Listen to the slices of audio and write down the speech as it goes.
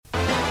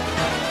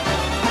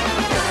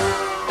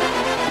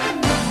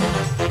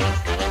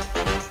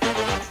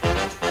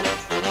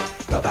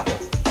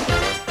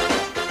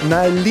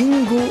När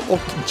Lingo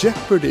och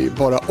Jeopardy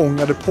bara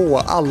ångade på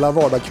alla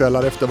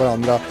vardagskvällar efter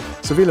varandra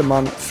så ville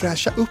man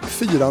fräscha upp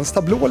fyrans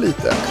tablå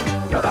lite.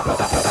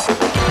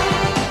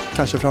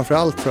 Kanske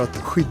framförallt för att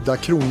skydda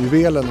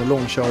kronjuvelen och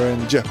långköraren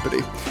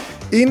Jeopardy.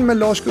 In med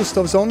Lars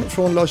Gustafsson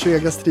från Lars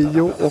Vegas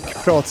Trio och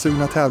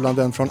pratsugna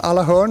tävlanden från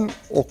alla hörn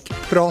och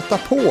prata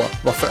på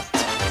var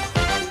fett.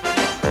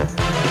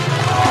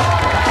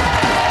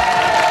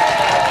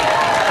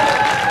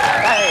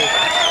 Hej!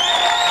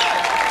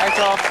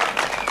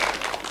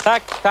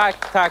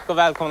 Tack och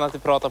välkomna till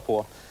Prata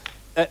på.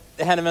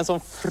 Det hände en sån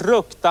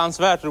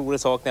fruktansvärt rolig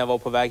sak när jag var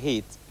på väg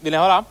hit. Vill ni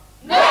höra?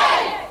 Nej!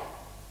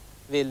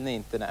 Vill ni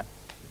inte, nej.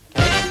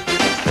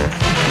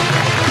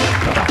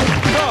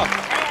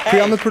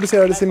 Programmet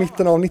producerades i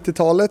mitten av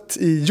 90-talet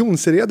i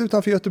Jonsered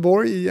utanför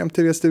Göteborg i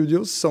MTV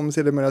Studios som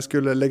sedermera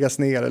skulle läggas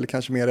ner eller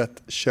kanske mer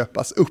rätt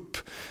köpas upp.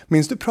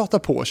 Minns du Prata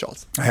på,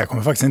 Charles? Jag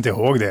kommer faktiskt inte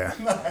ihåg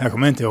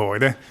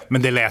det.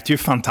 Men det lät ju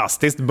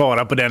fantastiskt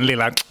bara på den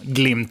lilla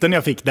glimten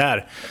jag fick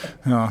där.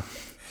 Ja.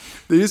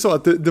 Det är ju så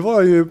att det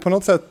var ju på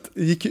något sätt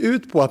gick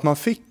ut på att man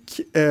fick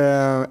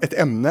ett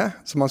ämne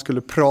som man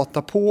skulle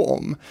prata på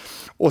om.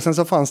 Och sen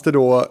så fanns det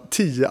då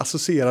 10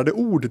 associerade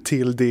ord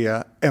till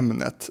det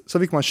ämnet. Så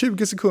fick man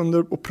 20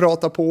 sekunder och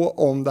prata på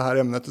om det här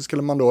ämnet. Och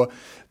skulle man då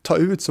ta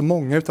ut så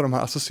många av de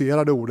här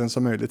associerade orden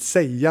som möjligt.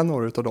 Säga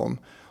några av dem.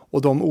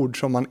 Och de ord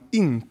som man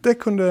inte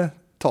kunde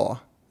ta,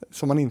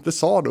 som man inte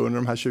sa då under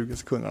de här 20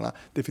 sekunderna,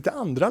 det fick det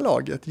andra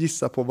laget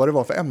gissa på vad det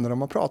var för ämne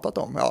de har pratat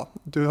om. Ja,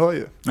 du hör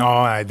ju.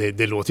 Ja,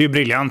 det låter ju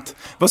briljant.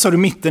 Vad sa du,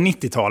 mitten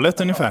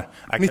 90-talet ungefär?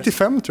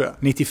 95 tror jag.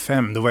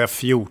 95, då var jag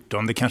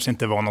 14. Det kanske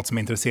inte var något som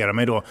intresserade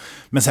mig då.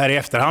 Men så här i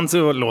efterhand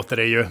så låter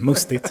det ju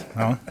mustigt.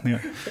 Ja,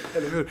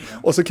 eller hur?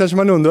 Och så kanske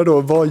man undrar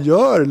då, vad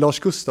gör Lars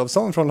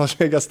Gustafsson från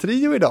Lars Vegas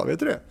Trio idag? Vet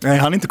du det? Nej,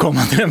 han inte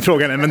komma till den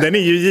frågan än, men den är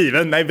ju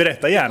given. Nej,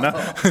 berätta gärna.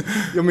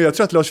 Jo, men jag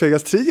tror att Lars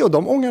Vegas Trio,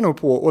 de ångar nog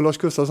på. Och Lars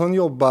Gustafsson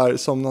jobbar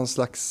som någon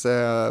slags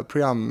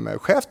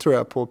programchef tror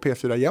jag på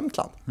P4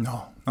 Jämtland.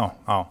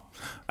 Ja.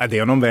 Det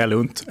är nog väl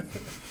unt.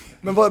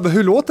 Men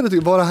hur låter det?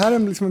 Var det här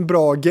en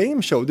bra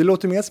gameshow? Det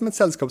låter mer som ett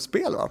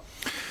sällskapsspel, va?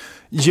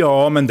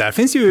 Ja, men där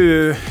finns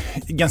ju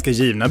ganska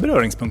givna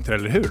beröringspunkter,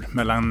 eller hur?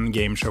 Mellan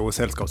gameshow och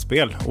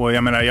sällskapsspel. Och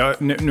jag menar,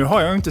 nu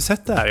har jag ju inte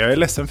sett det här. Jag är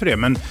ledsen för det.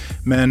 Men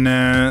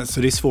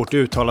så det är svårt att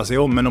uttala sig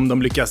om. Men om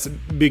de lyckas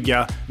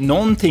bygga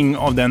någonting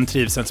av den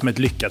trivseln som ett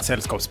lyckat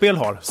sällskapsspel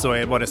har,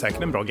 så var det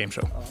säkert en bra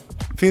gameshow.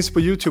 Finns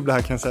på YouTube det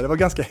här, kan jag säga. Det var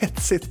ganska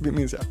hetsigt,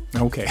 minns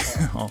jag. Okej.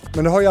 Ja.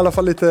 Men det har i alla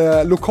fall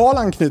lite lokal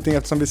anknytning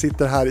eftersom vi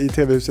sitter här i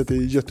TV-huset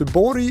i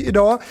Göteborg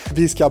idag.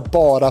 Vi ska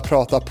bara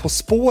prata På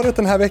spåret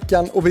den här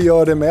veckan och vi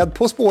gör det med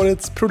På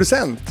spårets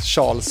producent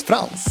Charles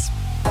Frans.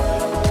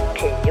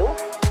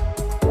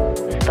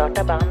 10.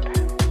 Starta band.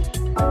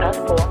 Pass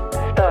på.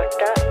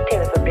 Starta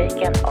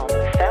TV-publiken om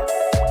 5,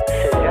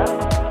 4,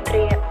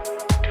 3,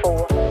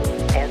 2,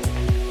 1.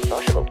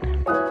 Varsågod.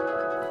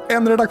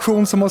 En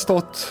redaktion som har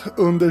stått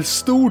under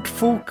stort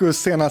fokus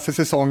senaste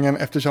säsongen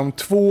eftersom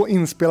 2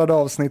 inspelade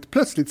avsnitt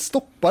plötsligt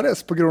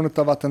stoppades på grund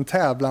av att en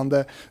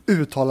tävlande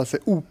uttalade sig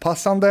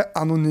opassande,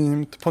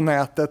 anonymt på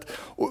nätet.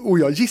 Och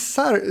jag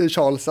gissar,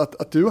 Charles,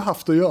 att du har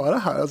haft att göra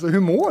här. Alltså, hur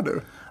mår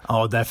du?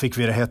 Ja, där fick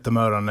vi det hett om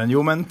öronen.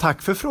 Jo, men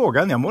tack för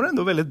frågan. Jag mår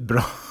ändå väldigt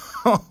bra.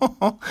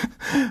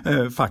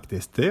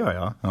 Faktiskt, det gör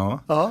jag.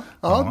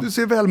 Ja, du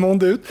ser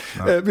välmående ut.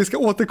 Ja. Vi ska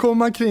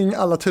återkomma kring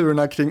alla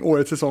turerna kring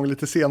årets säsong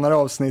lite senare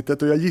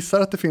avsnittet och jag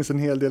gissar att det finns en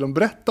hel del att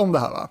berätta om det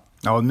här, va?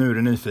 Ja, nu är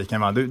du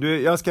nyfiken, va?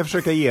 Jag ska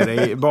försöka ge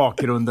dig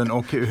bakgrunden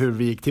och hur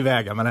vi gick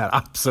tillväga med det här,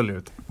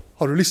 absolut.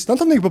 Har du lyssnat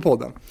någonting på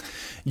podden?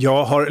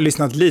 Jag har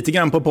lyssnat lite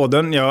grann på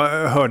podden.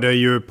 Jag hörde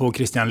ju på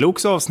Christian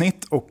Loks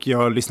avsnitt och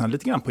jag lyssnade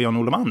lite grann på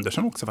Jan-Olof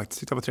Andersson också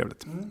faktiskt. Det var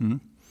trevligt. Mm.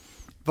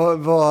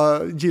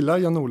 Vad gillar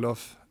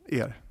Jan-Olof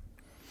er?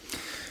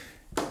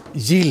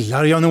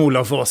 Gillar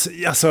Jan-Olof oss?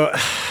 Alltså,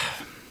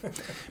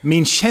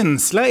 min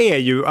känsla är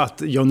ju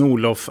att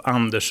Jan-Olof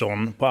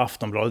Andersson på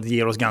Aftonbladet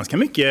ger oss ganska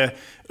mycket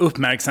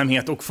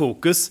uppmärksamhet och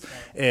fokus.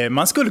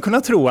 Man skulle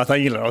kunna tro att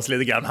han gillar oss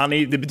lite grann.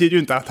 Det betyder ju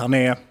inte att han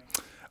är...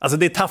 Alltså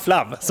det är tough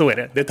love, så är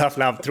det. Det är tough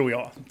love,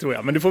 tror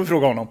jag. Men du får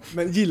fråga honom.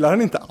 Men gillar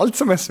han inte allt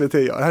som SVT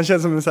gör? Han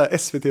känns som en sån här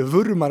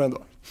SVT-vurmare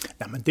ändå.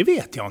 Nej, men det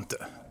vet jag inte.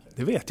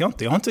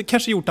 Jag har inte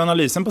kanske gjort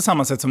analysen på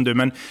samma sätt som du,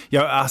 men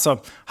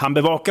han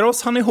bevakar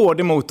oss, han är hård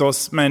emot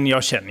oss, men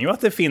jag känner ju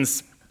att det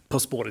finns På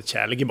spåret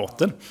kärlek i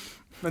botten.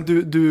 Men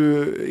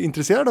du är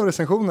intresserad av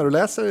recensioner och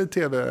läser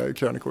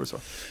tv-krönikor och så?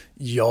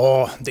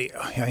 Ja,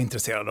 jag är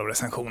intresserad av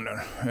recensioner.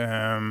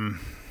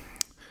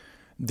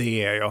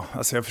 Det är jag.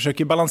 Alltså jag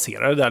försöker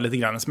balansera det där lite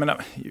grann. Men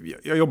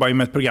jag jobbar ju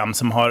med ett program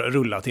som har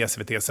rullat i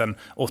SVT sedan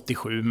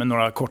 87 med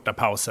några korta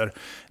pauser.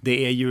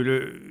 Det är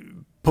ju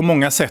på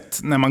många sätt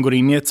när man går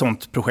in i ett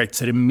sånt projekt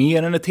så är det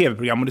mer än ett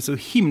tv-program och det är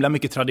så himla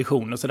mycket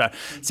tradition och sådär.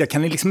 Så jag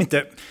kan liksom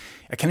inte...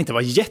 Jag kan inte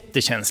vara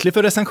jättekänslig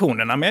för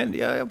recensionerna, men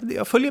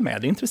jag följer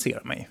med. Det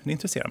intresserar mig. Det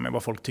intresserar mig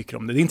vad folk tycker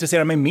om det. Det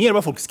intresserar mig mer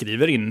vad folk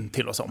skriver in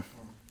till oss om.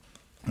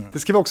 Det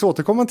ska vi också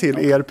återkomma till,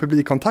 er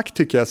publikkontakt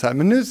tycker jag så här.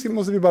 Men nu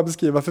måste vi bara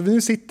beskriva, för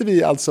nu sitter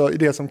vi alltså i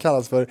det som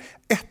kallas för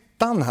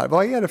ettan här.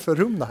 Vad är det för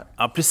rum det här?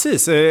 Ja,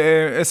 precis.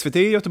 SVT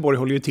i Göteborg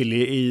håller ju till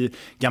i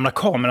gamla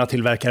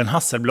kameratillverkaren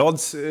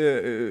Hasselblads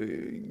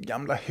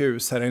gamla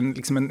hus. Här är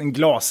liksom en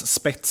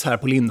glasspets här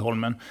på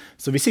Lindholmen.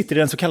 Så vi sitter i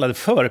den så kallade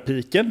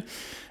förpiken.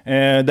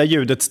 Där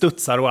ljudet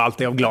studsar och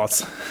allt är av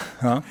glas.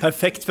 Ja,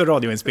 perfekt för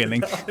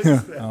radioinspelning.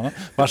 Ja,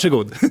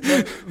 varsågod.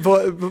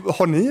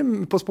 Har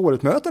ni På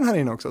spåret-möten här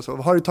inne också? Så?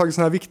 Har du tagit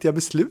sådana här viktiga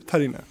beslut här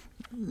inne?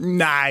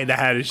 Nej,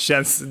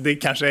 det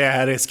kanske är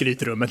här i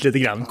skrytrummet lite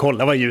grann.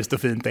 Kolla vad ljust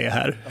och fint det är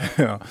här.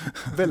 Ja.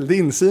 Väldigt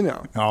insyn,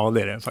 ja. Ja,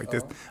 det är det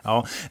faktiskt.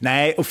 Ja.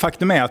 Nej, och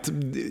faktum är att,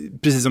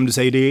 precis som du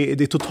säger,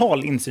 det är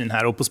total insyn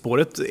här. Och På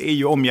spåret är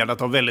ju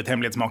omgärdat av väldigt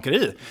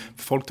hemlighetsmakeri.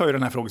 Folk tar ju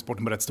den här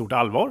frågesporten på rätt stort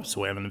allvar,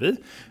 så även vi.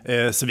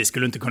 Så vi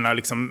skulle inte kunna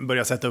liksom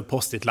börja sätta upp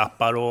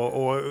post-it-lappar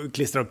och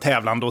klistra upp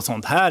tävlande och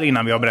sånt här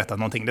innan vi har berättat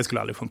någonting. Det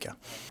skulle aldrig funka.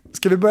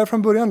 Ska vi börja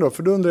från början då?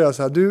 För då undrar jag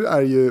så här, du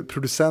är ju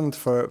producent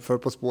för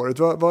På spåret.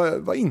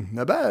 Vad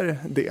innebär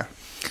det?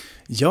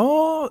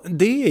 Ja,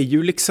 det är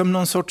ju liksom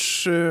någon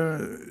sorts...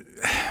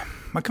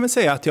 man kan väl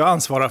säga att jag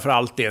ansvarar för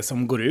allt det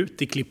som går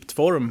ut i klippt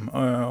form,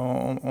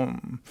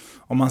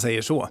 om man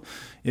säger så.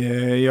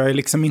 Jag är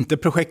liksom inte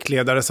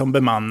projektledare som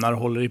bemannar och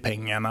håller i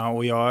pengarna,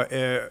 och jag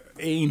är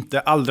inte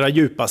allra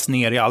djupast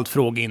ner i allt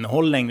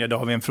frågeinnehåll längre. Det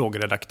har vi en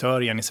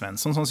frågeredaktör, Jenny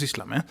Svensson, som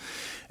sysslar med.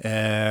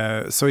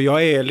 Så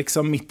jag är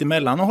liksom mitt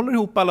emellan och håller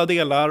ihop alla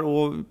delar,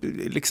 och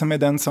liksom är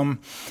den som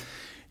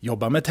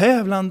jobbar med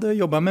tävlande,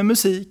 jobbar med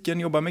musiken,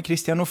 jobbar med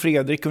Christian och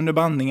Fredrik under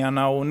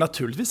bandningarna, och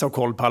naturligtvis har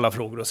koll på alla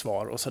frågor och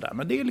svar och sådär.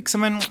 Men det är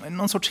liksom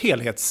någon sorts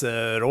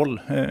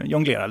helhetsroll,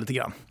 jonglera lite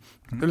grann.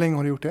 Hur länge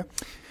har du gjort det?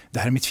 Det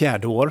här är mitt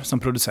 4:e år som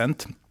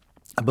producent.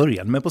 Jag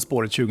började med På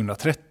spåret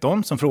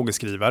 2013 som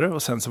frågeskrivare,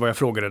 och sen så var jag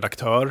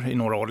frågeredaktör i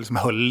några år, liksom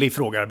höll i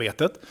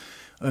frågearbetet.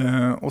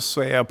 Och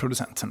så är jag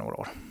producent sedan några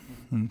år.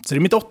 Så det är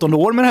mitt 8:e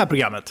år med det här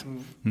programmet.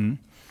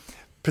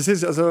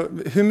 Precis, alltså,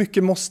 hur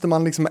mycket måste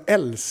man liksom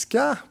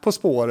älska På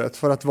spåret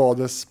för att vara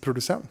dess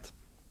producent?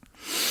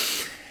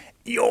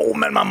 Jo,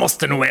 men man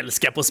måste nog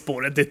älska På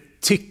spåret, det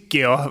tycker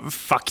jag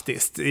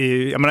faktiskt.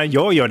 Jag menar,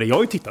 jag gör det, jag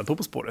har ju tittat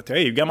på spåret, jag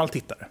är ju gammal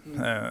tittare.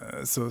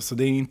 Så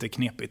det är inte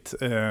knepigt.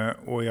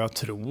 Och jag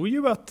tror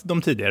ju att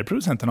de tidigare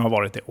producenterna har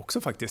varit det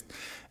också faktiskt.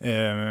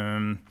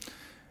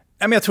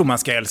 Men jag tror man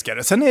ska älska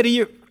det. Sen är det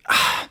ju,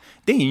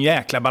 det är en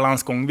jäkla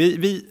balansgång.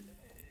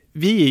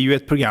 Vi är ju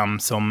ett program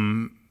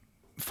som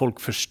folk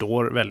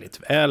förstår väldigt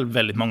väl.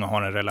 Väldigt många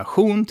har en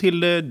relation till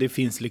det. Det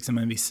finns liksom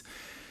en viss...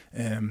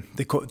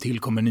 det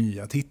tillkommer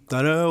nya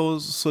tittare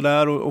och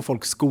sådär. Och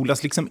folk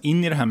skolas liksom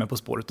in i det här med På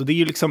spåret. Och det är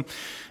ju liksom...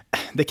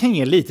 Det kan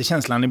ge lite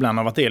känslan ibland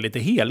av att det är lite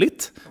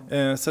heligt.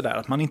 Sådär,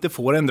 att man inte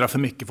får ändra för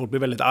mycket. Folk blir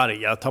väldigt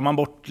arga. Tar man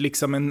bort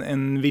liksom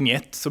en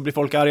vignett så blir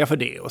folk arga för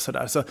det och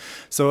sådär.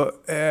 Så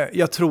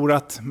jag tror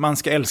att man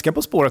ska älska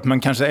På spåret, men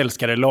kanske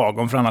älska det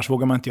lagom. För annars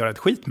vågar man inte göra ett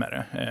skit med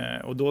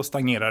det. Och då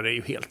stagnerar det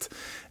ju helt.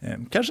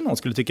 Kanske någon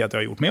skulle tycka att jag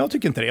har gjort, men jag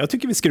tycker inte det. Jag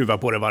tycker vi skruvar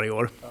på det varje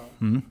år.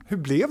 Hur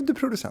blev du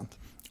producent?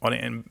 Ja, det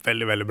är en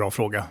väldigt, väldigt bra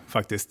fråga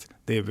faktiskt.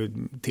 Det är väl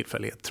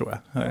tillfällighet, tror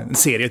jag. En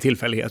serie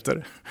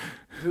tillfälligheter.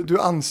 Du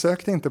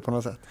ansökte inte på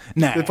något sätt?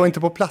 Nej. Det var inte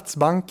på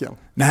Platsbanken?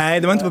 Nej,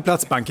 det var inte på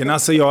Platsbanken.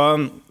 Alltså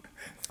jag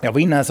var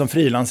inne här som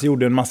frilans och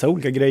gjorde en massa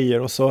olika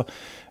grejer. Och så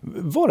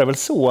var det väl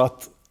så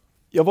att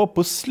jag var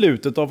på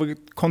slutet av ett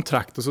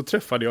kontrakt, och så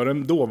träffade jag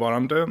den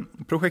dåvarande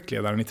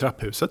projektledaren i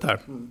trapphuset här.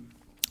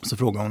 Så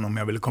frågade hon om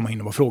jag ville komma in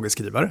och vara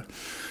frågeskrivare.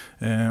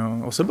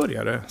 Och så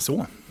började det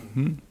så.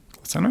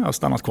 Sen har jag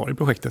stannat kvar i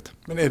projektet.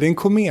 Men är det en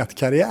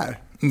kometkarriär?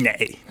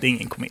 Nej, det är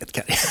ingen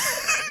kometkarriär.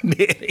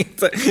 Det är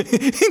inte.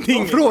 Det är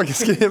ingen...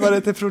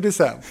 Frågeskrivare till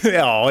producent?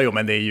 Ja,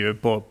 men det är ju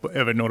på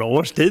över några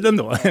års tid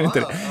ändå.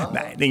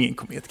 Nej, det är ingen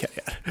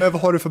kometkarriär. Men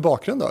vad har du för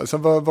bakgrund då? Så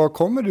var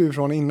kommer du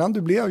ifrån innan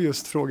du blev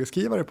just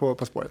frågeskrivare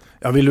på spåret?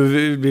 Jag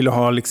vill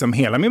ha liksom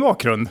hela min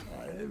bakgrund.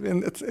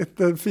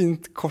 Ett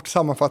fint kort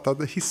sammanfattat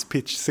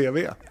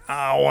hisspitch-CV.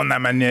 Nej,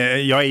 men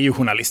jag är ju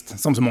journalist,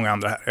 som så många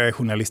andra här. Jag är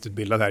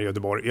journalistutbildad här i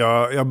Göteborg.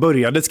 Jag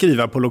började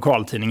skriva på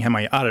lokaltidning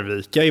hemma i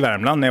Arvika i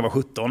Värmland när jag var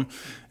 17.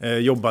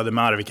 Jobbade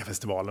med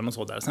Arvika-festivalen och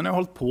så där. Sen har jag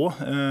hållit på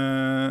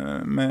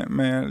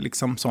med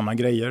liksom sådana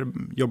grejer.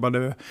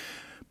 Jobbade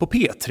på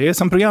P3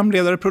 som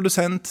programledare,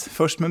 producent.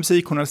 Först med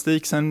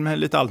musikjournalistik, sen med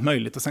lite allt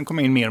möjligt. Och sen kom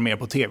jag in mer och mer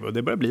på tv, och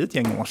det börjar bli ett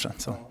gäng år sedan.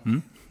 Så.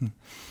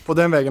 På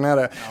den vägen är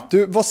det.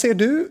 Du, vad ser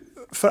du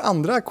för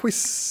andra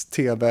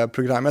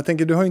quiz-tv-program? Jag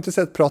tänker, du har ju inte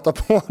sett Prata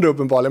på det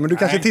uppenbarligen, men du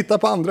kanske tittar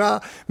på andra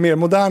mer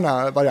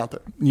moderna varianter?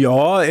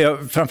 Ja,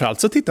 framförallt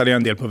så tittade jag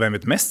en del på Vem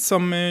vet mest,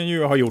 som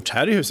ju har gjorts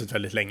här i huset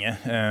väldigt länge.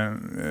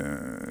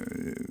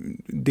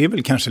 Det är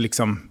väl kanske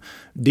liksom...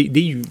 Det är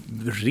ju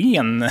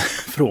ren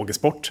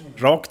frågesport,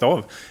 rakt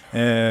av. Det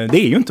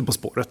är ju inte På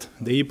spåret.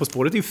 Det är ju På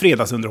spåret i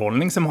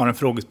fredagsunderhållning som har en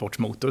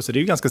frågesportsmotor, så det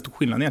är ju ganska stor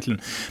skillnad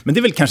egentligen. Men det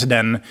är väl kanske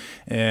den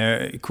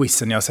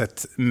quizen jag har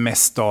sett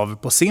mest av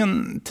på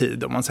sen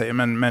tid, om man säger.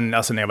 Men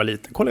alltså när jag var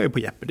liten kollade jag på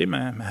Jeopardy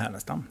med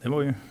Härenstam. Det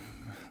var ju...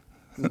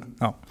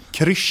 Ja.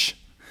 Krysch.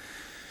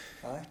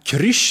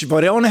 Krysch,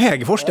 var det Arne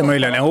Hägerfors det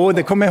möjligen? Jo,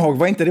 det kommer jag ihåg.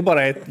 Var inte det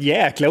bara ett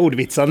jäkla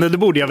ordvitsande? Det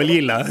borde jag väl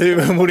gilla.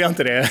 Borde jag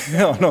inte det?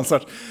 Ja, någon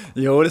sorts.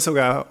 Jo, det såg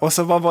jag. Och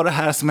så vad var det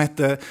här som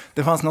hette...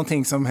 Det fanns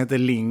någonting som hette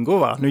Lingo,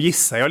 va? Nu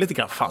gissar jag lite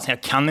grann. Fan,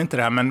 jag kan inte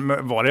det här.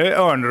 Men var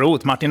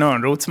det Martin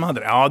Örnroth som hade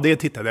det? Ja, det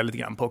tittade jag lite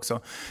grann på också.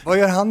 Vad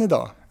gör han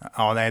idag?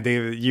 Ja, nej, det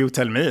är You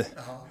Tell Me.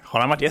 Har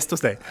han varit gäst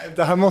hos dig?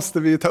 Det här måste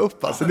vi ta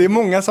upp. Alltså. Det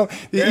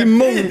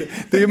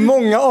är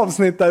många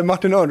avsnitt där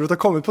Martin Örnroth har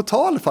kommit på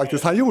tal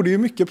faktiskt. Han gjorde ju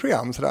mycket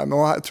program sådär. Men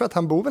jag tror att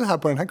han bor väl här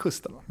på den här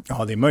kusten. Va?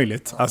 Ja, det är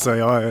möjligt. Alltså,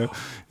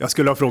 jag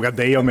skulle ha frågat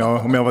dig om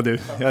jag var du.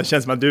 Jag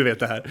känns som att du vet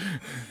det här.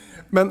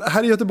 Men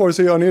här i Göteborg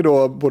så gör ni ju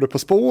då både På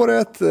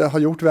spåret, har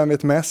gjort Vem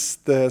vet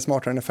mest,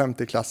 Smartare än en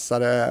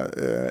 50-klassare.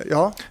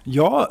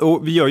 Ja,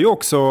 och vi gör ju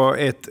också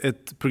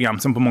ett program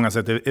som på många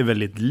sätt är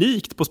väldigt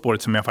likt På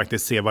spåret som jag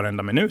faktiskt ser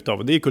varenda minut av.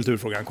 Och det är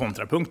Kulturfrågan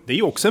kontrapunkt. Det är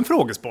ju också en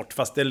frågesport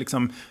fast det är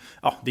liksom,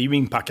 det är ju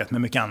inpackat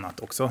med mycket annat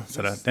också.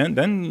 Så det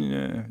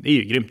är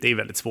ju grymt, det är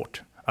väldigt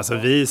svårt. Alltså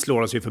vi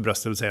slår oss ju för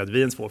bröstet och säger att vi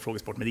är en svår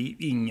frågesport, men det är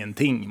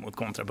ingenting mot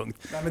kontrapunkt.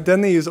 Nej, men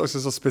den är ju också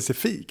så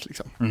specifik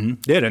liksom.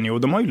 Det är den ju,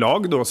 och de har ju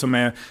lag då som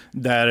är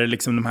där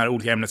liksom de här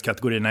olika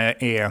ämneskategorierna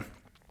är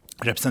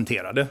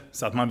representerade.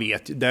 Så att man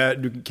vet, där,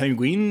 du kan ju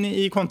gå in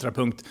i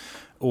kontrapunkt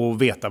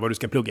och veta vad du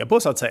ska plugga på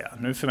så att säga.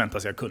 Nu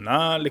förväntas jag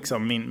kunna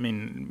liksom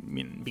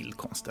min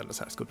bildkonst eller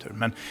så här skulptur.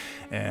 Men,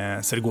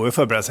 så det går ju att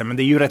förbereda sig, men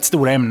det är ju rätt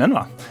stora ämnen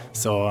va.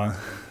 Så...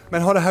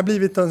 Men har det här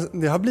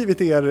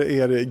blivit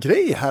er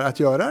grej här att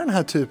göra den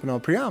här typen av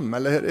program?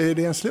 Eller är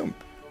det en slump?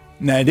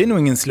 Nej, det är nog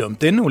ingen slump.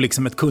 Det är nog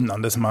liksom ett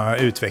kunnande som har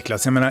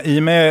utvecklats. Jag menar, i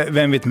och med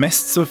Vem vet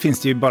mest så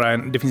finns det ju bara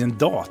en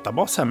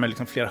databas här med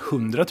liksom flera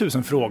 100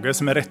 000 frågor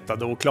som är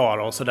rättade och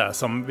klara och sådär.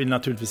 Som vi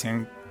naturligtvis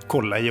kan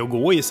kolla i och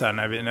gå i så här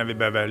när vi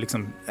behöver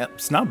liksom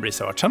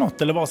snabbresearcha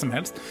något eller vad som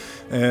helst.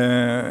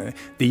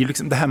 Det är ju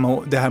liksom det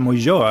här med att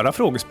göra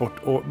frågesport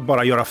och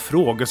bara göra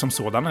frågor som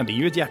sådana. Det är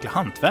ju ett jäkla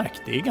hantverk.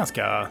 Det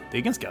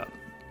är ganska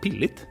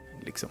pilligt.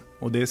 Liksom.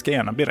 Och det ska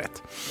gärna bli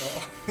rätt.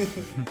 Ja.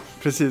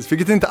 Precis,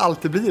 vilket inte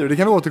alltid blir, och det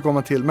kan vi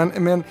återkomma till.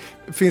 Men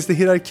finns det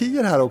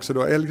hierarkier här också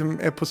då?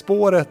 Är På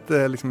spåret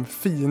liksom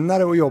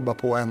finare att jobba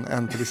på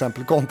än till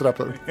exempel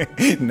kontrapunkt?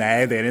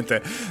 Nej, det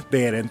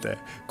är det inte.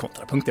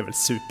 Kontrapunkt är väl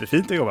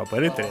superfint att jobba på,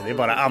 är det inte det? Det är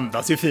bara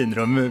andas i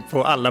finrum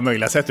på alla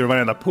möjliga sätt ur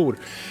varenda por.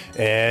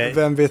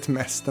 Vem vet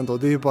mest ändå?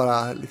 Det är ju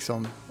bara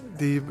liksom...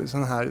 Det är ju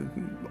sån här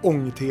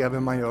ång-tv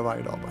man gör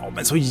varje dag. Ja,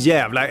 men så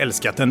jävla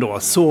älskat ändå.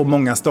 Så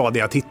många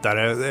stadiga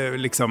tittare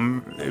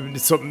liksom,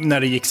 när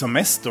det gick som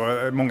mest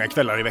då, många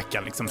kvällar i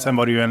veckan. Liksom. Sen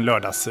var det ju en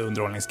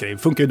lördagsunderhållningsgrej.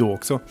 Funkar ju då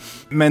också.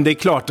 Men det är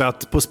klart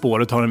att På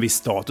spåret har en viss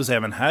status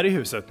även här i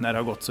huset när det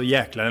har gått så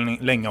jäkla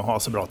länge att ha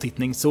så bra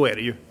tittning. Så är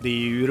det ju. Det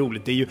är ju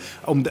roligt. Det är ju,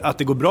 att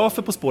det går bra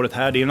för På spåret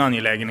här, det är en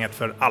angelägenhet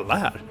för alla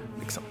här.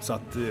 Liksom. Så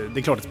att, det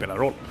är klart det spelar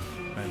roll.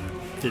 Men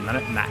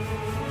finare? Nej.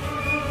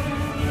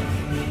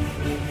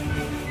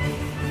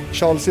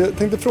 Charles, jag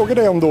tänkte fråga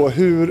dig om då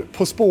hur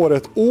På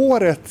spåret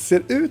året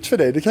ser ut för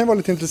dig. Det kan ju vara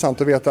lite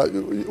intressant att veta.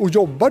 Och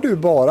jobbar du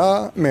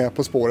bara med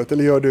På spåret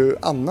eller gör du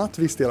annat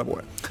viss del av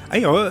året?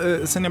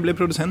 Sen jag blev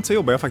producent så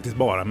jobbar jag faktiskt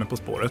bara med På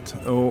spåret.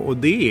 Och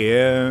det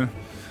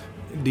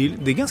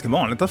är ganska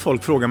vanligt att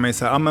folk frågar mig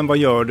så här, men vad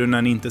gör du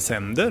när ni inte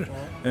sänder?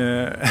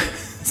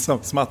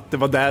 Som att det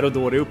var där och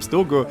då det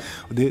uppstod. Och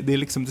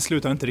det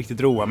slutar inte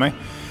riktigt roa mig.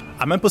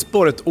 Ja, men På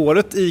spåret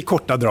året i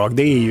korta drag,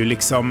 det är ju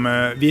liksom,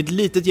 vi är ett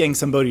litet gäng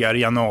som börjar i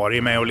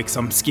januari med att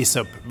liksom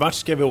skissa upp, vart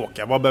ska vi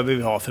åka, vad behöver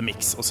vi ha för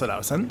mix och sådär.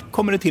 Sen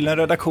kommer det till en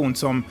redaktion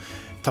som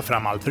tar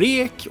fram allt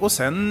rek och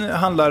sen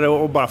handlar det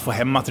om att bara få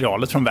hem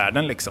materialet från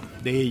världen liksom.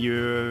 Det är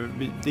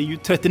ju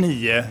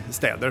 39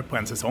 städer på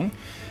en säsong.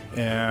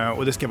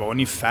 Och det ska vara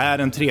ungefär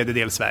en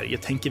tredjedel Sverige,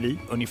 tänker vi.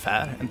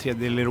 Ungefär en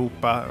tredjedel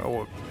Europa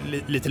och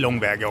lite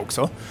långväga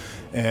också.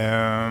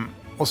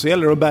 Och så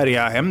gäller det att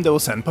bärga hem det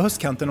och sen på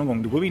höstkanten någon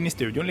gång då går vi in i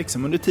studion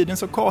liksom. Under tiden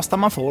så kastar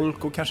man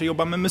folk och kanske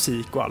jobbar med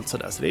musik och allt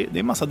sådär. Så det är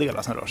en massa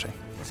delar som rör sig.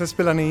 Och sen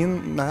spelar ni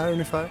in när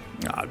ungefär?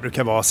 Ja, det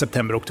brukar vara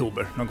september,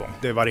 oktober någon gång.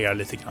 Det varierar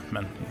lite grann,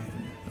 men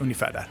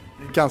ungefär där.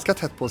 Ganska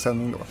tätt på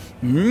sändning då?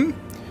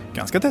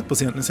 Ganska tätt på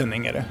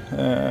sändning är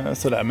det.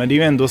 Sådär. Men det är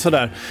ju ändå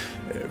sådär,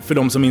 för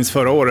de som minns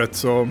förra året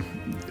så,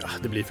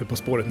 det blir för På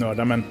spåret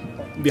nördar, men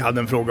vi hade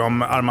en fråga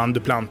om Armand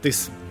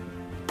Duplantis.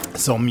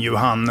 Som ju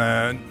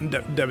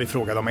där vi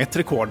frågade om ett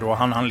rekord och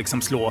han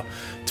liksom slå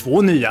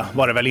 2 nya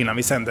var det väl innan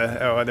vi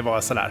sände. Det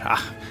var sådär,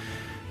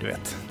 du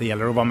vet, det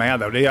gäller att vara med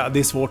där. Det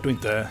är svårt att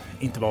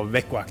inte vara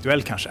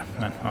veckoaktuell kanske.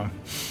 Men, ja.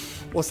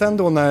 Och sen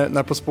då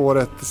när På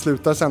spåret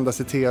slutar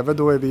sändas i tv,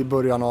 då är vi i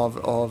början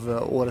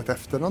av året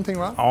efter någonting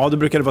va? Ja, då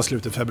brukar det vara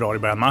slutet februari,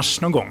 början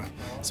mars någon gång.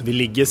 Så vi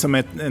ligger som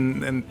ett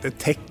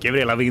täcke över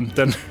hela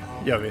vintern,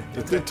 gör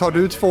vi. Tar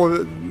du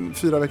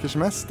 4 veckors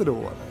semester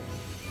då?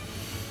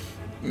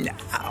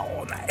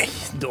 Nej,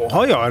 då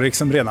har jag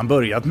liksom redan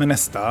börjat med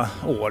nästa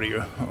år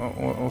ju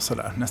och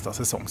sådär, nästa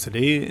säsong. Så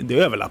det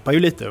överlappar ju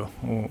lite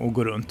och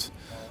går runt.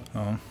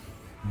 Ja.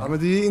 Ja, men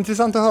det är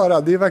intressant att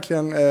höra. Det är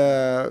verkligen,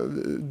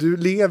 du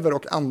lever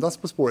och andas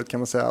På spåret kan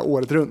man säga,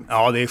 året runt.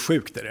 Ja, det är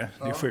sjukt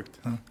det är sjukt.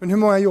 Ja. Men hur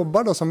många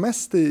jobbar då som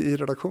mest i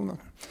redaktionen?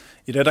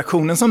 I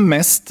redaktionen som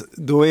mest,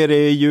 då är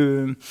det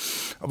ju,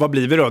 vad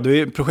blir vi då? Du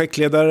är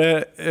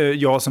projektledare,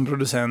 jag som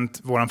producent,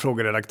 våran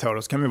frågeredaktör,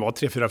 och så kan vi vara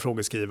 3-4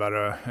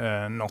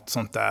 frågeskrivare, något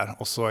sånt där.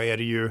 Och så är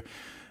det ju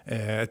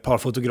ett par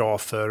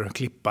fotografer,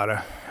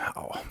 klippare.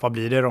 Ja, vad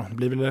blir det då? Det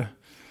blir väl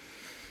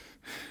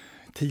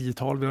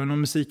 10-tal, vi har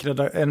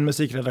en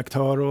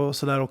musikredaktör och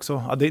sådär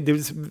också. Ja,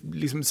 det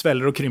liksom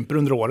sväller och krymper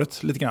under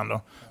året lite grann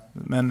då.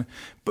 Men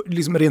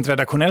liksom rent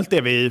redaktionellt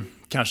är vi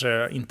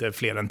kanske inte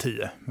fler än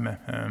 10.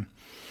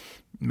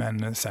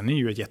 Men sen är det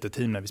ju ett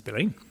jätteteam när vi spelar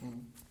in.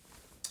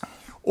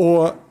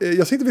 Och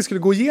jag tänkte vi skulle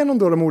gå igenom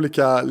då de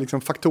olika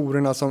liksom,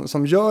 faktorerna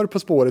som gör På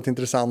spåret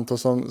intressant och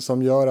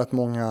som gör att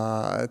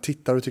många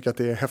tittar och tycker att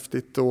det är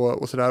häftigt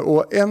och sådär.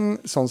 Och en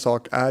sån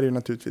sak är ju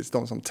naturligtvis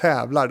de som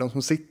tävlar, de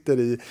som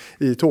sitter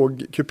i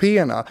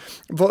tågkupéerna.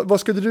 Vad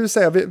skulle du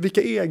säga,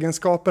 vilka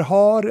egenskaper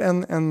har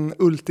en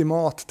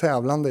ultimat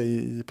tävlande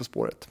i På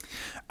spåret?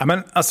 Ja,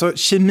 men alltså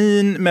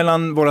kemin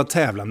mellan våra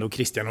tävlande och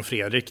Christian och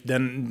Fredrik,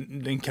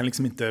 den kan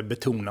liksom inte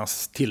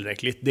betonas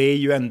tillräckligt. Det är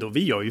ju ändå,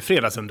 vi gör ju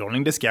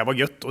fredagsunderhållning, det ska vara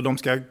gött och de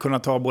ska kunna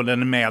ta både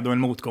en med och en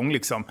motgång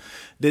liksom.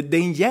 Det är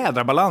en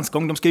jädra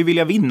balansgång, de ska ju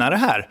vilja vinna det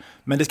här,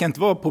 men det ska inte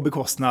vara på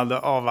bekostnad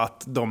av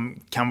att de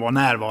kan vara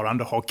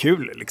närvarande och ha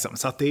kul liksom.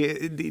 Så att det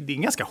är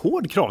en ganska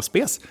hård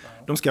kravspes.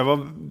 De ska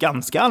vara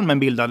ganska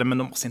allmänbildade, men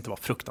de måste inte vara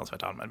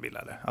fruktansvärt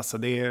allmänbildade. Alltså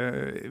det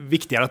är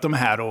viktigare att de är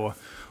här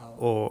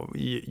och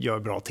gör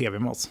bra tv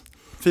med oss.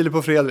 Filip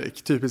och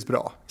Fredrik, typiskt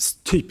bra.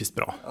 Typiskt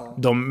bra. Ja.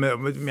 Jag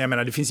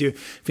menar, det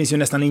finns ju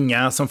nästan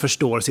inga som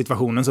förstår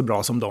situationen så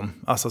bra som de.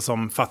 Alltså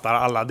som fattar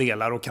alla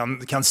delar och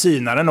kan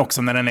syna den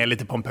också när den är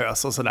lite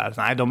pompös och sådär.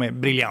 Nej, de är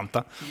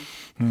briljanta.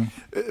 Mm.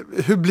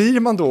 Hur blir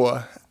man då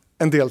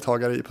en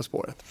deltagare i På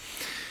spåret?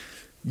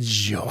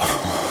 Ja,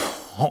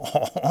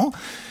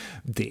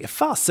 det är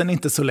fasen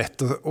inte så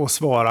lätt att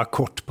svara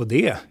kort på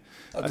det.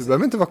 Ja, du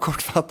behöver inte vara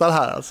kortfattad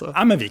här alltså.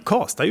 Ja, men vi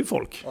kastar ju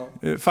folk,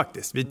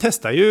 faktiskt. Vi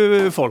testar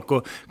ju folk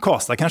och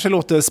kastar kanske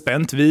låter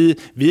spänt. Vi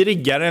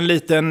riggar en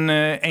liten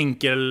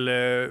enkel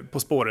På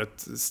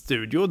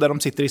spåret-studio där de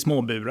sitter i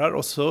småburar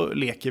och så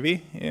leker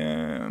vi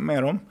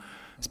med dem.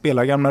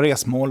 Spelar gamla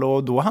resmål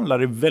och då handlar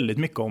det väldigt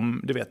mycket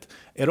om, du vet,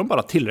 är de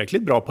bara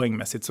tillräckligt bra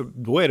poängmässigt så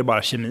då är det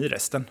bara kemi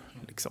resten,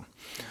 liksom.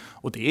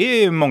 Och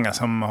det är många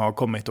som har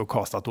kommit och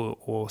kastat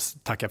och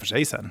tackar för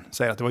sig sen.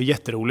 Säger att det var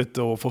jätteroligt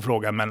att få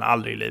frågan men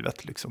aldrig i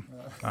livet. Liksom.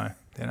 Nej,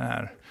 det är det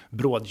här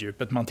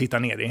bråddjupet man tittar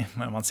ner i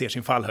när man ser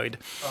sin fallhöjd.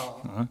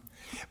 Mm.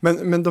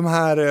 Men de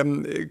här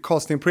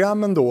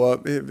castingprogrammen då,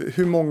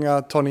 hur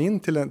många tar ni in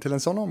till en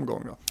sån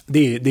omgång då?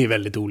 Det är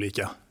väldigt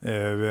olika.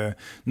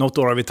 Något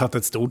år har vi tagit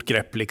ett stort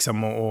grepp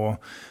liksom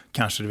och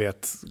kanske du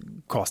vet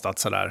castat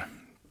sådär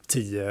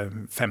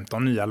 10-15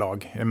 nya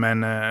lag.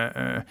 Men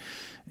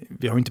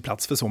vi har ju inte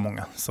plats för så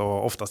många, så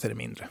oftast är det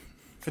mindre.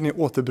 För ni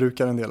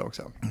återbrukar en del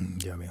också?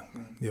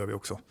 Det gör vi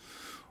också.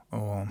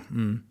 Och,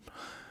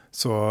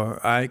 så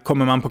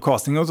kommer man på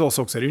casting hos oss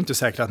också är det ju inte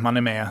säkert att man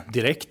är med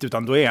direkt,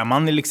 utan då är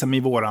man liksom i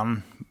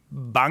våran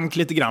bank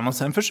lite grann och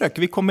sen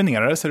försöker vi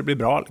kombinera det så det blir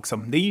bra.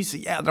 Liksom. Det är ju så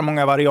jädra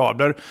många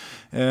variabler.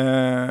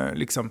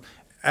 Liksom.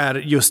 Är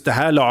just det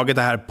här laget,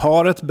 det här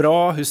paret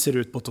bra? Hur ser det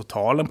ut på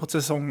totalen på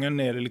säsongen?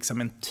 Är det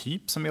liksom en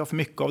typ som vi har för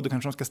mycket av? Då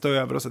kanske de ska stå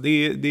över. Och så.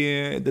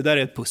 Det där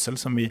är ett pussel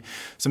som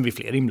vi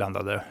fler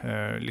inblandade.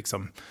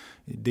 Liksom.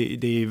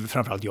 Det är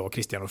framförallt jag,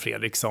 Christian och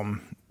Fredrik som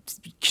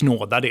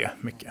knådar det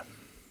mycket.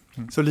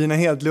 Så Lina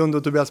Hedlund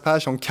och Tobias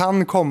Persson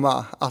kan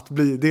komma att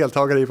bli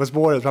deltagare i På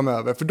spåret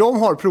framöver? För de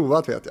har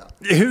provat, vet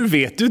jag. Hur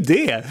vet du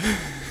det?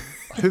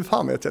 Hur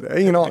fan vet jag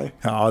det? Ingen aning.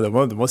 Ja,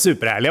 de var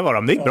superhärliga var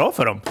de. Det gick bra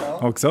för dem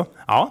också.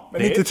 Ja,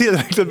 men inte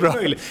tillräckligt bra.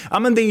 Ja,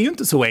 men det är ju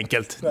inte så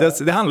enkelt.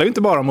 Det handlar ju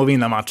inte bara om att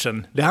vinna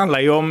matchen. Det handlar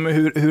ju om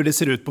hur det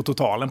ser ut på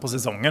totalen på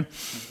säsongen.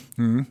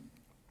 Mm.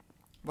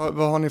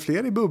 Vad har ni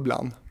fler i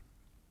bubblan?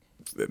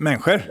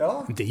 Människor?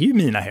 Ja. Det är ju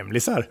mina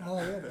hemlisar.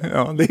 Ja, det är det.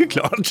 Ja, det är ju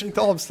klart.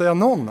 Inte avslöja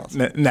någon alltså.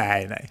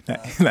 Nej.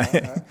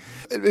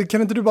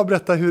 Kan inte du bara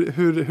berätta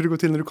hur det går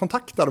till när du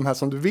kontaktar de här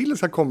som du vill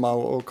ska komma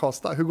och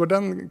kasta? Hur går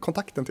den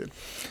kontakten till?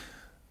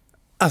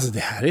 Alltså det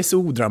här är så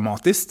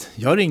odramatiskt.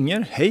 Jag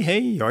ringer.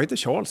 Hej, jag heter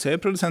Charles. Jag är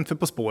producent för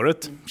På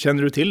spåret.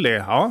 Känner du till det?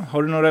 Ja,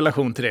 har du någon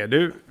relation till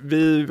det?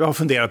 Vi har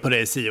funderat på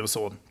det si och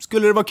så.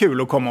 Skulle det vara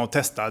kul att komma och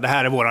testa? Det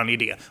här är våran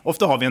idé.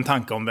 Ofta har vi en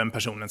tanke om vem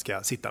personen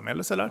ska sitta med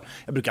eller så där.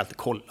 Jag brukar alltid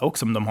kolla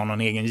också om de har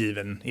någon egen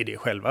given idé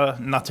själva.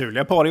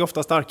 Naturliga par är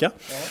ofta starka.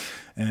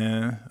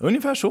 Ja.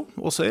 Ungefär så.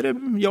 Och så är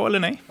det ja eller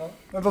nej. Ja.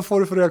 Men vad får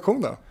du för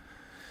reaktion då?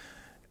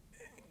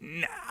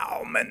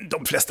 Men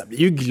de flesta blir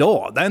ju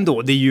glada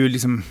ändå. Det är ju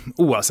liksom,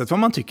 oavsett vad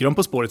man tycker om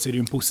På spåret så är det ju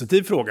en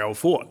positiv fråga att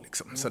få.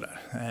 Liksom, sådär.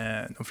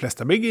 De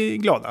flesta blir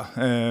glada.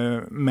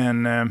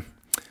 Men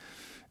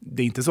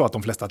det är inte så att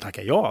de flesta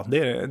tackar ja. Det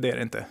är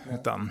det inte.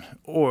 Utan,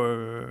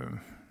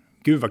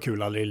 gud vad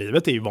kul aldrig i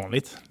livet är ju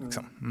vanligt.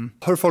 Liksom.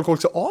 Hör folk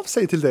också av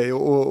sig till dig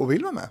och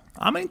vill vara med?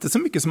 Ja, men inte så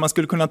mycket som man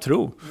skulle kunna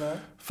tro. Nej.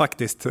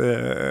 Faktiskt.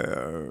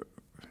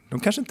 De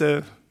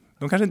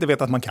kanske inte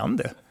vet att man kan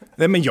det.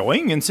 Nej, men jag är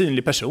ingen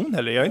synlig person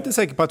heller. Jag är inte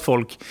säker på att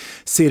folk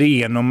ser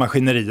igenom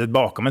maskineriet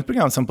bakom ett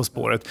program som På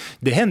spåret.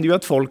 Det händer ju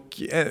att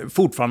folk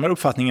fortfarande har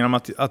uppfattningen om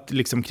att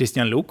liksom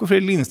Christian Lok och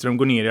Fredrik Lindström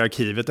går ner i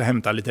arkivet och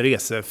hämtar lite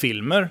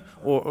resefilmer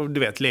och du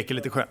vet, leker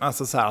lite skönt.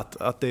 Alltså så här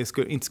att det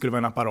inte skulle vara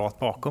en apparat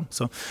bakom.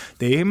 Så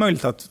det är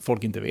möjligt att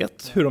folk inte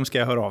vet hur de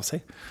ska höra av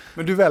sig.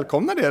 Men du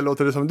välkomnar det,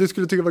 låter det som. Du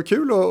skulle tycka det var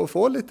kul att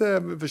få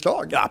lite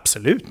förslag. Ja,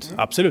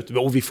 absolut.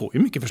 Och vi får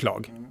ju mycket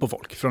förslag på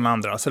folk från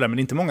andra. Så där, men det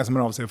är inte många som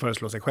hör av sig och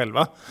föreslår sig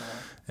själva.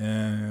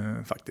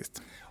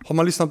 Faktiskt. Har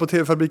man lyssnat på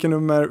TV-fabriken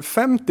nummer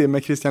 50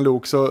 med Christian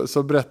Lok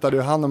så berättade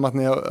ju han om att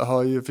ni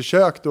har ju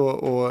försökt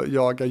att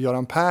jaga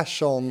Göran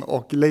Persson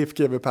och Leif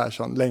GW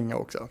Persson länge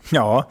också.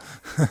 Ja,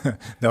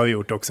 det har vi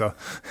gjort också.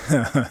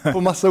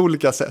 På massa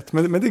olika sätt.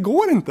 Men det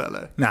går inte,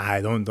 eller?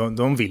 Nej,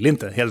 de vill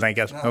inte, helt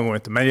enkelt. De går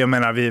inte. Men jag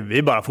menar,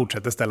 vi bara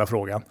fortsätter ställa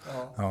frågan.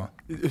 Ja.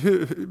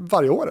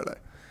 Varje år, eller?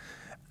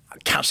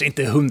 Kanske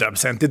inte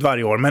 100%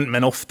 varje år,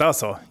 men ofta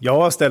så. Jag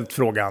har ställt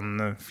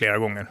frågan flera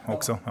gånger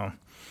också. Ja.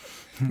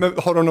 Men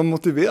har de någon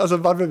motivering? Alltså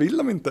varför vill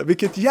de inte?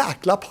 Vilket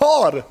jäkla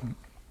par!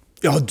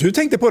 Ja, du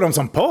tänkte på dem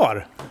som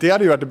par. Det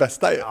hade ju varit det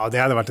bästa ju. Ja, det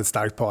hade varit ett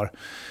starkt par.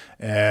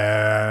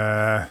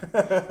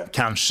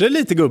 Kanske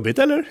lite gubbigt,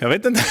 eller? Jag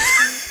vet inte.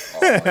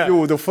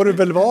 Jo, då får det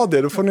väl vara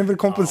det. Då får ni väl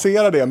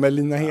kompensera det med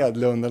Lina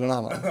Hedlund eller någon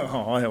annan.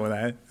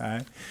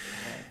 Nej.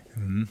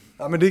 Mm.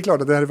 Ja, men det är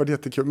klart att det hade varit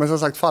jättekul. Men som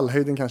sagt,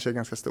 fallhöjden kanske är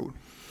ganska stor.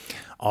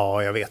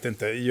 Ja, jag vet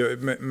inte.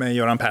 Med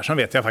Göran Persson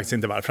vet jag faktiskt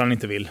inte varför han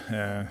inte vill.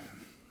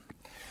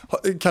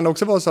 Kan det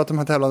också vara så att de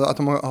här tävlande att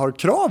de har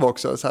krav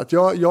också? Så att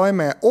jag är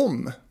med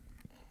om.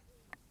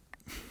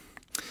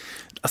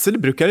 Alltså det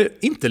brukar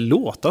inte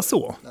låta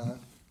så. Nej.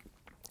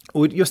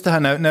 Och just det här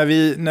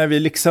när vi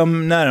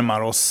liksom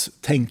närmar oss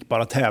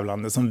tänkbara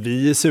tävlande som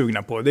vi är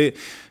sugna på. Det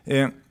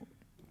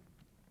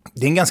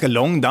är en ganska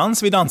lång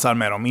dans vi dansar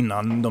med dem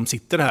innan de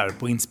sitter här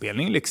på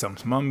inspelning. Liksom.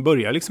 Så man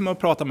börjar liksom att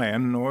prata med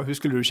en och hur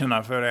skulle du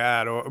känna för det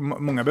här? Och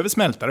många behöver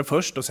smälta det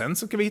först och sen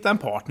så ska vi hitta en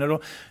partner.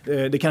 Och,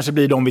 det kanske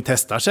blir de vi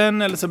testar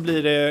sen eller så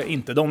blir det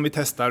inte de vi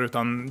testar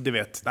utan du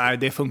vet, nej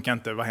det funkar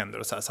inte, vad händer?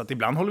 Och så att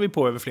ibland håller vi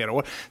på över flera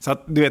år. Så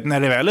att du vet, när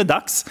det väl är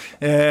dags,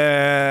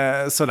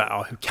 sådär,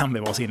 ja, hur kan vi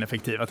vara så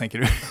ineffektiva tänker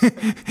du?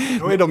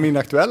 Då är de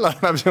inaktuella.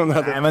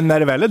 Nej, men när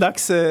det väl är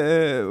dags,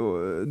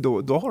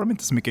 då har de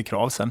inte så mycket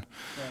krav sen.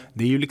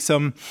 Det är ju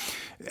liksom,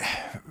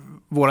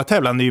 våra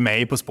tävlande är ju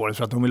med På spåret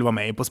för att de vill vara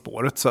med På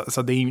spåret.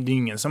 Så det är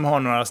ingen som har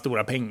några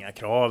stora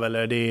pengakrav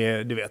eller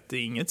det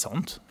är inget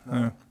sånt.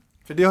 Mm.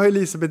 För det har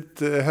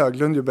Elisabeth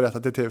Höglund ju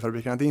berättat i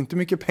TV-fabriken att det är inte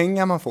mycket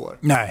pengar man får.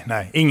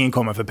 Nej, ingen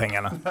kommer för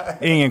pengarna.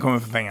 Ingen kommer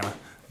för pengarna.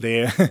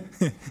 Det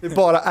är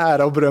bara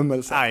ära och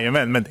berömmelse. Nej,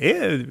 men det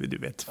är, du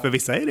vet, för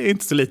vissa är det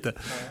inte så lite.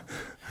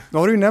 Nu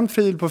har du ju nämnt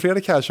Filip på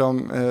Fredrik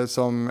här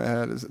som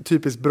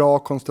typiskt bra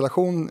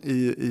konstellation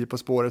i På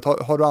spåret.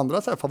 Har du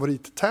andra så här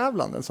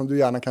favorittävlanden som du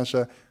gärna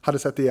kanske hade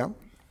sett igen?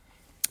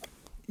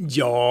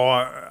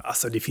 Ja,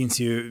 alltså det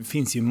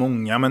finns ju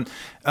många, men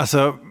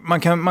alltså man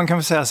kan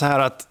väl säga så här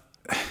att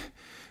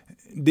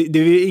det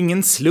är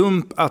ingen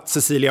slump att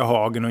Cecilia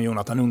Hagen och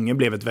Jonathan Unge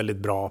blev ett väldigt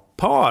bra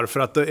par. För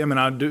att jag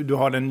menar, du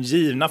har den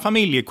givna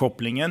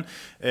familjekopplingen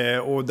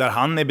och där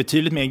han är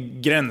betydligt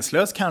mer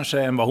gränslös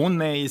kanske än vad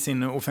hon är i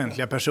sin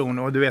offentliga person.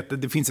 Och du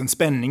vet, det finns en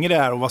spänning i det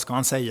här och vad ska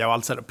han säga och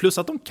allt sådär. Plus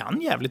att de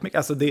kan jävligt mycket.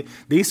 Alltså det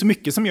är så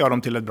mycket som gör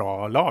dem till ett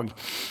bra lag.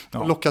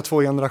 Ja. Locka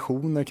 2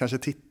 generationer, kanske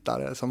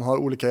tittare som har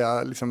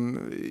olika liksom,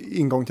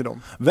 ingång till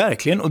dem.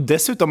 Verkligen, och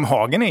dessutom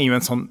Hagen är ju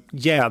en sån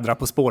jädra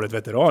På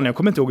spåret-veteran. Jag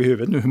kommer inte ihåg i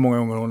huvudet nu hur många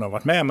gånger hon har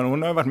varit med, men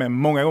hon har varit med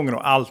många gånger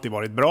och alltid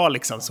varit bra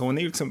liksom. Så hon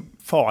är liksom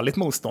farligt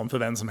motstånd för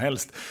vem som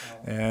helst.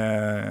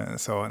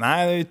 Så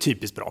nej, det är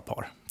typiskt bra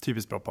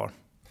par.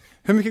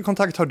 Hur mycket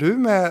kontakt har du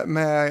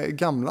med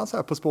gamla så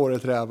här På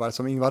spåret-rävar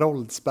som Ingvar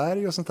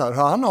Oldsberg och sånt där?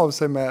 Hör han av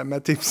sig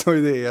med tips och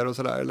idéer och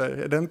sådär? Eller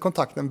är den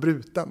kontakten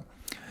bruten?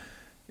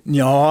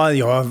 Ja,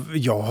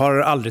 jag har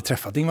aldrig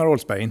träffat Ingvar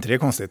Oldsberg, inte det är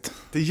konstigt?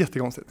 Det är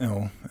jättekonstigt.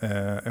 Jo,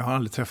 jag har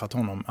aldrig träffat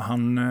honom.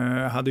 Han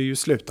hade ju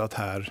slutat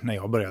här när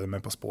jag började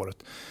med På spåret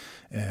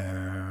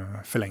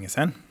för länge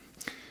sedan.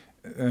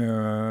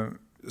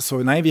 Så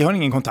nej, vi har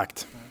ingen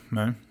kontakt.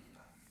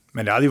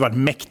 Men det hade ju varit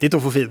mäktigt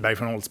att få feedback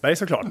från Oldsberg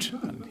såklart.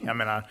 Jag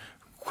menar,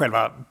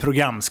 själva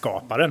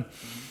programskaparen.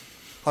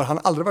 Har han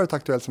aldrig varit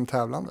aktuell som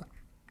tävlande?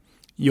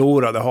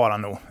 Jo, det har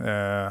han nog.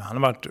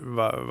 Han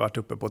har varit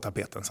uppe på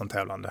tapeten som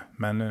tävlande.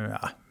 Men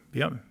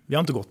vi har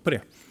inte gått på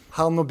det.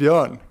 Han och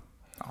Björn.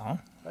 Ja.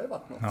 Det har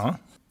varit något. Ja.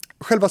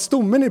 Själva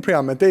stommen i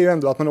programmet är ju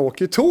ändå att man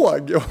åker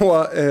tåg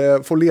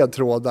och får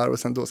ledtrådar och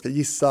sen då ska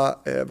gissa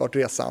vart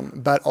resan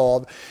bär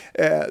av.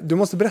 Du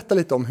måste berätta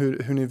lite om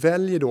hur ni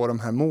väljer då de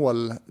här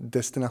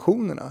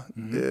måldestinationerna.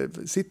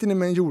 Sitter ni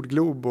med en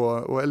jordglob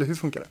eller hur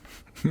funkar det?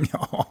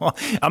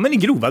 Ja, men i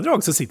grova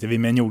drag så sitter vi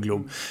med en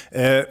jordglob.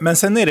 Men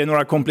sen är det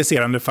några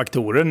komplicerande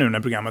faktorer nu när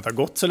programmet har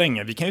gått så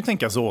länge. Vi kan ju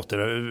tänka oss att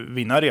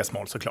återvinna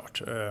resmål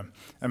såklart.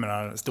 Jag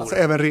menar, stora. Alltså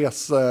även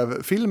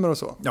resfilmer och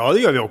så? Ja, det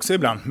gör vi också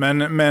ibland.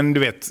 Men du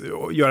vet,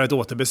 göra ett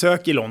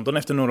återbesök i London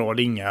efter några år,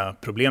 det är inga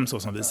problem så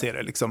som vi ser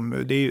det. Liksom,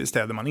 det är ju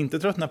städer man inte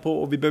tröttnar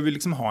på, och vi behöver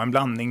liksom ha en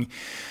blandning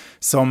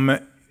som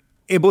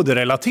är både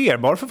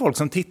relaterbar för folk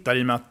som tittar,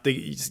 i och med att det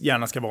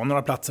gärna ska vara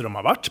några platser de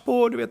har varit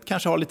på, du vet,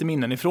 kanske har lite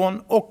minnen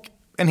ifrån, och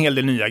en hel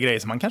del nya grejer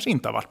som man kanske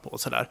inte har varit på.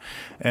 Sådär.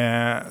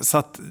 Så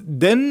att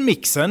den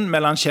mixen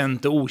mellan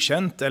känt och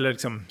okänt, eller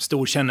liksom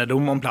stor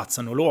kännedom om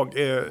platsen och låg,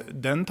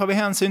 den tar vi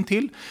hänsyn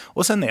till.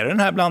 Och sen är det den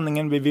här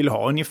blandningen, vi vill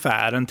ha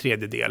ungefär en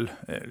tredjedel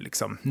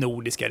liksom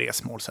nordiska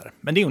resmål. Sådär.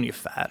 Men det är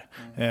ungefär.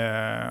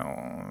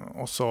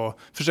 Och så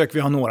försöker vi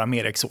ha några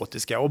mer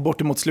exotiska. Och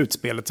bortemot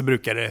slutspelet så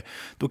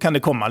då kan det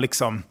komma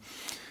liksom,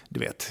 du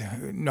vet,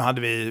 nu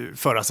hade vi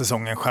förra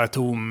säsongen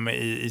Khartoum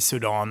i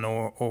Sudan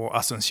och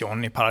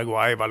Asunción i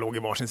Paraguay låg i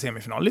varsin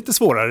semifinal. Lite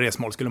svårare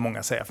resmål skulle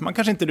många säga, för man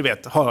kanske inte, du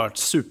vet, har hört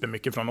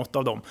supermycket från något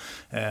av dem.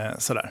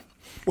 Sådär.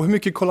 Och hur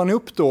mycket kollar ni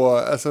upp då?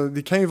 Alltså,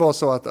 det kan ju vara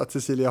så att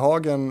Cecilia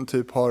Hagen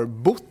typ har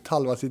bott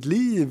halva sitt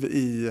liv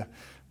i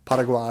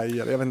Paraguay,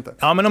 eller jag vet inte.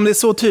 Ja, men om det är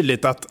så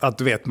tydligt att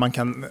du vet,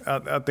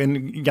 att det är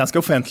en ganska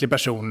offentlig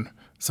person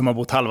som har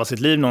bott halva sitt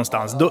liv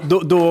någonstans,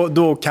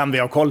 då kan vi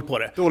ha koll på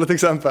det. Dåligt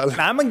exempel.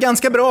 Nej, men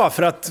ganska bra,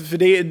 för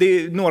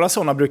det några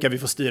sådana brukar vi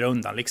få styra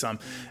undan. Liksom.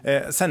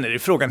 Sen är det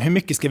frågan, hur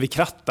mycket ska vi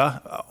kratta?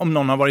 Om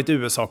någon har varit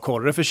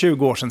USA-korre för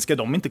 20 år sedan, ska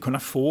de inte kunna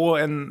få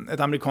ett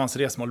amerikanskt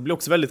resmål? Det blir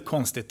också väldigt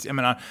konstigt. Jag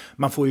menar,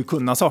 man får ju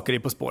kunna saker i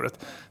På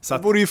spåret. Så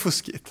det vore ju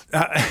fuskigt.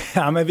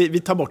 Ja, men vi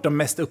tar bort de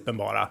mest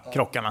uppenbara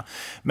krockarna.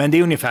 Men det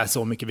är ungefär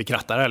så mycket vi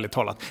krattar, ärligt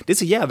talat. Det är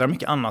så jävla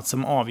mycket annat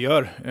som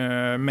avgör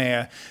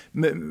med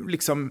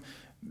liksom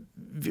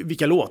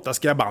vilka låtar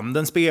ska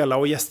banden spela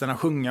och gästerna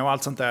sjunga och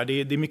allt sånt där.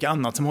 Det är mycket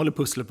annat som håller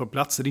pusslet på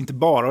plats. Det är inte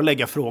bara att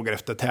lägga frågor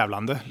efter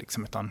tävlande,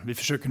 liksom, utan vi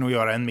försöker nog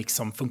göra en mix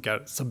som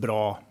funkar så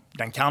bra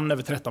den kan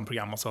över 13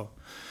 program, och så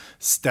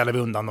ställer vi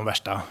undan de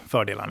värsta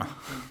fördelarna.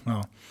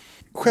 Ja.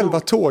 Själva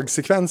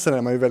tågsekvensen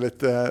är man ju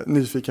väldigt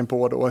nyfiken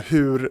på då,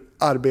 hur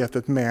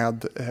arbetet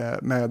med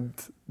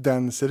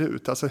den ser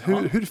ut. Alltså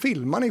hur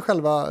filmar ni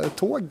själva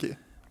tåg?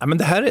 Ja, men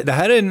det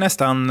här är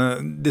nästan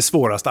det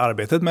svåraste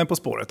arbetet med På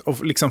spåret.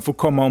 Och liksom få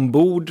komma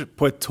ombord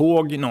på ett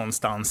tåg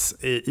någonstans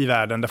i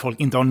världen där folk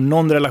inte har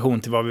någon relation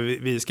till vad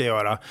vi ska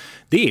göra.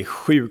 Det är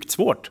sjukt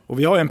svårt. Och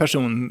vi har en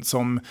person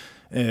som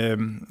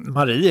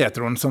Marie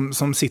heter hon,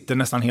 som sitter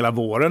nästan hela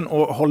våren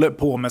och håller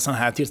på med sån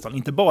här tillstånd.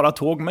 Inte bara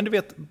tåg, men du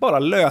vet, bara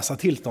lösa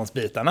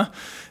tillståndsbitarna.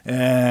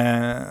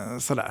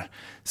 Sådär.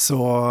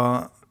 Så...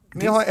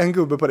 Ni har en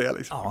gubbe på det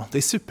liksom? Ja, det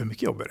är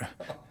supermycket jobb.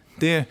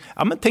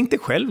 Ja, men tänk dig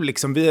själv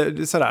liksom,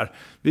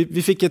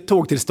 vi fick ett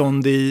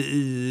tågtillstånd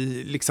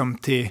liksom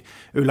till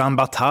Ulan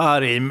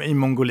Bator i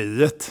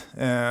Mongoliet,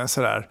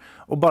 sådär.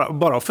 Och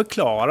bara att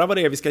förklara vad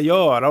det är vi ska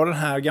göra, och den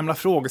här gamla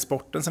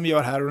frågesporten som vi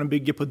gör här, och den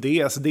bygger på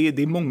det. Alltså det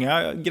är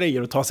många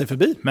grejer att ta sig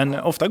förbi, men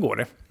ofta går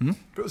det. Mm.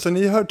 Så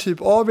ni hör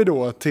typ av er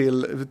då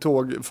till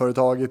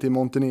tågföretaget i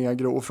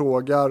Montenegro och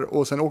frågar,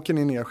 och sen åker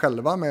ni ner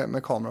själva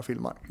med kamera och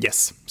filmar?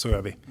 Yes, så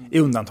gör vi. I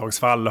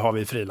undantagsfall har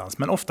vi frilans,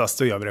 men oftast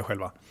så gör vi det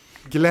själva.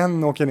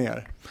 Glenn åker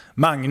ner.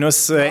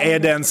 Magnus är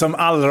den som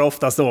allra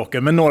oftast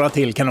åker, men några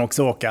till kan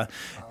också åka.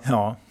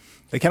 Ja.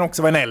 Det kan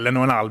också vara en Ellen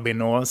och en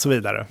Albin och så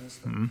vidare.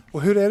 Mm.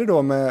 Och hur är det då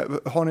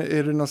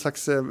är det någon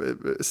slags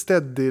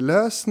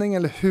steady-lösning,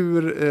 eller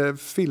hur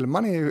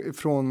filmar ni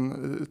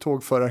från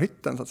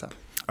tågförarhytten så att säga?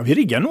 Ja, vi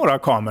riggar några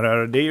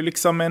kameror. Det är ju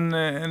liksom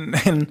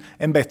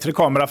en bättre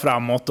kamera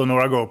framåt och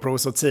några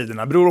GoPros åt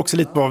sidorna. Det beror också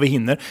lite på vad vi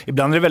hinner.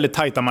 Ibland är det väldigt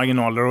tajta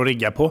marginaler att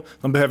rigga på.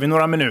 De behöver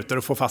några minuter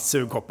att få fast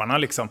sugkopparna.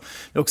 Liksom.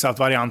 Det är också haft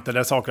varianter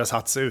där saker har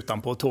satts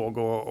utanpå tåg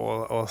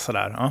och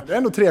sådär. Ja. Det är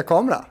ändå 3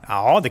 kameror.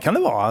 Ja, det kan det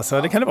vara.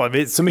 Alltså, det kan det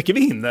vara. Så mycket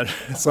vi hinner.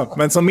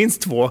 Men som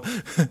minst 2.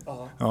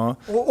 Ja.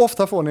 Och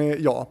ofta får ni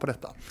ja på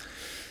detta?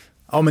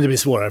 Ja, men det blir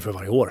svårare för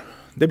varje år.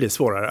 Det blir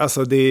svårare.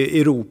 Alltså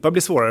Europa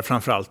blir svårare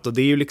framförallt. Och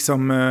det är ju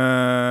liksom...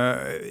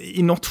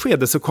 I något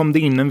skede så kom det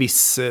in en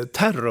viss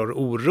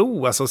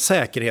terrororo. Alltså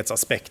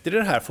säkerhetsaspekter i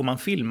det här. Får man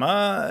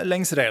filma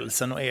längs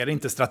rälsen och är det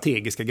inte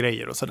strategiska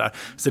grejer och sådär.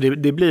 Så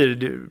det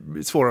blir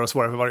svårare och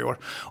svårare för varje år.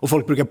 Och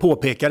folk brukar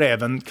påpeka det,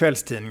 även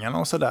kvällstidningarna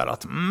och sådär.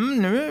 Att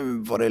nu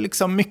var det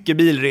liksom mycket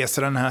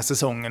bilresor den här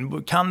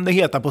säsongen. Kan det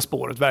heta På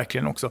spåret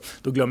verkligen också?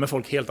 Då glömmer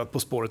folk helt att På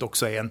spåret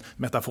också är en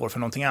metafor för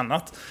någonting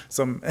annat.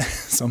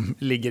 Som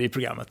ligger i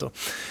programmet då.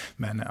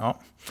 Men ja.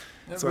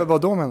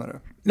 Vad då menar du?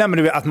 Nej,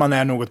 men att man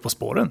är något på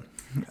spåren.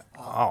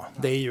 Ja,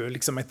 det är ju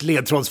liksom ett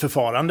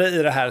ledtrådsförfarande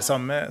i det här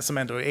som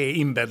ändå är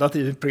inbäddat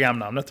i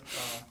programnamnet.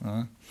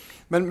 Mm.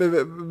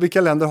 Men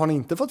vilka länder har ni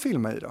inte fått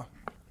filma i då?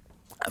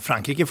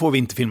 Frankrike får vi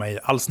inte filma i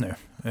alls nu.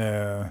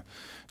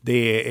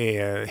 Det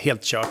är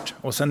helt kört.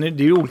 Och sen är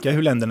det ju olika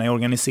hur länderna är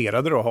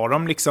organiserade då. Har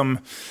de liksom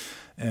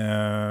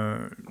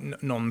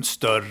någon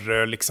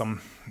större liksom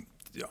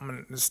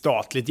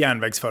statligt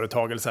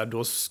järnvägsföretag eller så här,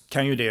 då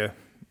kan ju det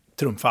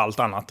trumfa allt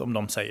annat om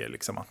de säger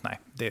liksom att nej,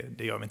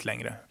 det gör vi inte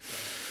längre.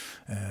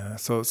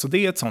 Så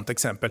det är ett sånt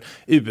exempel.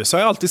 USA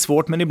är alltid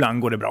svårt, men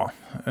ibland går det bra.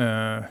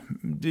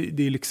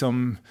 Det är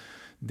liksom,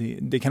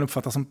 det kan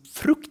uppfattas som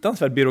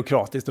fruktansvärt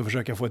byråkratiskt att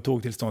försöka få ett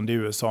tågtillstånd i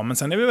USA. Men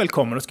sen när vi väl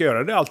kommer och ska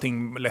göra det,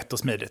 allting lätt och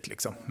smidigt.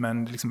 Liksom.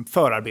 Men liksom,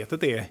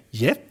 förarbetet är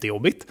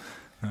jättejobbigt.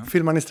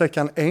 Filmar ni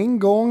sträckan en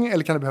gång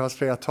eller kan det behövas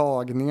flera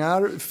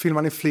tagningar?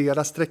 Filmar ni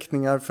flera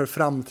sträckningar för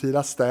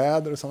framtida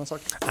städer och sådana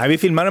saker? Nej, vi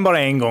filmar den bara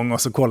en gång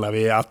och så kollar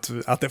vi att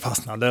det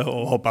fastnade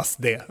och hoppas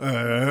det.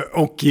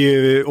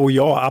 Och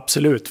ja,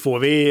 absolut. Får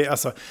vi...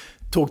 Alltså,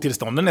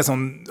 tågtillstånden är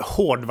sån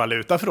hård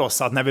valuta för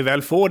oss att när vi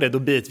väl får det då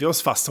biter vi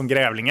oss fast som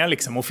grävlingar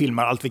liksom, och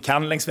filmar allt vi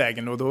kan längs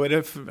vägen och då är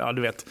det, ja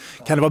du vet,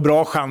 kan det vara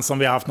bra chans om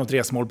vi har haft något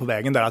resmål på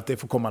vägen där att det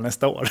får komma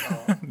nästa år.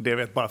 Ja. Det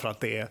vet bara för att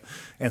det är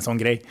en sån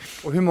grej.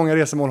 Och hur många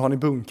resmål har ni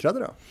bunkrade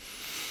då?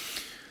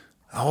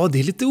 Ja, det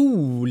är lite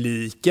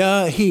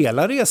olika.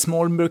 Hela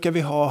resmål brukar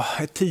vi ha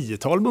ett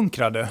 10-tal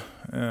bunkrade.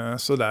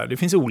 Sådär. Det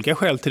finns olika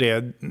skäl till det.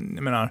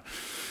 Jag menar,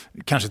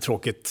 kanske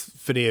tråkigt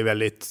för det är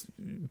väldigt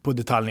på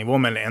detaljnivå,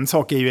 men en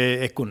sak är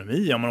ju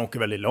ekonomi. Om man åker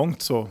väldigt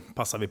långt så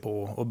passar vi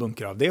på att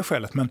bunkra av det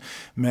skälet.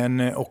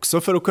 Men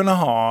också för att kunna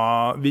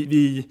ha...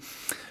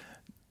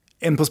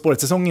 En På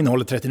spåret-säsong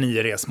innehåller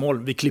 39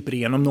 resmål. Vi klipper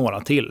igenom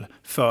några till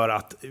för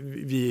att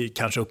vi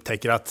kanske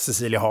upptäcker att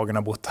Cecilia Hagen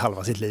har bott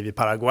halva sitt liv i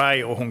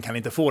Paraguay och hon kan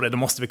inte få det. Då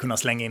måste vi kunna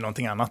slänga in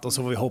någonting annat och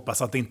så får vi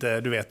hoppas att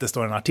inte, du vet, det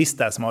står en artist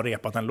där som har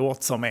repat en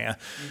låt som är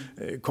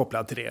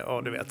kopplad till det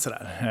och du vet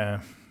sådär.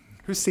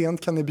 Hur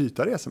sent kan ni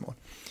byta resmål?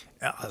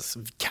 Ja, alltså,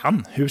 vi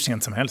kan hur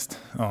sent som helst.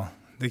 Ja.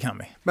 Det kan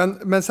vi.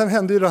 Men sen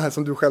händer ju det här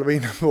som du själv var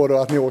inne på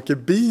då, att ni åker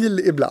bil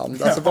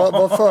ibland. Alltså,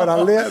 vad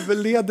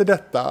föranleder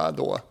detta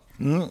då?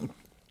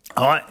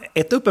 Ja,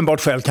 ett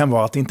uppenbart skäl kan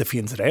vara att det inte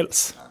finns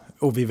räls.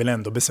 Och vi vill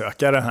ändå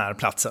besöka den här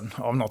platsen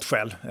av något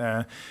skäl.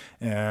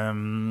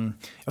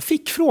 Jag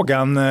fick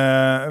frågan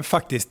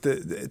faktiskt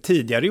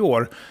tidigare i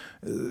år.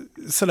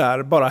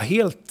 Sådär bara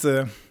helt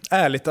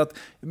ärligt att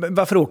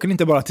varför åker ni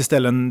inte bara till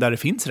ställen där det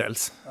finns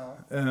räls?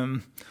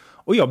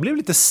 Och jag blev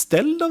lite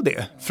ställd av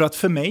det. För att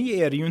för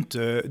mig är det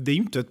är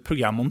ju inte ett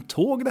program om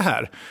tåg det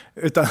här.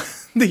 Utan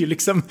det är ju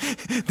liksom,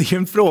 det är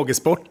en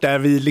frågesport där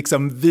vi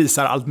liksom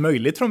visar allt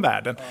möjligt från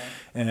världen.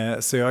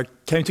 Så jag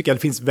kan ju tycka att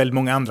det finns väldigt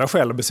många andra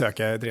skäl att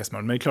besöka ett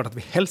resmål. Men det är klart att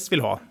vi helst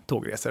vill ha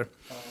tågresor.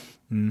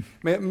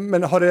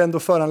 Men har det ändå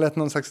föranlett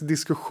någon slags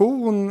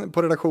diskussion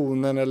på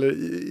redaktionen eller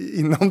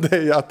inom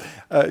dig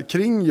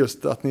kring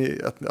just att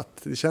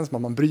det känns som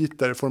att man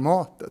bryter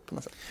formatet på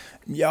något sätt?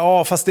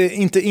 Ja, fast det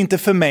är inte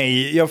för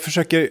mig. Jag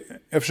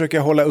försöker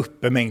hålla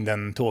uppe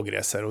mängden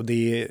tågresor och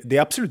det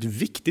är absolut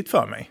viktigt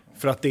för mig.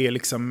 För att det är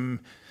liksom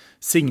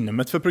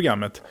signumet för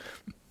programmet.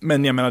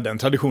 Men jag menar, den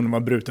traditionen var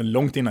bruten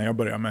långt innan jag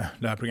började med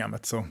det här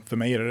programmet. Så för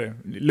mig är det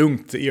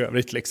lugnt i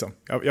övrigt liksom.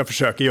 Jag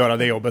försöker göra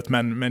det jobbet,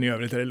 men i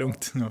övrigt är det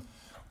lugnt. Ja.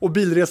 Och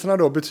bilresorna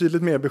då,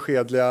 betydligt mer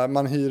beskedliga.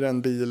 Man hyr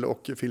en bil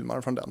och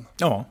filmar från den.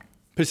 Ja,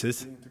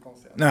 precis.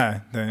 Nej,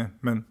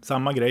 men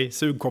samma grej.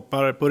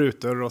 Sugkoppar på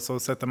rutor och så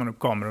sätter man upp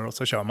kameror och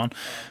så kör man.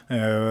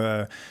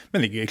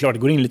 Men det är klart, det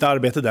går in lite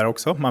arbete där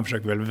också. Man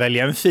försöker väl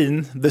välja en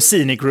fin, the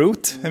scenic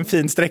route. En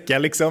fin sträcka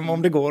liksom,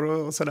 om det går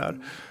och sådär.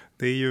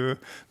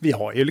 Vi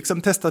har ju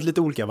liksom testat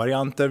lite olika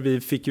varianter.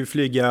 Vi fick ju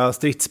flyga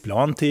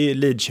stridsplan till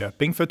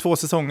Lidköping för 2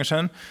 säsonger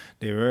sedan.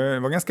 Det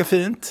var ganska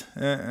fint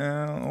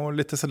och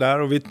lite sådär.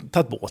 Och vi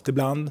tagit båt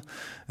ibland.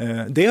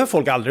 Det har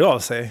folk aldrig av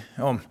sig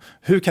om.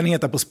 Hur kan ni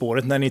heta På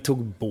spåret när ni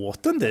tog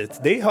båten dit?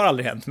 Det har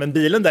aldrig hänt. Men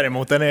bilen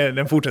däremot,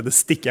 den fortsätter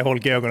sticka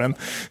folk i ögonen.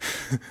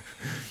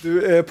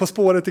 Du, På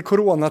spåret i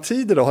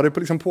coronatider då, har det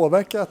liksom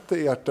påverkat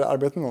ert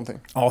arbete med någonting?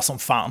 Ja, som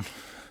fan.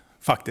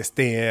 Faktiskt,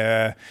 det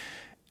är...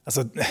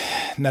 Alltså,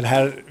 när det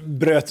här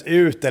bröt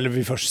ut, eller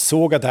vi först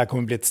såg att det här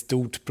kommer bli ett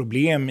stort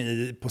problem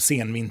på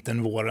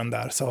senvintern, våren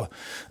där,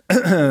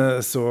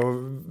 så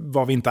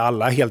var vi inte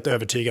alla helt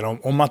övertygade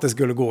om att det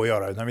skulle gå att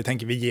göra, utan vi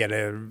tänker vi ger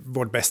det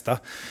vårt bästa.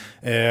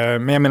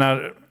 Men jag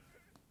menar,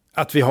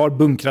 att vi har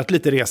bunkrat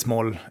lite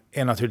resmål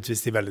är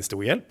naturligtvis till väldigt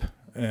stor hjälp.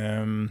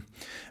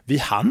 Vi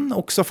hann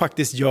också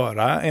faktiskt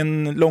göra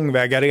en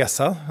långväga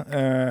resa,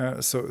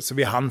 så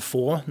vi hann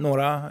få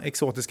några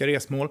exotiska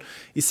resmål.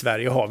 I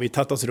Sverige har vi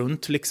tagit oss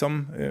runt,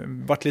 liksom,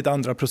 varit lite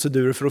andra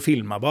procedurer för att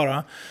filma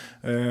bara.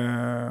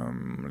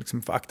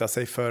 Liksom få akta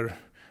sig för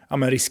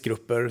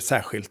riskgrupper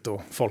särskilt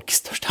och folk i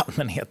största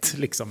allmänhet.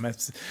 Liksom.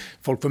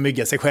 Folk får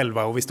mygga sig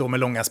själva och vi står med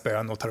långa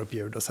spön och tar upp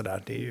ljud och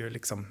sådär. Det är ju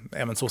liksom,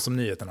 även så som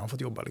nyheterna har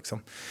fått jobba.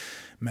 Liksom.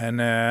 Men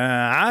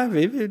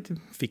vi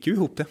fick ju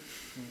ihop det.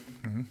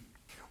 Mm.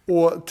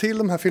 Och till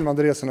de här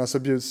filmade resorna så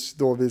bjuds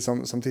då vi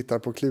som tittar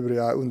på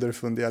kluriga,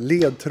 underfundiga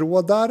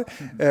ledtrådar.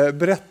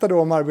 Berätta då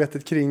om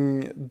arbetet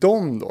kring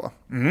dem då.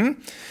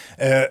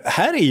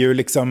 Här är ju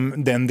liksom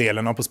den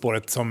delen av På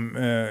spåret som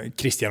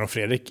Christian och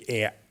Fredrik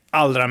är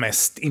allra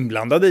mest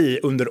inblandade i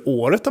under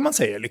året, om man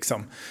säger.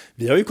 Liksom.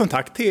 Vi har ju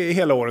kontakt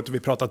hela året och vi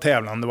pratar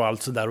tävlande och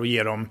allt sådär och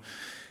ger dem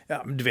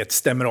du vet,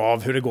 stämmer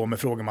av hur det går med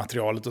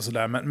frågematerialet och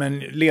sådär. Men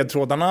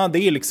ledtrådarna, det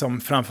är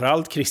liksom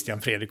framförallt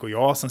Christian, Fredrik och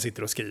jag som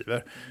sitter och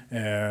skriver.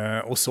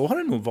 Och så har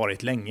det nog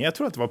varit länge. Jag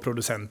tror att det var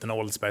producenten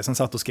Oldsberg som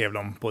satt och skrev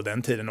dem på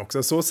den tiden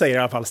också. Så säger i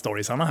alla fall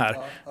storiesarna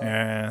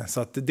här.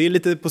 Så att det är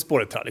lite På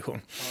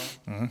spåret-tradition.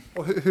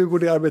 Och hur går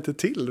det arbetet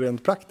till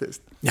rent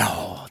praktiskt?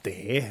 Ja,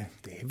 det är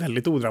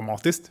väldigt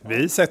odramatiskt.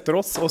 Vi sätter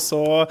oss och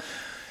så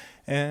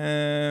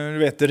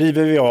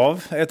river vi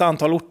av ett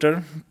antal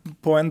orter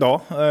på en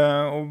dag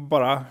och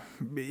bara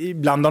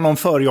ibland har någon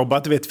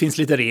förjobbat, det finns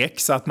lite rek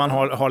så att man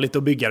har lite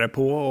att bygga det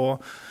på.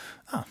 Och,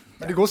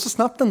 Men det går så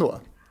snabbt ändå?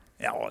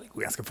 Ja, det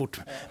går ganska fort.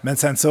 Men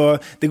sen så,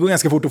 det går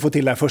ganska fort att få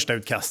till det här första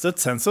utkastet.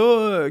 Sen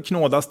så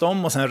knådas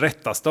de och sen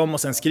rättas de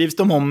och sen skrivs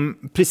de om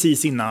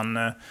precis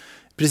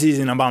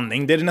innan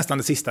bandning. Det är nästan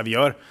det sista vi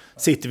gör.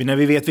 Sitter vi, när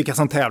vi vet vilka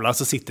som tävlar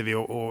så sitter vi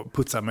och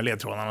putsar med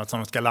ledtrådarna så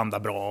de ska landa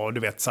bra och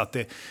så att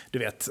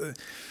det,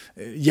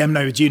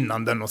 jämna ut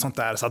gynnanden och sånt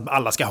där så att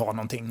alla ska ha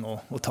någonting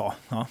att ta.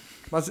 Ja.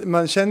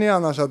 Man känner ju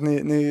annars att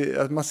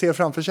att man ser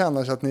framför sig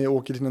annars att ni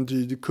åker till en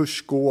dyr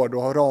kursgård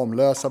och har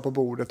Ramlösa på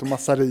bordet och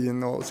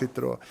massarin och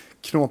sitter och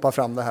knåpar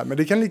fram det här. Men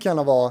det kan lika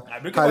gärna vara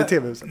här i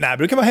tv-huset. Nej, jag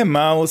brukar vara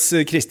hemma hos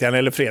Christian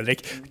eller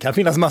Fredrik. Det kan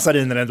finnas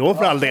massariner ändå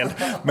för all del.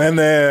 Men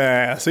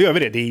så gör vi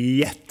det. Det är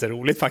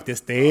jätteroligt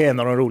faktiskt. Det är en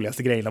av de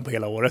roligaste grejerna på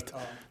hela året.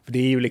 För det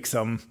är ju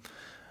liksom,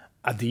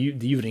 det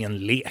är ju ren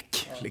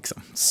lek.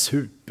 Liksom.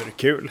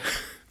 Superkul.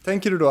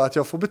 Tänker du då att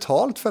jag får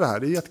betalt för det här?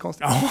 Det är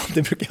jättekonstigt. Ja,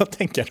 det brukar jag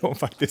tänka då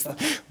faktiskt.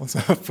 Och så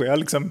får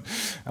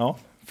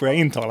jag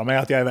intala mig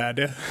att jag är värd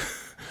det.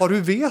 Har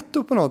du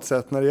veto på något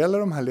sätt när det gäller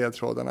de här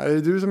ledtrådarna? Är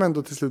det du som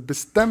ändå till slut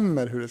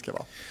bestämmer hur det ska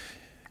vara?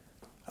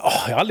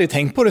 Jag har aldrig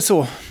tänkt på det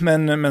så,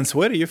 men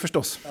så är det ju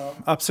förstås. Ja.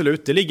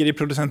 Absolut, det ligger i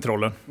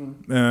producentrollen.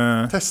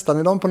 Testar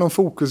ni dem på någon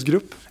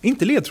fokusgrupp?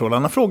 Inte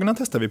ledtrådarna, frågorna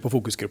testar vi på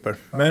fokusgrupper.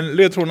 Men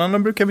ledtrådarna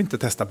brukar vi inte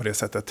testa på det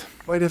sättet.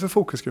 Vad är det för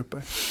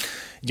fokusgrupper?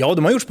 Ja,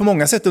 de har gjorts på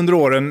många sätt under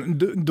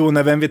åren. Då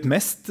när Vem vet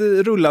mest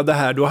rullade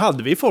här, då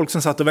hade vi folk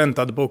som satt och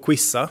väntade på att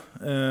quizza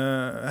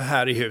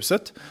här i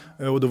huset.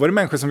 Och då var det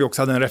människor som vi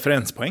också hade en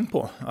referenspoäng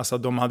på. Alltså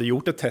de hade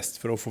gjort ett test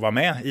för att få vara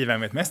med i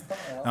Vem vet mest.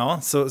 Ja,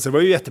 så det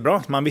var ju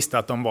jättebra. Man visste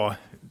att de var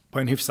på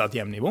en hyfsat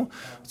jämn nivå.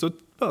 Så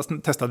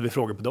testade vi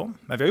frågor på dem.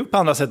 Men vi har gjort på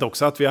andra sätt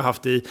också. Att vi har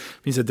haft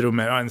finns ett rum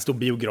med en stor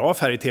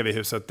biograf här i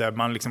tv-huset där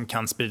man liksom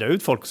kan sprida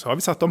ut folk. Så har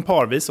vi satt dem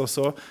parvis och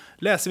så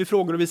läser vi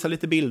frågor och visar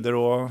lite bilder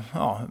och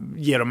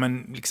ger dem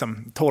en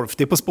liksom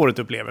torftig På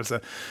spåret-upplevelse.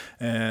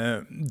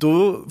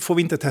 Då får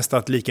vi inte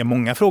testat lika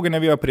många frågor när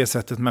vi gör på det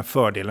sättet. Men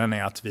fördelen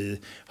är att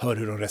vi hör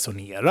hur de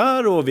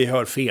resonerar och vi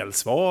hör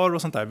felsvar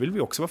och sånt där vill vi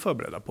också vara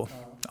förberedda på.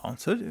 Ja,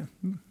 så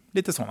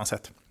lite sådana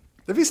sätt.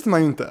 Det visste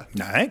man ju inte.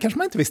 Nej, kanske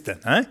man inte visste.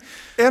 Nej.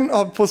 En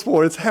av På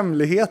spårets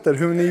hemligheter,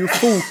 hur ni i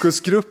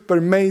fokusgrupper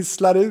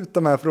mejslar ut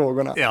de här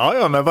frågorna.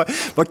 Ja, men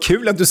vad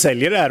kul att du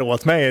säljer det här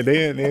åt mig.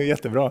 Det är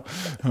jättebra.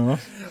 Ja.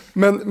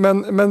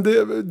 Men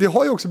det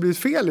har ju också blivit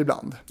fel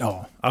ibland.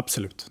 Ja,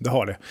 absolut. Det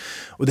har det.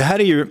 Och det här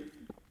är ju...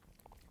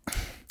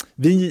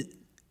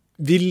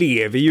 Vi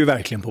lever ju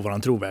verkligen på vår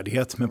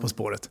trovärdighet med På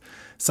spåret.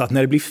 Så att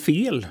när det blir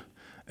fel...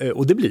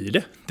 Och det blir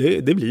det.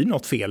 Det blir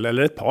något fel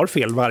eller ett par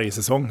fel varje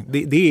säsong.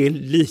 Det är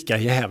lika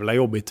jävla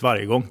jobbigt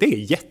varje gång. Det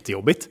är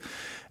jättejobbigt.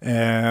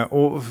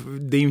 Och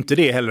det är ju inte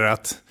det heller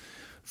att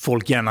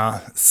folk gärna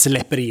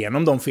släpper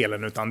igenom de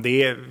felen. Utan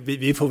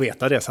vi får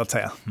veta det så att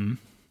säga. Mm.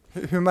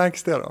 Hur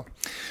märks det då?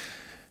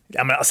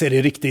 Ja, men alltså är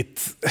det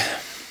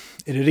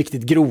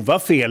riktigt grova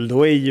fel då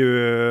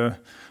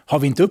har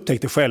vi inte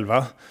upptäckt det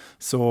själva.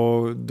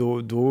 Så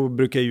då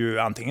brukar ju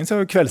antingen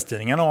så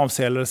kvällstidningarna av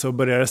sig eller så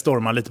börjar det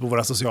storma lite på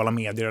våra sociala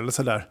medier eller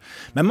sådär.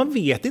 Men man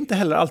vet inte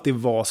heller alltid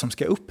vad som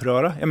ska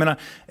uppröra. Jag menar,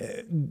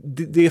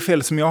 det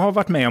fel som jag har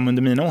varit med om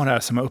under mina år här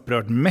som har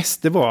upprört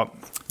mest, det var,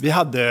 vi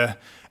hade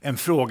en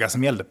fråga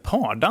som gällde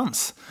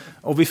pardans.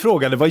 Och vi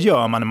frågade, vad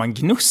gör man när man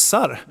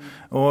gnussar?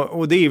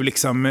 Och det är ju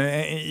liksom,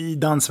 i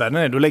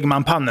dansvärlden, då lägger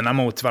man pannorna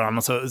mot varandra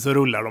och så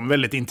rullar de.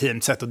 Väldigt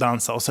intimt sätt att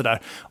dansa och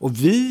sådär. Och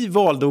vi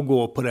valde att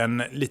gå på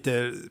den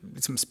lite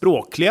liksom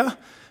språkliga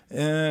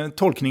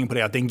tolkningen på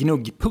det, att det är en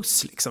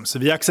gnuggpuss liksom. Så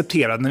vi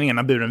accepterade den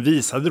ena buren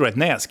visade då ett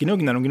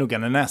näsgnugg när de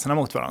gnuggade näsarna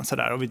mot varandra så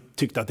där. Och vi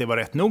tyckte att det var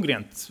rätt nog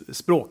rent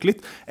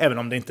språkligt, även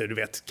om det inte,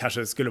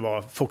 kanske skulle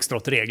vara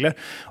foxtrot-regler,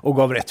 och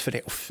gav rätt för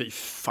det. Och fy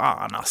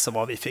fan alltså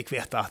vad vi fick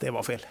veta att det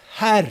var fel.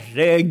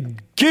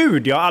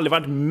 Herregud, jag har aldrig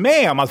varit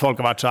med om att folk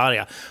har varit så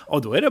arga.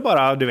 Och då är det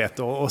bara,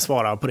 att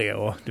svara på det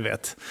och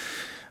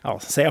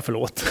säga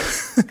förlåt.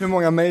 Hur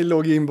många mejl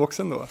låg i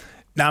inboxen då?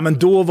 Nej, men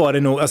då var det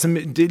nog, alltså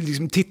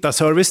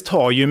tittarservice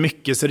tar ju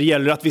mycket, så det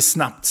gäller att vi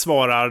snabbt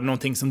svarar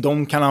någonting som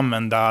de kan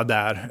använda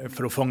där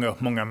för att fånga upp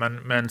många,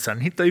 men sen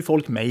hittar ju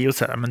folk mig och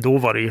så här, men då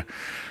var det ju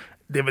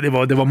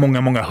det var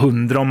många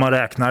hundra om man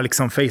räknar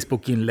liksom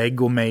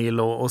Facebook-inlägg och mejl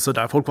och så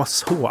där. Folk var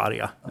så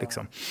arga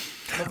liksom.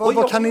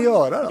 Vad kan ni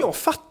göra då? Jag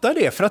fattar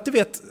det, för att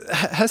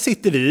här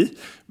sitter vi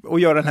och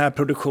gör den här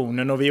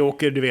produktionen och vi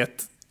åker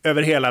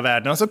över hela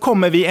världen och så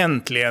kommer vi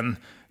äntligen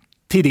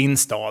till din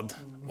stad.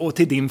 och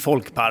till din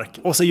folkpark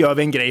och så gör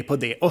vi en grej på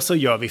det och så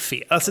gör vi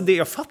fel. Alltså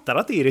jag fattar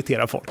att det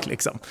irriterar folk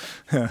liksom.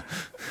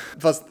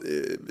 Fast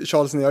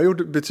Charles, ni har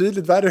gjort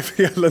betydligt värre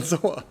fel än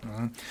så.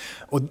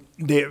 Och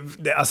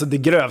alltså det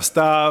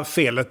grövsta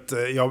felet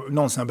jag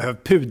någonsin har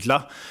behövt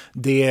pudla,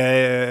 det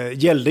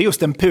gällde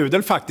just en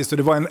pudel faktiskt. Och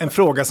det var en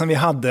fråga som vi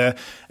hade.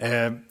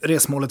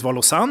 Resmålet var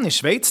Lausanne i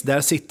Schweiz.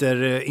 Där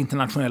sitter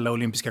internationella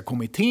olympiska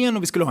kommittén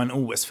och vi skulle ha en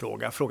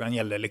OS-fråga. Frågan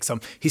gäller liksom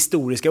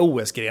historiska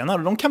OS-grenar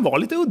och de kan vara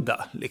lite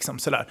udda. Liksom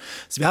sådär.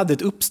 Så vi hade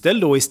ett uppställ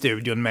då i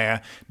studion med,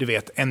 du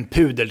vet, en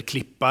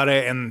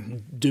pudelklippare,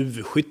 en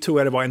duvskytt tror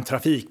jag det var, en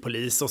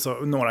trafikpolis och så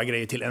några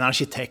grejer till, en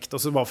arkitekt.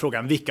 Och så var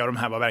frågan vilka av de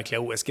här var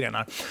verkliga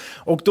OS-grenar.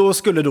 Och då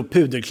skulle då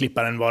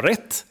pudelklipparen vara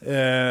rätt,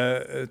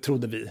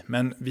 trodde vi.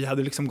 Men vi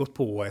hade liksom gått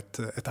på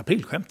ett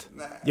aprilskämt.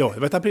 Nej. Ja, det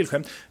var ett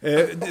aprilskämt.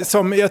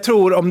 Som jag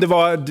tror om det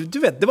var, du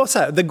vet, det var så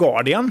här, The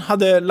Guardian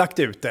hade lagt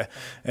ut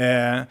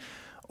det.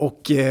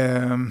 Och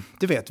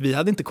du vet, vi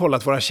hade inte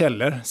kollat våra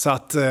källor. Så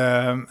att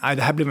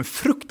det här blev en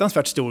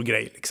fruktansvärt stor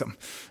grej liksom.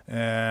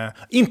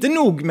 Inte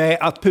nog med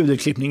att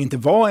pudelklippning inte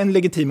var en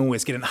legitim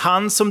OS-gren.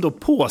 Han som då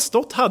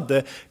påstått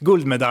hade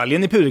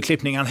guldmedaljen i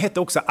pudelklippning, han hette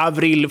också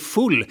Avril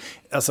Fool.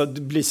 Alltså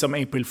det blir som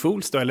April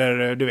Fools då,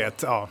 eller du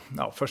vet,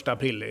 första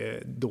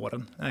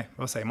april-dåren. Nej,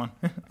 vad säger man?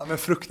 Ja, men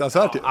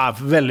fruktansvärt. Ja,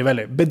 väldigt,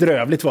 väldigt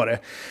bedrövligt var det.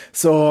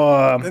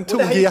 Så den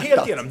tog i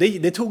hjärtat.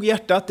 Det tog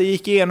hjärtat, det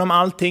gick igenom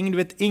allting. Du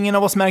vet, ingen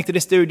av oss märkte det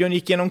i studion,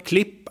 gick igenom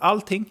klipp,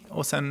 allting.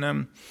 Och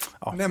sen...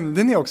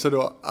 Nämnde ni också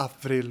då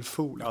April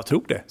Fool? Jag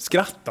tror det.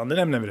 Skrattande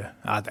nämnde vi det.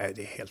 Ja,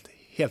 det är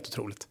helt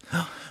otroligt.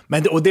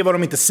 Men, och det var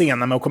de inte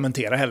sena med att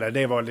kommentera heller.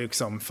 Det var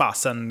liksom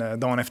fasen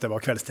dagen efter var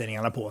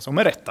kvällstidningarna på. Så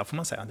med rätta får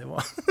man säga.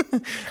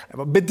 Det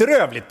var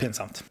bedrövligt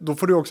pinsamt. Då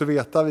får du också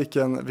veta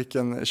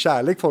vilken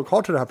kärlek folk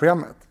har till det här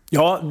programmet.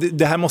 Ja,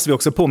 det här måste vi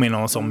också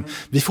påminna oss om.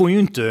 Vi får ju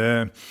inte,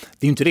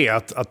 det är inte det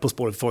att På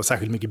spåret får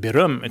särskilt mycket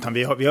beröm, utan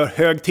vi har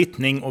hög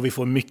tittning och vi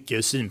får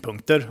mycket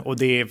synpunkter och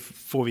det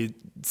får vi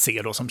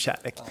se då som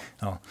kärlek.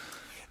 Ja.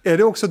 Är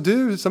det också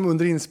du som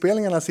under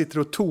inspelningarna sitter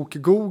och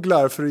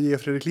tokgooglar för att ge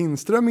Fredrik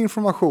Lindström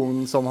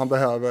information som han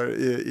behöver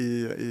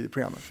i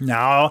programmet?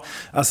 Ja,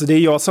 alltså det är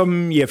jag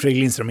som ger Fredrik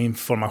Lindström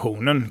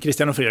informationen.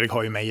 Christian och Fredrik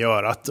har ju mig i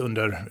örat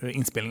under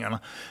inspelningarna.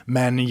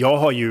 Men jag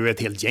har ju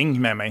ett helt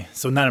gäng med mig.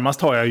 Så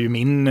närmast har jag ju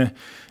min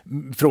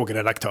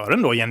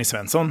frågeredaktören då, Jenny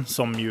Svensson,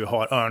 som ju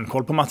har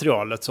örnkoll på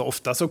materialet. Så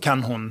ofta så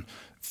kan hon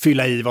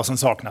fylla i vad som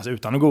saknas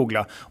utan att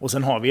googla. Och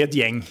sen har vi ett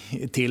gäng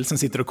till som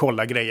sitter och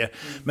kollar grejer.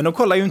 Men de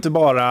kollar ju inte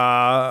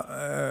bara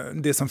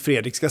det som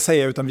Fredrik ska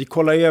säga, utan vi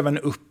kollar ju även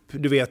upp,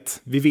 du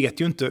vet, vi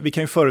vet ju inte, vi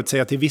kan ju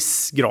förutsäga till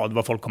viss grad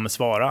vad folk kommer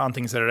svara.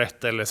 Antingen så är det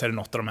rätt eller så är det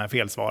något av de här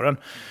felsvaren.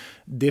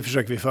 Det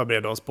försöker vi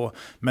förbereda oss på.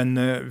 Men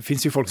det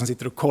finns ju folk som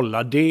sitter och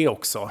kollar det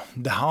också.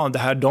 Det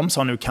här de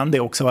sa nu, kan det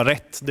också vara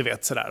rätt? Du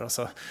vet sådär. Och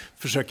så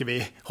försöker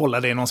vi hålla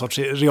det i någon sorts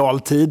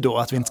realtid då,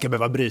 att vi inte ska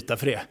behöva bryta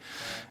för det.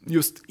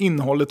 Just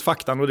innehållet,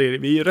 faktan och det,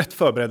 vi är rätt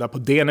förberedda på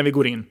det när vi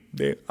går in.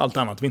 Det är allt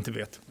annat vi inte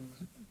vet.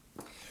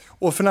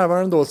 Och för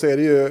närvarande då så är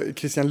det ju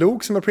Christian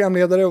Lok som är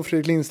programledare och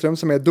Fredrik Lindström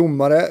som är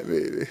domare.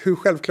 Hur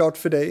självklart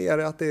för dig är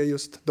det att det är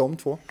just de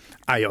två?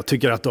 Jag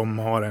tycker att de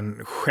har en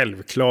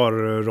självklar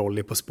roll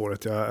i På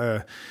spåret.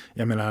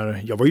 Jag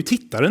menar, jag var ju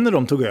tittare när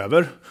de tog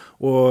över.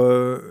 Och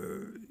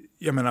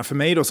jag menar, för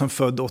mig då som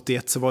född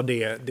 81 så var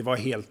det var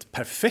helt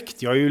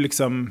perfekt. Jag är ju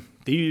liksom...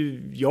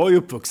 jag är ju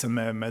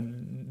uppvuxen med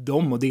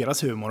dem och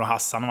deras humor och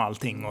Hassan och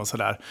allting och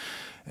sådär.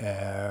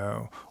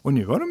 Och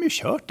nu har de ju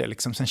kört det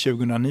liksom sedan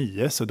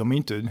 2009, så de är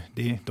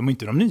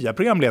inte de nya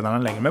programledarna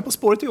längre. Men På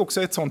spåret är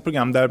också ett sånt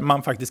program där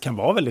man faktiskt kan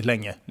vara väldigt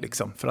länge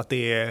liksom, för att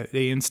det är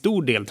en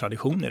stor del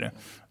tradition i det.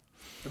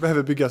 Det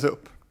behöver byggas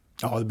upp.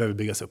 Ja, det behöver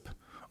byggas upp.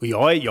 Och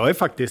jag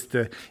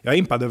är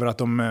impad över att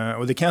de,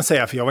 och det kan jag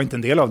säga för jag var inte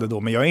en del av det då,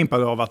 men jag är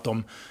impad av att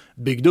de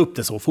byggde upp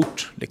det så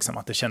fort, liksom,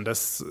 att det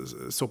kändes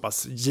så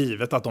pass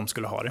givet att de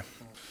skulle ha det.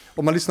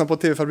 Om man lyssnar på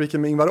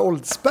TV-fabriken med Ingvar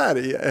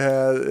Oldsberg,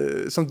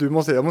 som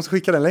jag måste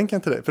skicka den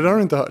länken till dig, för den har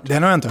du inte hört.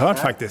 Den har jag inte hört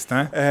faktiskt.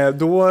 Nej.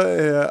 Då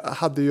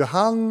hade ju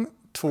han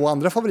 2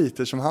 andra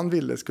favoriter som han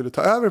ville skulle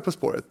ta över På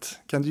spåret.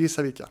 Kan du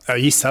gissa vilka? Jag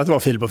gissar att det var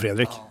Filip och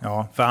Fredrik.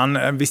 Ja,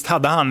 för visst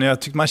hade han,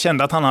 jag tyckte man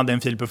kände att han hade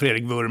en Filip och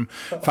Fredrik-vurm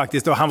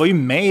faktiskt. Och han var ju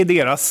med i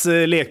deras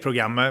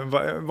lekprogram. Han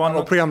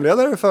var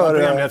programledare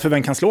för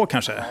Vem kan slå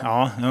kanske?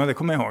 Ja, det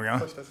kommer jag ihåg. Ja.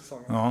 Första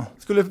säsongen. Ja.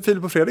 Skulle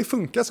Filip och Fredrik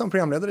funka som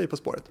programledare i På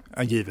spåret?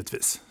 Ja,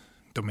 givetvis.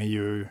 De är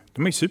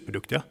ju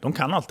superduktiga. De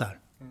kan allt det här.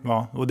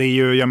 Ja, och det är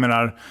ju, jag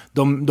menar,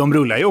 de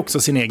rullar ju också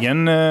sin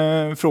egen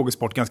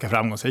frågesport ganska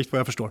framgångsrikt vad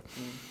jag förstår.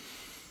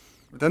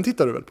 Den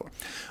tittar du väl på?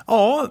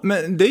 Ja,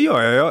 men det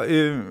gör jag.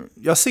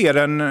 Jag ser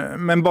den,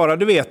 men bara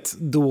du vet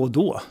då och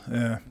då.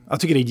 Jag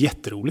tycker det är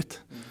jätteroligt.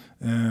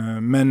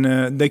 Men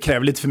det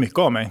kräver lite för mycket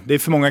av mig. Det är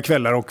för många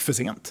kvällar och för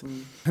sent.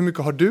 Hur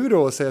mycket har du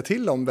då att säga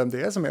till om vem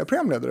det är som är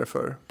programledare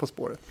för På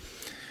spåret?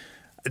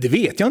 Det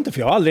vet jag inte, för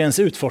jag har aldrig ens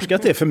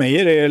utforskat det. För mig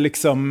är det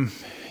liksom...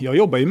 Jag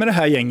jobbar ju med det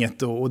här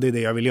gänget och det är det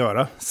jag vill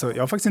göra. Så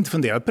jag har faktiskt inte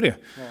funderat på det.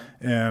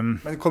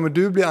 Men kommer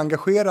du bli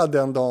engagerad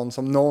den dagen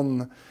som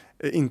någon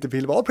inte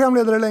vill vara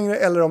programledare längre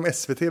eller om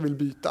SVT vill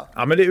byta?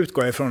 Ja, men det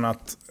utgår ifrån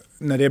att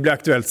när det blir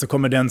aktuellt så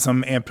kommer den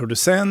som är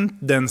producent,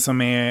 den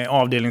som är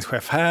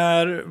avdelningschef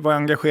här, vara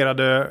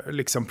engagerade,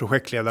 liksom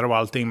projektledare och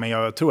allting. Men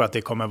jag tror att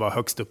det kommer vara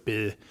högst upp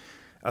i...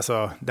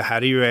 Alltså, det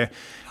här är ju...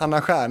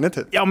 Hanna Stjärne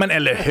typ. Ja, men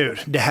eller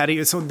hur? Det här är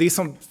ju det är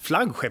som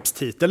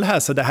flaggskeppstitel här,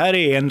 så det här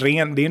är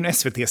det är en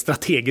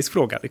SVT-strategisk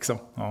fråga liksom.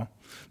 Ja.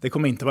 Det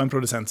kommer inte vara en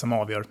producent som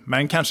avgör.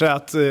 Men kanske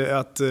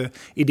att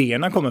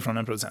idéerna kommer från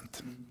en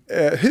producent.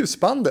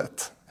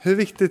 Husbandet. Hur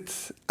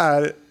viktigt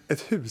är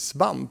ett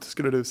husband,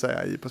 skulle du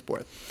säga, i På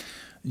spåret?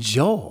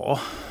 Ja...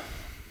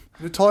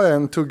 Nu tar jag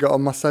en tugga av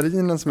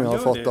massarinen som jag har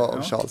fått av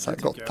Ja, Charles här.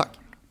 Gott, tack.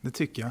 Det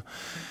tycker jag.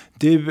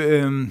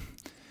 Du,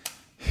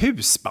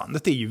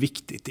 husbandet är ju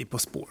viktigt i På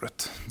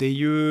spåret. Det är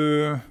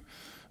ju...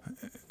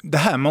 Det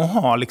här med att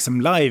ha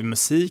liksom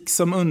livemusik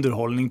som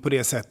underhållning på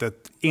det sättet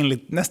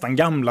enligt nästan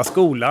gamla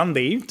skolan,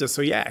 det är ju inte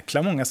så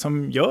jäkla många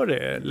som gör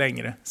det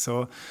längre.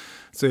 Så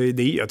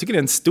jag tycker det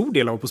är en stor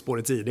del av På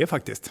spårets idé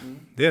faktiskt.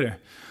 Det är det.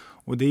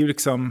 Och det är ju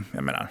liksom,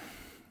 jag menar,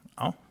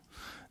 ja.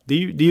 Det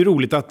är ju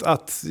roligt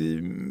att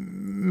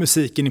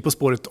musiken i På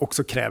spåret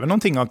också kräver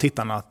någonting av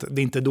tittarna. Att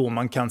det är inte då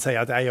man kan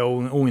säga att jag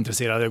är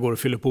ointresserad, jag går och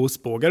fyller på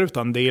ostbågar,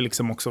 utan det är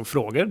liksom också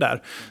frågor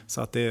där.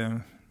 Så att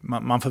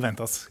man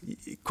förväntas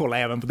kolla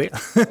även på det.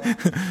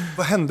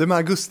 Vad hände med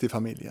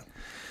Augustifamiljen?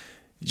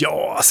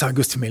 Ja, alltså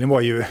Augustifamiljen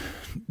var ju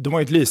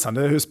ett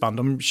lysande husband.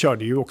 De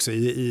körde ju också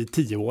i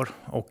 10 år.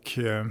 Och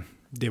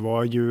det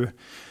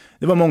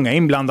var många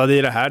inblandade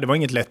i det här. Det var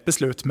inget lätt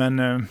beslut,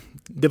 men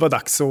det var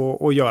dags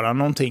att göra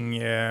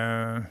någonting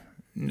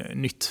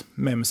nytt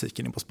med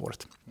musiken i På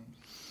spåret.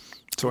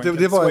 Så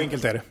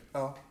enkelt är det.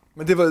 Ja.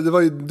 Men det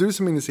var ju du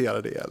som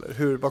initierade det,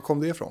 eller? Var kom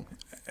det ifrån?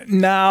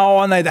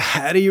 Nej, det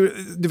här är ju,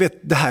 du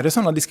vet, det här är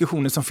sådana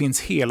diskussioner som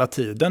finns hela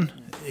tiden.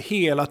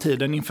 Hela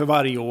tiden inför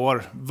varje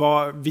år.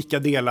 Vilka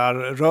delar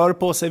rör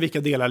på sig,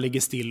 vilka delar ligger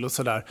still och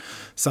sådär.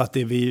 Så att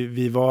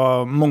vi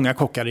var många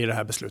kockar i det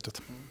här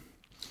beslutet.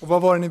 Och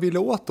vad var det ni ville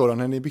åt då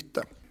när ni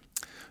bytte?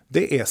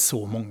 Det är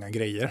så många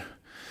grejer.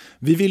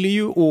 Vi ville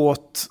ju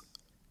åt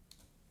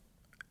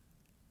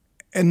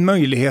en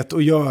möjlighet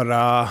att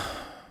göra...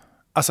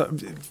 Alltså,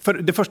 för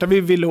det första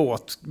vi ville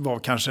åt var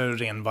kanske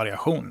ren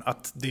variation.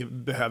 Att det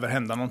behöver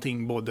hända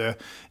någonting både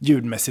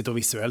ljudmässigt och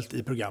visuellt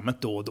i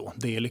programmet då och då.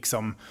 Det är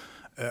liksom...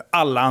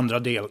 Alla andra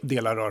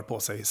delar rör på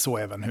sig, så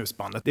även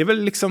husbandet. Det är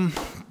väl liksom...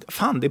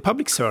 Fan, det är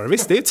public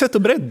service. Det är ett sätt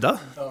att bredda.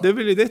 Det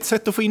är ett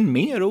sätt att få in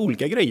mer och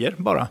olika grejer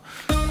bara.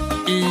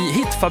 I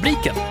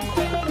Hitfabriken.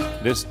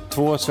 Det är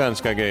 2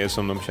 svenska grejer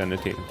som de känner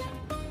till.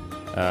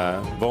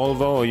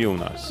 Volvo och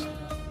Jonas.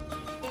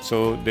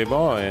 Så det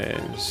var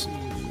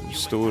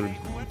stor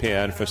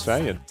PR för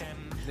Sverige.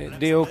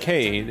 Det är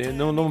okej.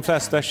 De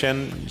flesta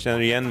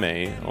känner igen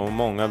mig och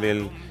många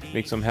vill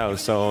liksom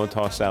hälsa och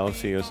ta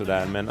selfie och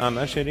sådär. Men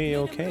annars är det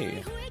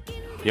okej.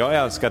 Jag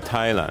älskar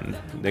Thailand.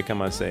 Det kan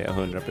man säga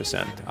 100%.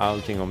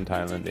 Allting om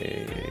Thailand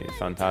är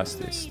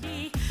fantastiskt.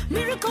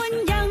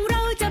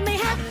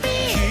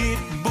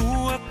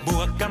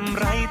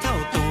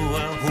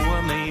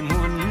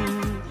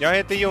 Jag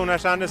heter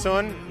Jonas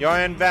Andersson.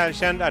 Jag är en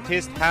välkänd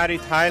artist här i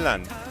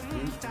Thailand.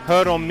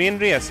 Hör om min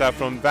resa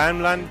från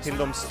Värmland till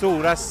de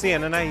stora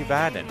scenerna i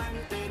världen.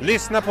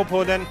 Lyssna på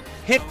podden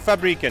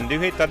Hitfabriken. Du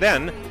hittar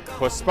den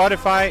på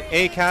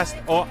Spotify, Acast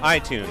och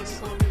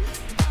iTunes.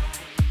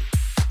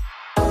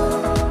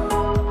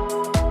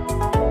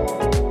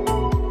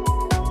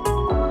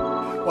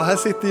 Och här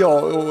sitter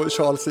jag och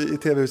Charles i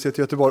TV-huset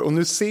i Göteborg och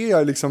nu ser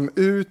jag liksom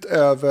ut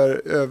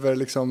över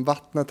liksom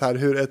vattnet här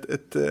hur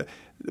ett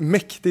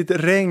mäktigt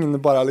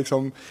regn bara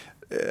liksom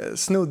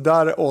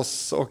snuddar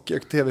oss och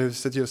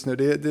TV-huset just nu.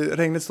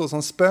 Regnet står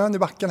som spön i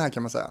backen här,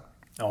 kan man säga.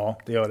 Ja,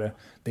 det gör det.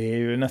 Det är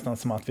ju nästan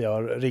som att vi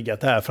har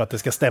riggat det här för att det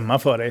ska stämma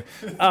för dig.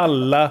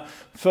 Alla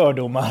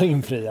fördomar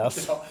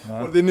infrias.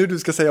 Ja. Och det är nu du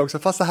ska säga också,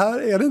 fast så här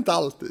är det inte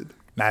alltid.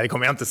 Nej, det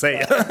kommer jag inte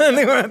säga.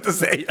 Det kommer jag inte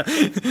säga.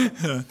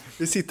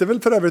 Vi sitter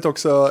väl för övrigt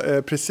också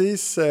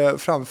precis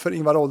framför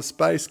Ingvar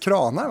Oldsbergs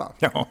kranar, va?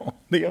 Ja,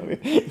 det gör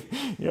vi.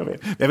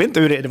 Jag vet inte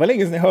hur det var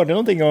länge sedan jag hörde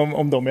någonting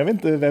om dem. Jag vet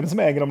inte vem som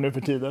äger dem nu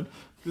för tiden.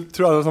 Du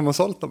tror att de har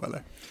sålt dem,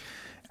 eller?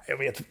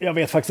 Jag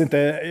vet faktiskt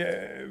inte.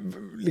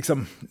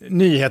 Liksom,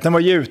 nyheten var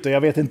ju ute.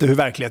 Jag vet inte hur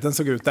verkligheten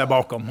såg ut där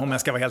bakom, om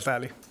jag ska vara helt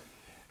ärlig.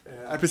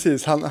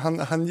 Precis,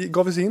 han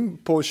gav sig in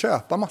på att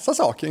köpa massa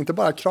saker, inte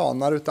bara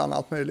kranar utan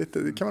allt möjligt.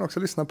 Det kan man också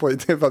lyssna på i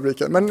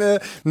TV-fabriken. Men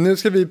nu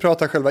ska vi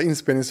prata själva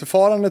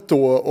inspelningsförfarandet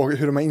då och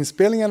hur de här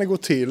inspelningarna går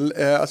till.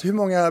 Alltså hur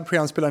många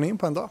program spelar ni in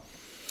på en dag?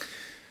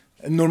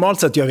 Normalt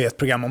sett gör vi ett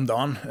program om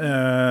dagen.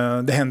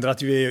 Det händer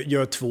att vi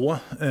gör 2.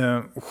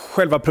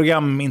 Själva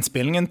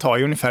programinspelningen tar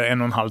ju ungefär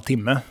 1,5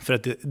 timme för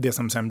att det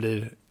som sen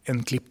blir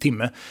en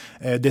klipptimme.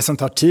 Det som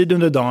tar tid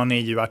under dagen är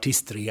ju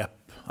artistrep,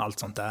 allt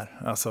sånt där.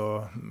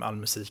 Alltså all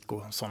musik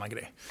och såna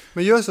grejer.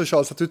 Men gör så,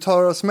 Charles, att du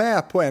tar oss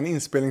med på en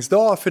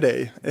inspelningsdag för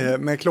dig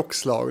med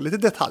klockslag och lite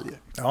detaljer.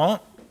 Ja.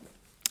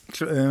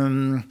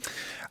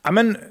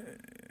 Men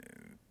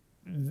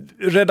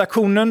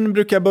redaktionen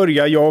brukar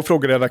börja, jag och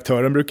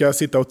frågeredaktören brukar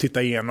sitta och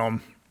titta igenom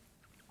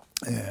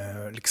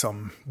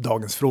liksom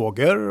dagens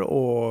frågor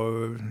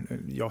och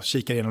jag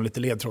kikar igenom lite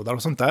ledtrådar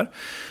och sånt där.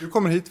 Du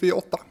kommer hit vid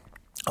 8.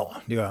 Ja,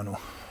 det gör jag nog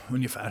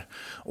ungefär.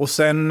 Och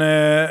sen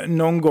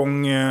någon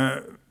gång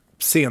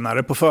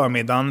senare på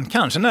förmiddagen,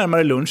 kanske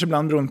närmare lunch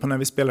ibland beroende på när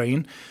vi spelar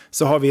in,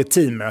 så har vi ett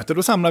teammöte.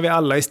 Då samlar vi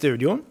alla i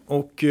studion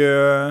och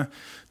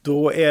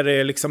då är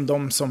det liksom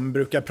de som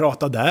brukar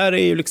prata där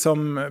är ju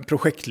liksom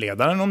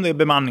projektledaren om det är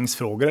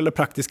bemanningsfrågor eller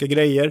praktiska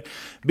grejer.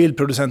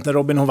 Bildproducenten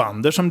Robin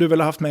Hovander som du väl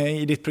har haft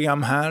med i ditt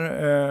program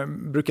här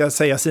brukar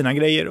säga sina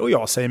grejer och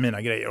jag säger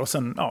mina grejer. Och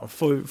sen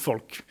får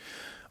folk,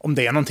 om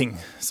det är någonting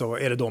så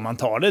är det då man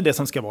tar det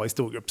som ska vara i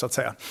storgrupp så att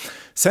säga.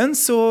 Sen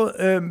så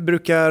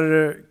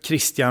brukar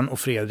Christian och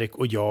Fredrik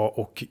och jag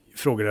och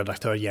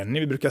frågeredaktör Jenny,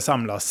 vi brukar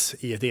samlas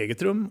i ett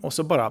eget rum och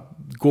så bara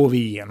går vi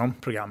igenom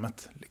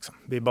programmet. Liksom.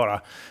 Vi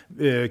bara,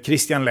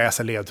 Christian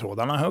läser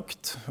ledtrådarna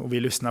högt och vi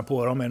lyssnar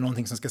på dem. Är det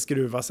någonting som ska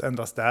skruvas,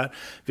 ändras där?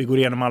 Vi går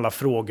igenom alla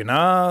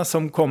frågorna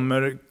som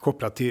kommer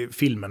kopplat till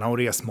filmerna och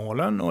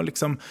resmålen och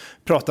liksom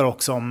pratar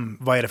också om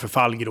vad är det för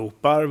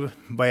fallgropar,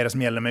 vad är det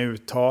som gäller med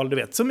uttal, du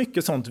vet, så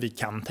mycket sånt vi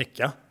kan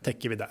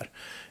täcker vi där.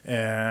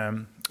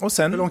 Och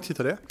sen, hur lång tid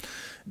tar det?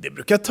 Det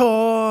brukar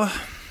ta...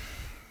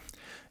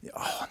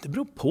 Ja, det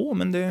beror på,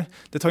 men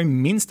det tar ju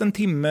minst en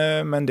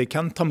timme, men det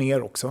kan ta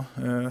mer också.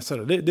 Så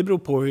det beror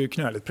på hur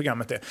knöligt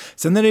programmet är.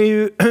 Sen är det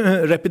ju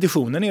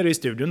repetitionen nere i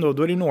studion,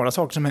 då är det några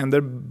saker som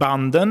händer.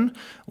 Banden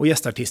och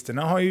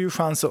gästartisterna har ju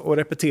chans att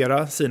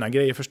repetera sina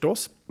grejer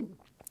förstås.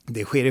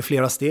 Det sker i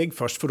flera steg.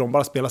 Först får de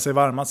bara spela sig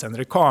varma, sen är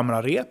det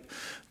kamerarep.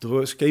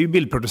 Då ska ju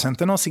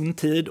bildproducenten ha sin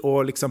tid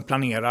och liksom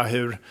planera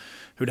hur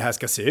det här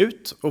ska se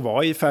ut och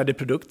vara i färdig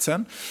produkt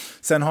sen.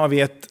 Sen har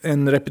vi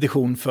en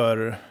repetition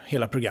för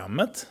hela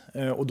programmet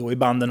och då är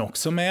banden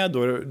också med.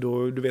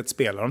 Då du vet,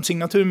 spelar de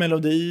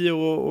signaturmelodi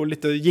och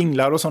lite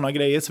jinglar och sådana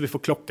grejer så vi får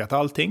klockat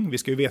allting. Vi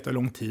ska ju veta hur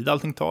lång tid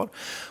allting tar.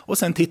 Och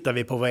sen tittar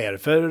vi på vad är det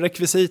för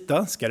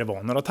rekvisita. Ska det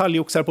vara några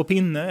talgoxar på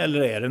pinne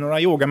eller är det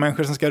några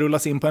yogamänniskor som ska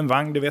rullas in på en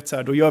vagn? Du vet, så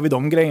här, då gör vi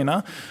de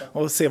grejerna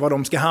och ser var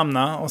de ska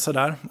hamna och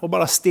sådär. Och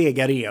bara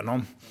stegar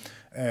igenom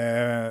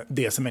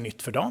det som är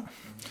nytt för dagen.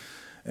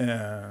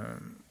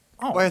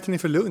 Vad äter ni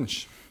för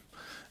lunch?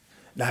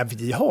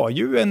 Vi har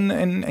ju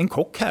en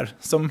kock här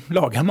som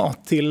lagar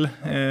mat till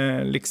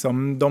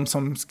liksom de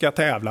som ska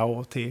tävla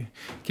och till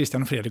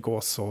Christian och Fredrik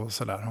Ås och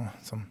sådär.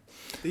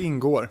 Det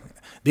ingår.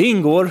 Det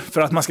ingår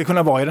för att man ska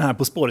kunna vara i den här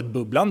På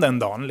spåret-bubblan den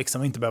dagen.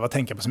 Liksom inte behöva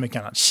tänka på så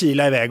mycket annat.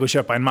 Kila iväg och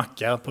köpa en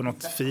macka på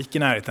något fik i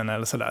närheten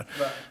eller sådär.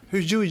 Hur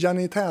jujar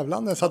ni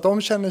tävlande så att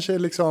de känner sig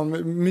liksom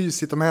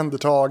mysigt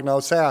omhändertagna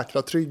och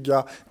säkra,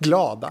 trygga,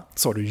 glada?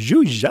 Så du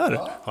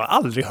jujar? Har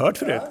aldrig hört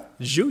förut.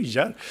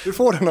 Jujar. Du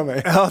får den av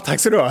mig. Ja, tack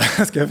så du ha.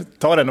 Jag ska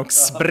ta den och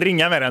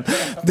springa med den.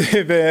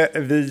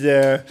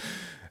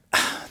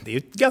 Det är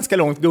ett ganska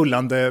långt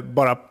gullande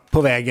bara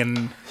på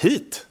vägen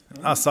hit.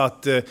 Alltså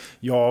att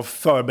jag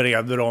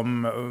förbereder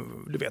dem,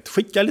 du vet,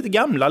 skicka lite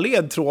gamla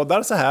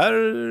ledtrådar så här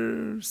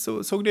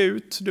så såg det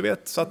ut, du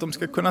vet, så att de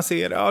ska kunna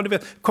se det, ja, du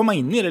vet, komma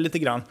in i det lite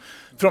grann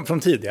från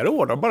tidigare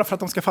år då, bara för att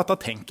de ska fatta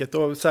tänket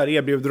och så här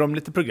erbjuder de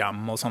lite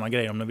program och sådana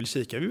grejer om de vill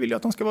kika. Vi vill ju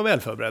att de ska vara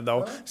välförberedda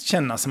och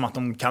känna som att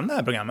de kan det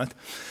här programmet.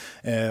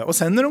 Och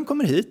sen när de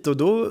kommer hit och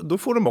då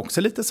får de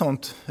också lite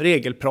sånt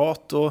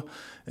regelprat och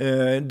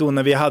då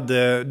när vi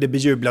hade det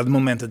bejublade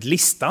momentet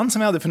listan som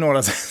vi hade för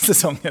några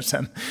säsonger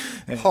sedan.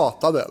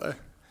 Hatade eller?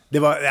 Det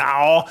var,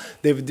 ja,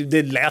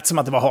 det lät som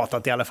att det var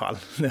hatat i alla fall.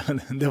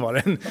 Det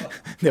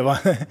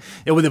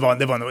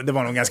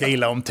var nog ganska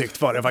illa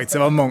omtyckt var det faktiskt. Det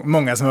var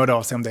många som hörde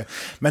av sig om det.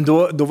 Men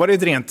då var det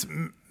ett rent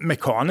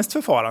mekaniskt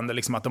förfarande,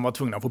 liksom att de var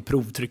tvungna att få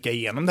provtrycka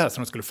igenom det här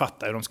så de skulle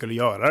fatta hur de skulle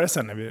göra det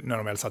sen när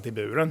de väl satt i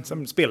buren.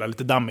 Som spelar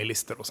lite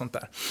dammig-listor och sånt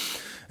där.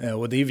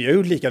 Och det är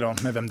ju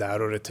likadant med Vem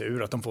där och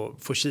retur, att de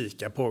får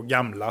kika på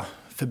gamla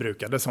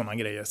förbrukade sådana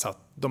grejer så att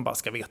de bara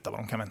ska veta vad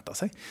de kan vänta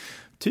sig.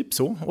 Typ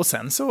så. Och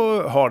sen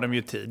så har de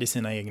ju tid i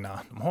sina egna,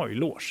 de har ju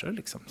loger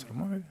liksom. Så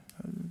de har ju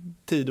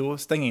tid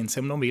att stänga in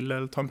sig om de vill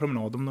eller ta en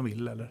promenad om de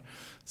vill eller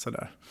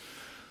sådär.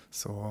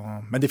 Så,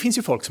 men det finns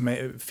ju folk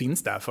som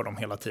finns där för dem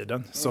hela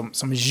tiden,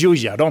 som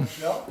jujar dem.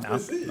 Ja,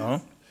 precis. Ja.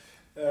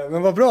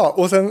 Men vad bra.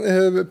 Och sen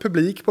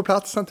publik på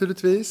plats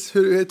naturligtvis.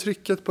 Hur är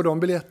trycket på de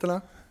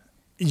biljetterna?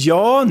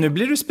 Ja, nu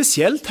blir det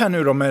speciellt här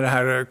nu då med det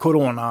här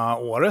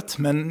coronaåret.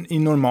 Men i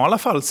normala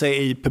fall så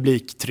är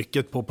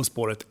publiktrycket på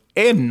spåret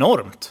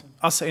enormt.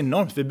 Alltså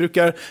enormt. Vi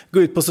brukar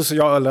gå ut på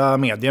sociala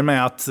medier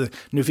med att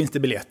nu finns det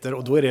biljetter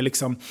och då är det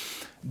liksom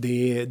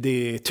det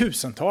är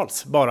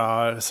tusentals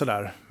bara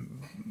sådär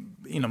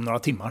inom några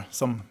timmar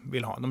som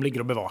vill ha. De ligger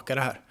och bevakar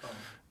det här.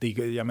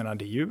 Jag menar,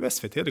 det är ju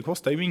SVT, det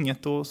kostar ju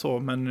inget och så,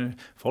 men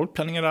folk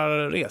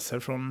planerar resor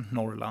från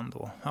Norrland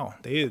och ja,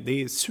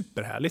 det är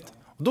superhärligt.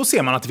 Och då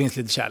ser man att det finns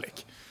lite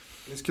kärlek.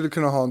 Vi skulle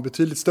kunna ha en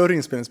betydligt större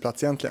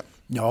inspelningsplats egentligen.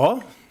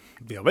 Ja,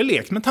 vi har väl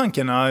lekt med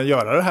tanken att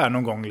göra det här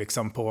någon gång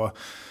liksom på,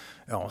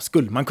 ja,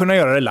 skulle man kunna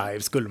göra det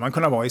live, skulle man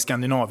kunna vara i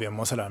Skandinavien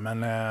och sådär, men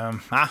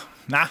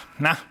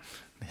nej.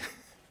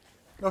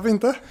 Varför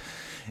inte?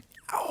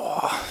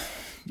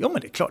 Ja,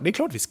 men det är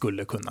klart vi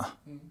skulle kunna.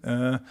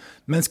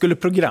 Men skulle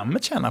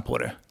programmet tjäna på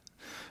det?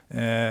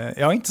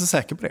 Jag är inte så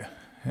säker på det.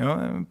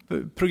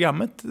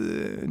 Programmet,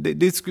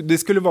 det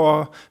skulle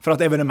vara för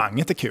att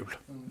evenemanget är kul.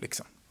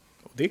 Liksom.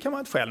 Och det kan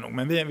vara ett skäl nog,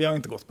 men vi har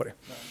inte gått på det.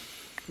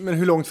 Men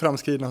hur långt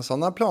framskridna har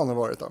sådana planer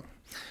varit då?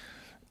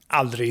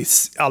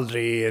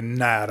 Aldrig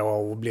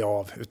nära att bli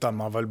av, utan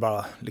man har väl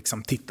bara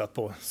liksom tittat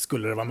på,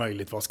 skulle det vara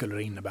möjligt, vad skulle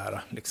det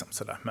innebära? Liksom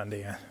sådär. Men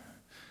det är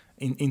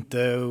inte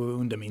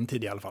under min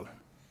tid i alla fall.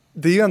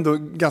 Det är ju ändå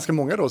ganska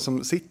många då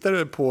som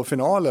sitter på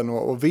finalen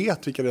och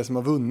vet vilka det är som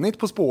har vunnit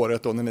På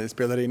spåret då när ni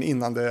spelar in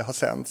innan det har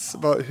sänds.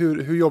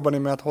 Hur jobbar ni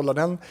med att hålla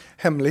den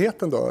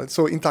hemligheten då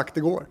så intakt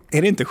det går?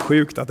 Är det inte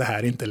sjukt att det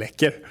här inte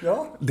läcker?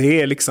 Ja.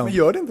 Det är liksom... Men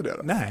gör det inte det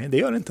då? Nej, det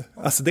gör det inte.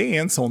 Alltså det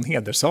är en sån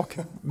hederssak.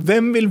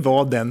 Vem vill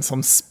vara den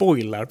som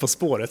spoilar På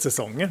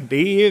spåret-säsongen? Då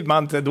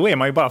är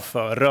man ju bara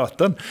för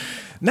röten.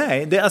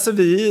 Nej, alltså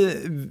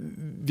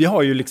vi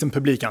har ju liksom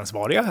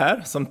publikansvariga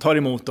här som tar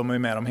emot dem och är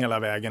med dem hela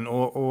vägen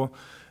och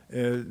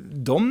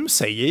de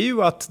säger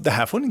ju att det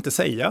här får ni inte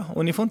säga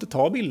och ni får inte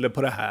ta bilder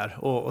på det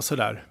här och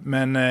sådär.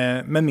 Men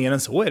mer än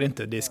så är det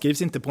inte. Det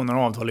skrivs inte på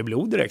några avtal i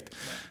blod direkt.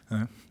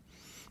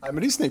 Nej,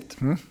 men det är snyggt.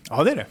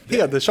 Ja, det är det.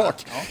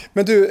 Hederssak. Ja.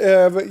 Men du,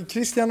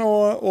 Christian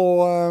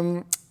och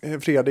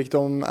Fredrik,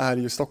 de är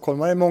ju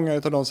stockholmare. Många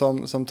av de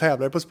som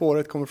tävlar På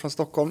spåret kommer från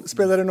Stockholm.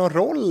 Spelar det någon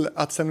roll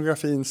att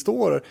scenografin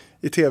står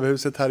i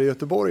TV-huset här i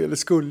Göteborg? Eller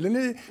skulle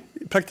ni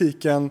i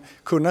praktiken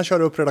kunna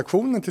köra upp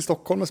redaktionen till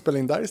Stockholm och spela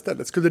in där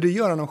istället? Skulle det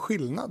göra någon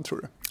skillnad,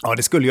 tror du? Ja,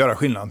 det skulle göra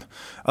skillnad.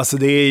 Alltså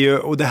det är ju,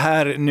 och det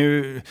här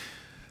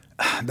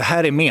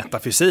är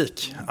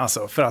metafysik,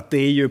 alltså, för att det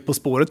är ju På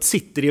spåret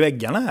sitter i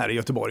väggarna här i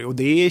Göteborg och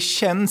det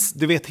känns,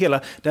 du vet,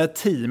 hela det här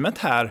teamet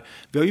här,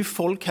 vi har ju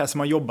folk här som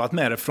har jobbat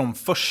med det från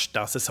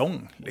första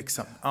säsong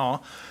liksom.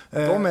 Ja.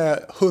 De är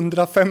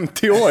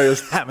 150 år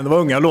just. Nej, men det var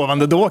unga och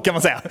lovande då, kan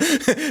man säga.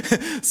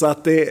 Så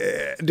att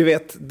du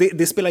vet,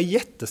 det spelar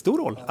jättestor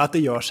roll att det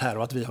görs här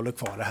och att vi håller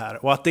kvar det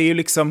här. Och att det är ju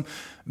liksom,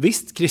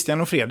 visst,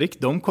 Christian och Fredrik,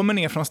 de kommer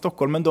ner från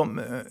Stockholm, men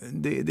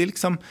det är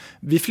liksom,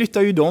 vi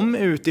flyttar ju dem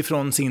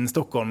utifrån sin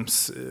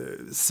Stockholms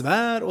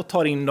sfär och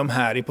tar in dem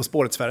här i På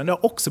spåret-sfären. Det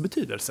har också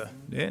betydelse.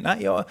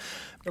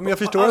 Men jag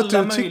förstår att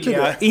du tycker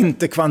det.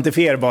 Inte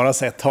kvantifierbara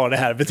sätt har det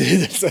här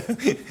betydelse.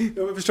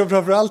 Jag förstår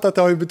framförallt att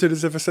det har ju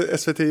betydelse för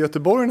SVT i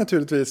Göteborg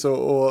naturligtvis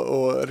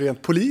och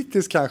rent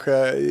politiskt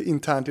kanske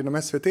internt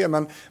inom SVT.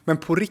 Men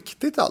på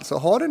riktigt alltså,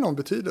 har det någon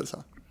betydelse?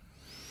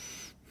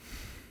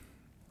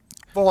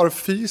 Var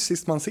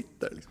fysiskt man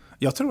sitter? Liksom.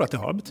 Jag tror att det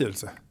har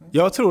betydelse.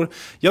 Jag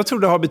tror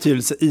det har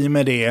betydelse i och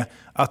med det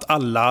att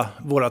alla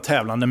våra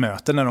tävlande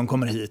möten när de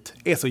kommer hit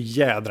är så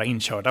jädra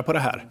inkörda på det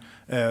här.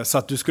 Så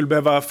att du skulle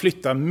behöva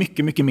flytta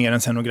mycket, mycket mer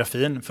än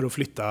scenografin för att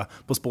flytta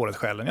På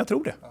spåret-själen. Jag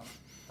tror det.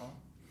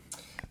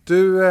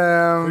 Du...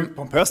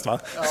 Pompöst, va?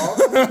 Ja,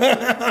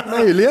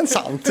 möjligen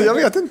sant. Jag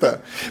vet inte.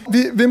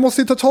 Vi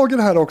måste ju ta tag i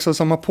det här också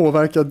som har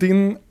påverkat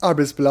din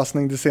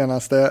arbetsbelastning det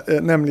senaste.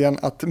 Nämligen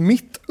att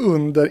mitt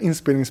under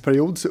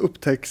inspelningsperiod så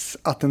upptäcks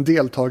att en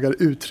deltagare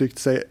uttryckt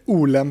sig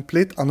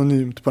olämpligt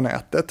anonymt på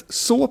nätet.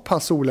 Så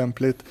pass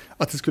olämpligt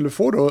att det skulle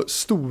få då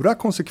stora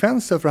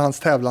konsekvenser för hans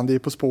tävlande i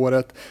På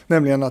spåret.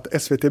 Nämligen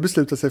att SVT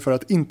beslutar sig för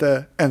att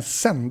inte ens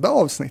sända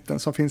avsnitten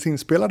som finns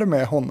inspelade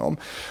med honom.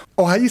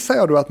 Och här gissar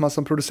jag då att man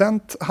som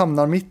producent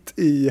hamnar mitt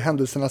i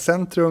händelsernas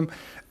centrum,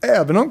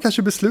 även om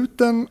kanske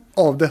besluten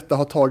av detta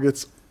har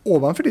tagits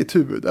ovanför ditt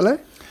huvud, eller?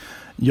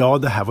 Ja,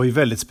 det här var ju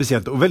väldigt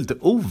speciellt och väldigt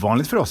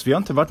ovanligt för oss. Vi har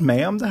inte varit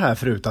med om det här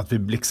förut, att vi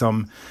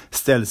liksom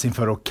ställs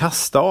inför att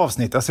kasta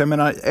avsnitt. Alltså jag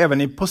menar,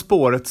 även i På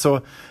spåret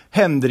så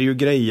händer det ju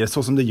grejer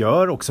så som det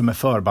gör också med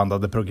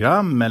förbandade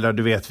program. Eller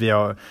du vet,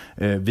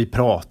 vi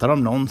pratar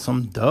om någon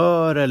som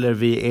dör eller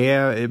vi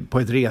är på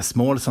ett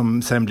resmål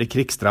som sen blir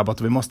krigsdrabbat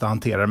och vi måste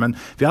hantera det. Men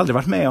vi har aldrig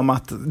varit med om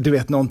att du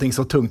vet, någonting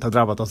så tungt har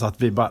drabbat oss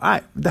att vi bara,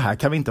 nej, det här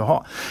kan vi inte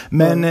ha.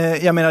 Men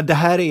jag menar, det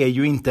här är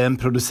ju inte en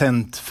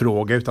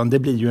producentfråga utan det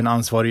blir ju en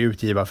ansvarig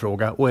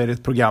utgivarfråga. Och är det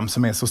ett program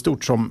som är så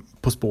stort som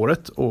På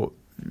spåret och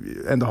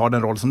ändå har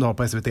den roll som du har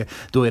på SVT,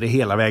 då är det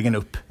hela vägen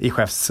upp i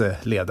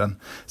chefsleden.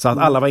 Så att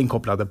alla var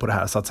inkopplade på det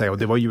här så att säga, och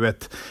det var ju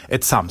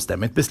ett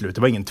samstämmigt beslut.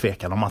 Det var ingen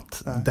tvekan om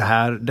att det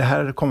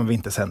här kommer vi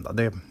inte sända.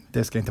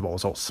 Det ska inte vara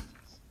hos oss.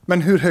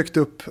 Men hur högt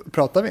upp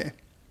pratar vi?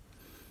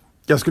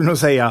 Jag skulle nog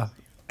säga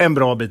en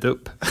bra bit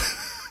upp.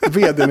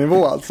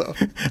 VD-nivå alltså?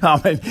 Ja,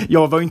 men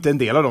jag var ju inte en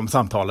del av de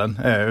samtalen,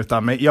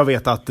 utan jag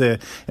vet att,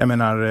 jag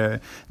menar,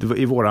 det var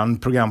i våran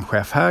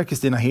programchef här,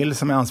 Kristina Hill,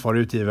 som är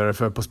ansvarig utgivare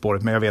för På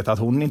spåret, men jag vet att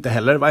hon inte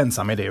heller var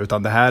ensam i det,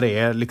 utan det här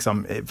är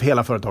liksom,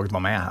 hela företaget var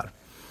med här.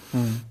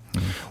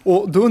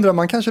 Och då undrar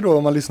man kanske då,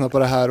 om man lyssnar på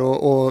det här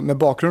och med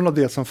bakgrund av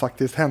det som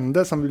faktiskt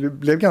hände, som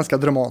blev ganska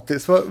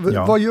dramatiskt,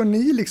 vad gör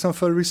ni liksom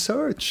för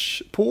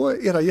research på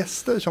era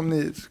gäster som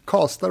ni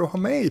castar och har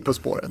med i På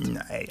spåret?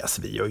 Nej,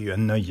 alltså vi gör ju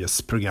en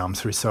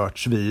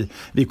nöjesprogramsresearch.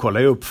 Vi kollar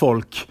ju upp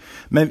folk,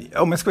 men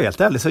om jag ska vara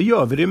helt ärlig så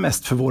gör vi det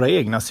mest för våra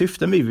egna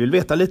syften. Vi vill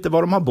veta lite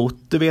var de har bott,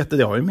 du vet,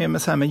 det har ju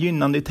med så här med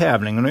gynnande i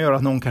tävlingen och gör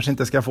att någon kanske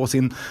inte ska få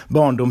sin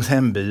barndoms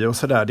hemby och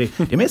sådär. Det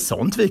är mer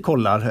sånt vi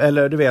kollar,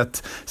 eller du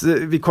vet,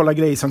 vi kollar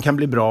grejer som kan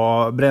bli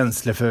bra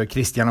bränsle för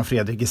Christian och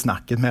Fredrik i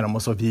snacket med dem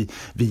och så. Vi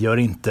gör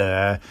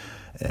inte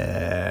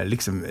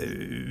liksom,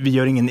 vi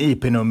gör ingen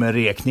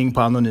IP-nummerräkning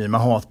på anonyma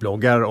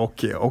hatbloggar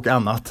och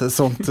annat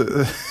sånt.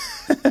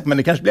 Men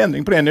det kanske blir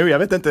ändring på det nu, jag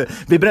vet inte.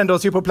 Vi brände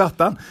oss ju på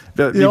plattan.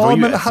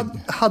 Men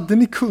hade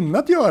ni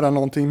kunnat göra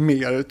någonting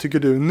mer, tycker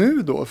du,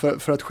 nu då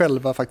för att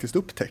själva faktiskt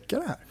upptäcka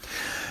det här?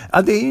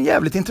 Ja, det är en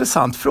jävligt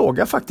intressant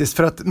fråga faktiskt,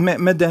 för att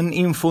med den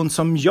infon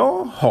som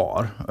jag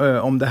har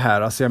om det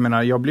här, alltså jag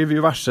menar, jag blev ju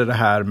varse det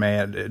här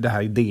med det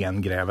här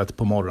DN-grävet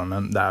på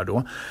morgonen där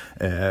då.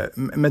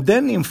 Med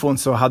den infon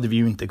så hade vi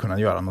ju inte kunnat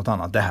göra något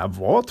annat. Det här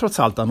var trots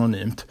allt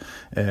anonymt.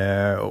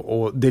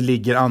 Och det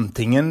ligger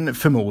antingen,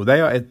 förmodar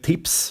jag, ett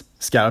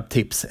skarpt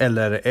tips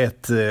eller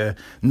ett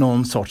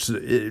någon sorts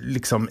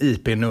liksom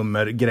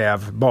IP-nummer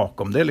gräv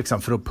bakom det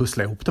liksom, för att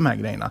pussla ihop de här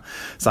grejerna.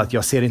 Så att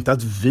jag ser inte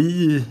att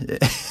vi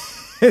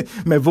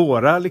med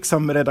våra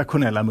liksom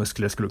redaktionella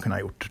muskler skulle kunna ha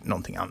gjort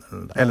någonting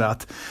annorlunda.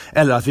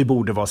 Eller att vi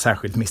borde vara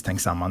särskilt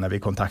misstänksamma när vi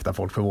kontaktar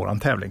folk för våran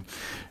tävling.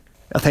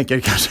 Jag tänker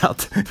kanske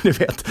att, du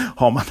vet,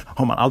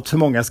 har man allt för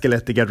många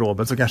skelett i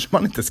garderoben så kanske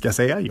man inte ska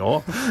säga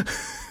ja.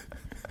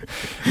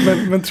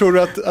 Men tror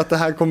du att det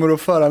här kommer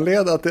att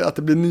föranleda att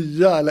det blir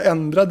nya eller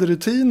ändrade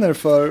rutiner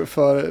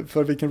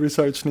för vilken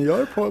research ni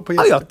gör på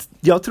gäster? Ja,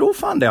 jag tror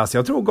fan det. Alltså,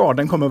 jag tror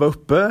garden kommer vara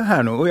uppe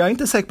här nu. Och jag är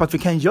inte säker på att vi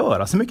kan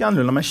göra så mycket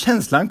annorlunda. Men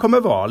känslan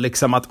kommer vara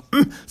liksom att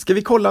ska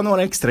vi kolla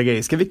några extra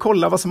grejer? Ska vi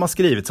kolla vad som har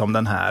skrivits om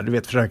den här? Du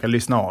vet, försöka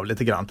lyssna av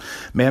lite grann.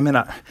 Men jag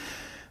menar...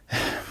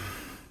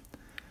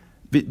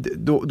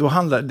 Då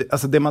handlar,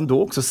 alltså det man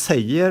då också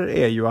säger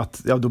är ju att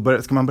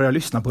ska man börja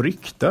lyssna på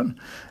rykten.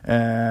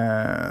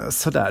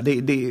 Sådär,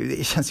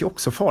 det känns ju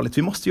också farligt.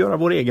 Vi måste göra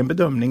vår egen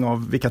bedömning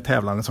av vilka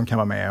tävlande som kan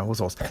vara med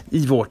hos oss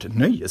i vårt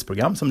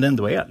nöjesprogram som det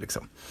ändå är.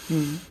 Liksom.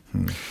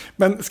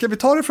 Men ska vi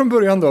ta det från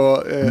början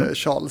då,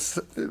 Charles?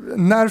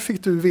 När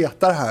fick du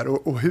veta det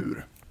här och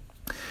hur?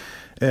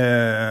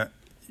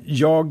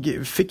 Jag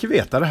fick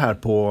veta det här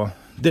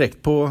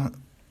direkt på,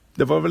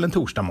 det var väl en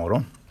torsdag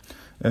morgon.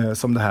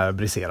 Som det här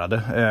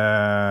briserade.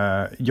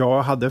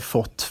 Jag hade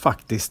fått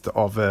faktiskt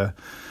av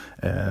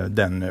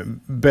den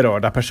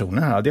berörda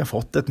personen hade jag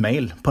fått ett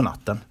mejl på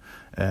natten.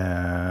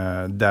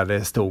 Där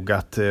det stod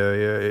att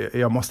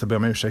jag måste be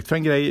om ursäkt för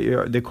en grej.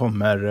 Det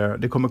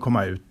kommer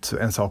komma ut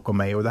en sak om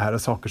mig och det här är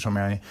saker som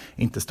jag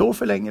inte står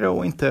för längre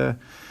och inte...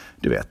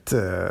 Du vet,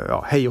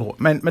 hej och hå.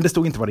 Men det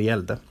stod inte vad det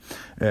gällde.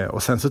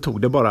 Och sen så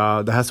tog det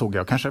bara, det här såg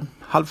jag kanske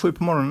 6:30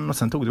 på morgonen och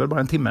sen tog det väl bara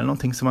en timme eller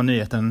någonting så var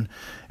nyheten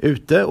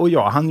ute. Och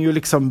jag hann ju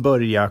liksom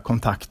börja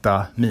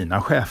kontakta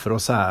mina chefer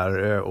och så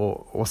här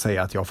och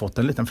säga att jag har fått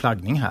en liten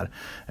flaggning här.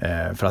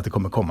 För att det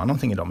kommer komma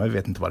någonting idag, men vi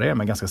vet inte vad det är.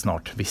 Men ganska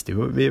snart visste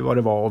vi vad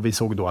det var och vi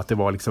såg då att det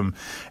var liksom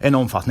en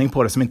omfattning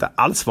på det som inte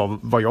alls var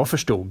vad jag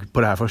förstod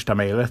på det här första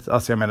mejlet.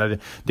 Alltså jag menar,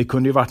 det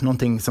kunde ju varit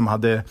någonting som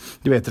hade,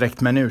 du vet,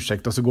 räckt med en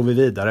ursäkt och så går vi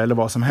vidare eller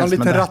vad som helst. En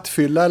liten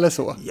rattfylla eller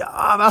så? Ja,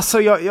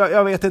 alltså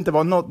jag vet inte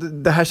vad.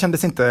 Det här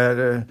kändes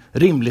inte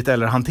rimligt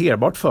eller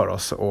hanterbart för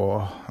oss.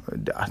 Och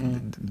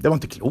det var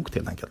inte klokt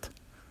helt enkelt.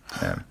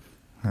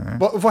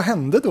 Vad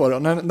hände då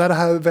när det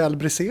här väl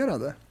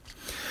briserade?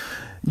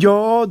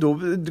 Ja, då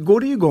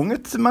går det igång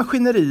ett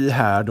maskineri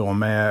här då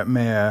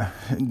med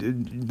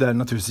där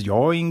naturligtvis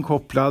jag är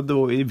inkopplad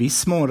och i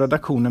viss mån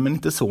redaktionen men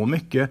inte så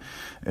mycket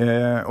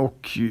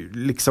och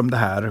liksom det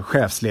här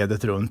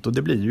chefsledet runt och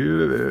det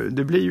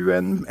blir ju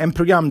en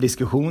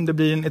programdiskussion, det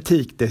blir en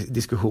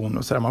etikdiskussion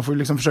och sådär. Man får ju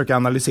liksom försöka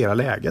analysera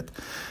läget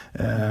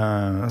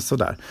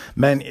sådär.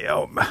 Men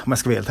ja, om jag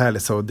ska vara helt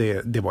ärlig så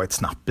det var ett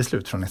snabbt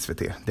beslut från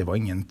SVT. Det var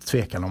ingen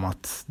tvekan om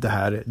att det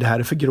här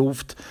är för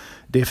grovt.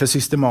 Det är för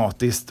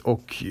systematiskt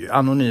och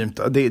anonymt.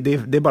 Det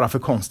är bara för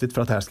konstigt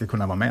för att det här ska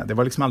kunna vara med. Det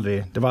var liksom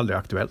aldrig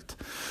aktuellt.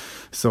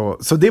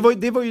 Så det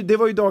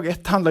var ju dag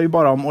ett. Handlar ju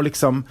bara om att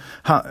liksom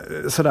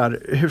sådär,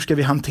 hur ska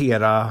vi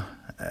hantera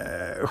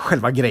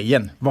själva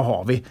grejen? Vad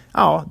har vi?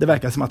 Ja, det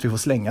verkar som att vi får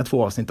slänga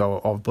 2 avsnitt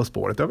av På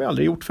spåret. Det har vi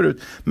aldrig gjort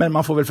förut. Men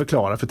man får väl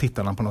förklara för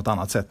tittarna på något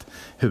annat sätt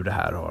hur det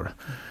här har,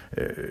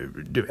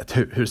 du vet,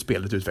 hur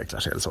spelet utvecklar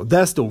sig eller så.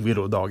 Där stod vi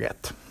då dag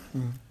ett.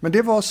 Men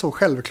det var så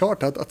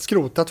självklart att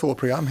skrota 2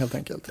 program helt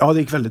enkelt? Ja, det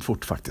gick väldigt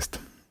fort faktiskt.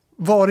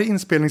 Var i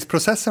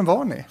inspelningsprocessen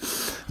var ni?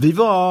 Vi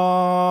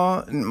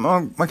var,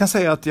 man kan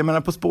säga att jag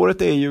menar, På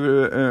spåret är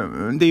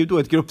ju då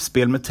ett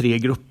gruppspel med 3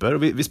 grupper.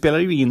 Och vi spelar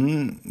ju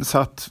in så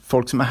att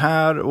folk som är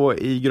här och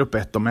i grupp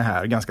 1 de är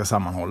här ganska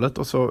sammanhållet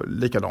och så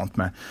likadant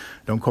med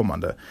de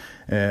kommande.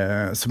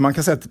 Så man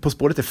kan säga att På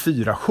spåret är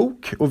 4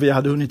 sjok och vi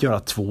hade hunnit göra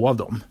 2 av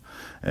dem.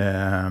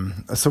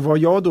 Så vad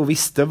jag då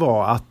visste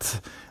var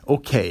att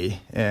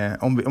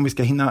om vi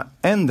ska hinna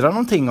ändra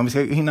någonting, om vi ska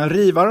hinna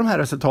riva de här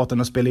resultaten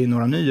och spela in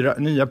några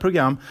nya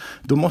program,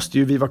 då måste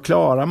ju vi vara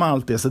klara med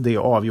allt det så det är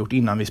avgjort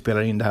innan vi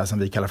spelar in det här som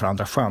vi kallar för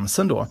andra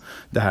chansen då.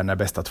 Det här när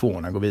bästa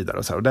 2:orna går vidare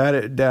och så. Och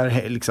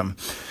där liksom,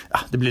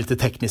 det blir lite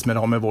tekniskt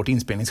med vårt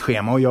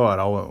inspelningsschema att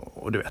göra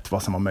och du vet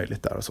vad som var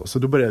möjligt där och så. Så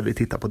då började vi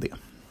titta på det.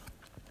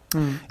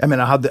 Jag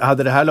menar,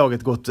 hade det här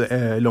laget gått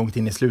långt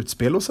in i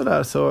slutspel och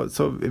sådär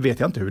så vet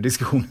jag inte hur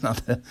diskussionen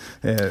hade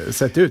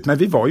sett ut. Men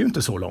vi var ju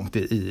inte så långt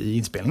i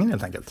inspelningen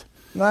helt enkelt.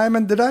 Nej,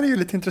 men det där är ju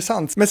lite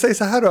intressant. Men säg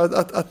så här då,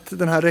 att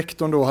den här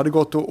rektorn då hade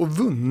gått och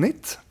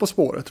vunnit På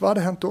spåret. Vad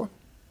hade hänt då?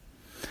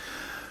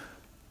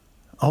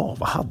 Ja,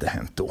 vad hade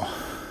hänt då?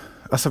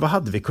 Alltså vad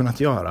hade vi kunnat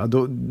göra?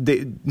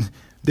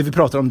 Det vi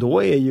pratar om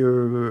då är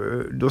ju,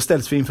 då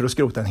ställs vi inför att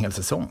skrota en hel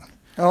säsong.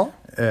 Ja.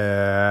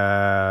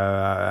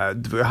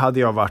 Hade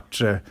jag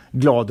varit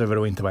glad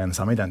över att inte vara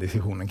ensam i den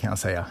diskussionen kan jag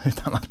säga.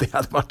 Utan att det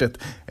hade varit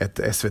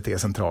ett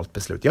SVT-centralt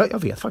beslut.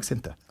 Jag vet faktiskt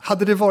inte.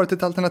 Hade det varit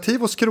ett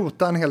alternativ att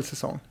skrota en hel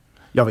säsong?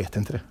 Jag vet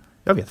inte det.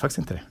 Jag vet faktiskt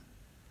inte det.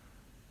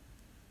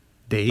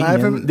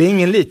 Det är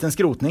ingen liten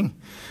skrotning.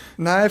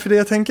 Nej, för det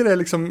jag tänker är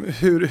liksom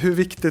hur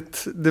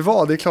viktigt det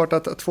var. Det är klart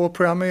att 2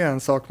 program är en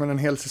sak, men en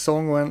hel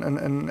säsong och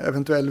en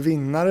eventuell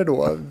vinnare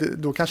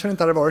då kanske det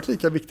inte hade varit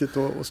lika viktigt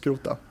att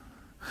skrota.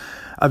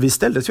 Ja, vi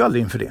ställdes ju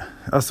aldrig inför det.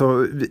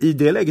 Alltså, i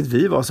det läget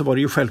vi var så var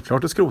det ju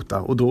självklart att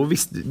skrota. Och då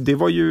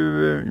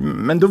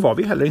men då var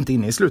vi heller inte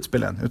inne i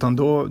slutspelen. Utan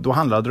då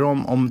handlade det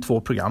om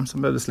 2 program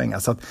som behövde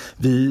slängas. Så att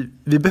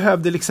vi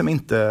behövde liksom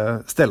inte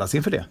ställas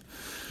inför det.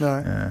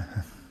 Nej.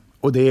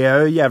 Och det är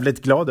jag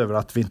jävligt glad över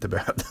att vi inte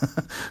behövde.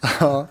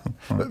 Ja.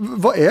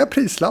 Vad är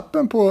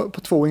prislappen på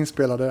 2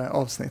 inspelade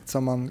avsnitt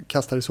som man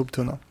kastar i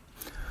soptunnan?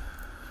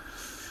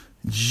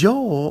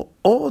 Ja,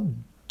 och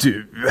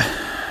du...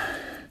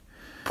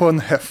 På en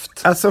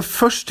höft. Alltså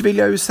först vill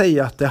jag ju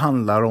säga att det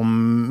handlar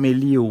om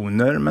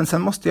miljoner, men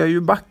sen måste jag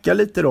ju backa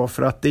lite då,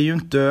 för att det är ju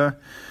inte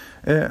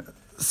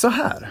så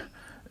här.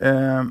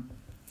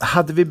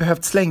 Hade vi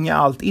behövt slänga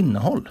allt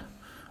innehåll,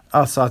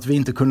 alltså att vi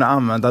inte kunde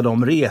använda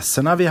de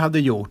resorna vi hade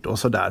gjort och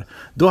sådär,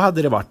 då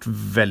hade det varit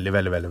väldigt,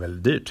 väldigt, väldigt,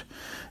 väldigt dyrt.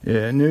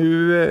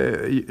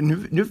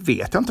 Nu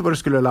vet jag inte vad det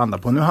skulle landa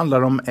på. Nu handlar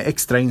det om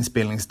extra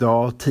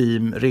inspelningsdag,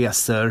 team,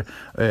 resor.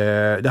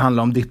 Det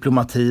handlar om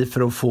diplomati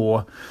för att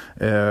få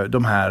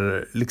de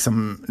här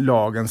liksom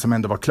lagen som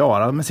ändå var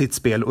klara med sitt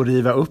spel och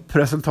riva upp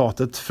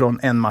resultatet från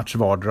en match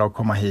vardera och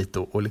komma hit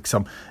och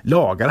liksom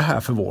laga det här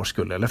för vår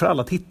skull, eller för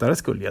alla tittares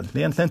skull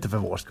egentligen inte för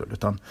vår skull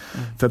utan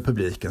för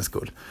publikens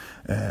skull.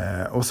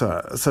 Och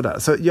sådär.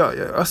 Så jag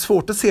har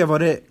svårt att se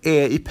vad det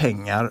är i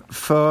pengar,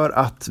 för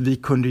att vi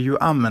kunde ju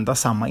använda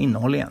samma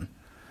innehåll igen.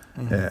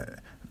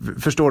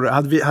 Förstår du?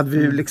 Hade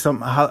vi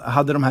liksom,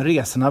 hade de här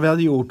resorna vi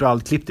hade gjort och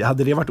allt klippt,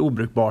 hade det varit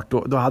obrukbart,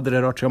 då hade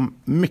det rört sig om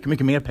mycket,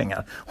 mycket mer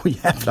pengar och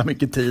jävla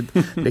mycket tid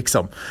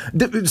liksom.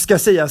 Det ska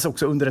sägas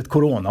också under ett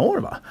coronaår,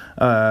 va?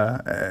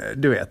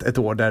 Du vet, ett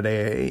år där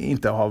det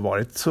inte har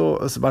varit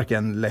så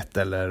varken lätt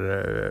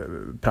eller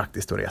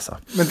praktiskt att resa.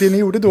 Men det ni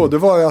gjorde då, det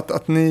var ju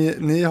att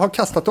ni har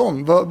kastat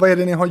om. Vad är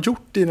det ni har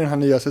gjort i den här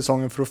nya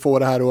säsongen för att få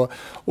det här att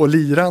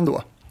lira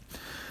ändå?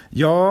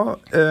 Ja,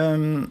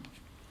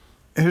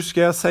 hur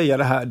ska jag säga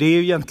det här? Det är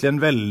ju egentligen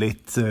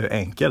väldigt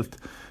enkelt.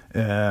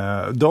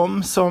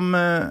 De som,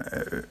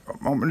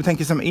 om du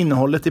tänker som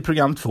innehållet i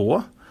program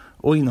 2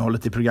 och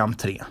innehållet i program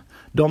 3.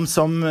 De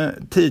som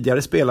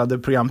tidigare spelade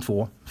program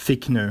 2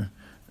 fick nu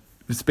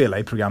spela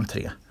i program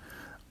 3.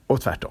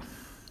 Och tvärtom.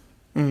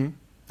 Mm.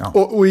 Ja.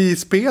 Och i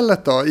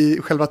spelet då, i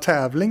själva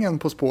tävlingen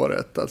På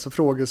spåret, alltså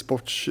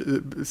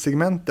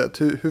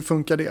frågesportsegmentet, hur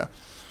funkar det?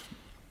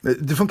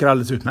 Det funkar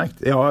alldeles utmärkt.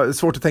 Jag har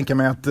svårt att tänka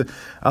mig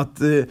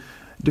att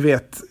du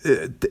vet,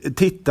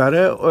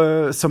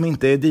 tittare som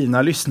inte är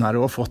dina lyssnare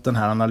och har fått den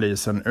här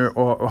analysen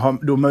och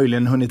har då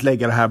möjligen hunnit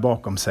lägga det här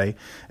bakom sig,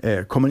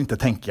 kommer inte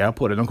tänka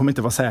på det. De kommer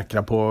inte vara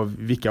säkra på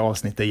vilka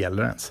avsnitt det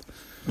gäller ens.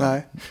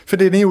 Nej, för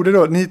det ni gjorde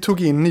då, ni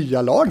tog in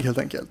nya lag helt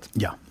enkelt.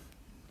 Ja.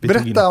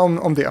 Berätta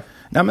om det.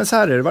 Nej, men så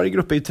här är det, varje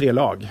grupp är ju 3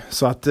 lag.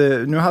 Så att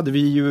nu hade vi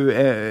ju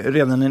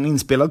redan en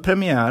inspelad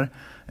premiär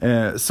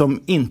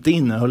som inte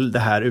innehöll det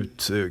här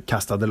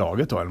utkastade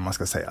laget då, eller man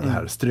ska säga, det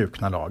här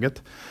strukna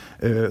laget.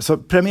 Så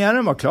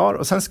premiären var klar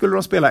och sen skulle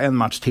de spela en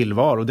match till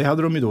var, och det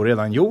hade de ju då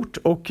redan gjort,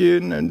 och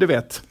du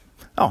vet,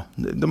 ja,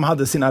 de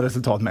hade sina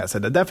resultat med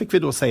sig. Där fick vi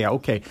då säga,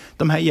 okej,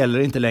 de här gäller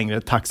inte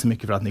längre, tack så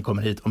mycket för att ni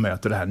kommer hit och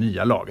möter det här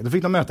nya laget. Då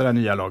fick de möta det här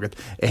nya laget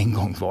en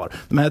gång var.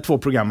 De här 2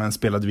 programmen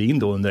spelade vi in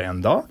då under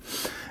en dag.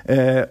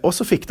 Och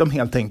så fick de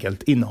helt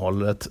enkelt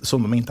innehållet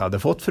som de inte hade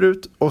fått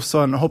förut, och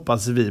sen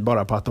hoppas vi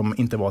bara på att de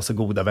inte var så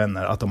goda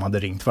vänner att de hade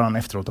ringt varandra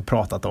efteråt och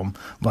pratat om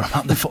vad de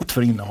hade fått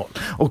för innehåll.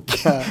 Och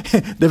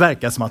det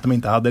verkar som att de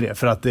inte hade det,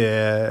 för att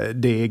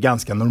det är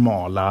ganska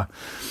normala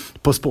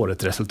På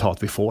spåret resultat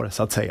vi får,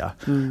 så att säga.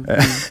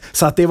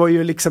 Så att det var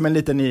ju liksom en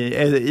liten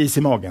is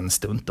i magen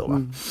stund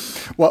då.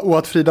 Va? Och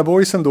att Frida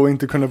Boisen då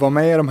inte kunde vara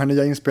med i de här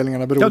nya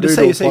inspelningarna berodde ju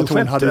då på att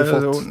hon hade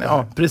fått...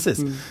 Ja, precis.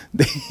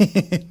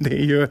 Det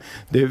är ju...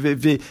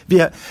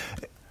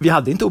 Vi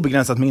hade inte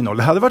obegränsat med innehåll.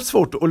 Det hade varit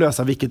svårt att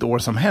lösa vilket år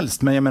som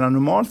helst. Men jag menar,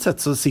 normalt sett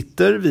så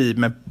sitter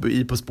vi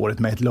På spåret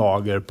med ett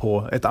lager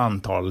på ett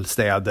antal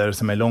städer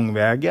som är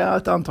långväga.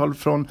 Ett antal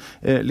från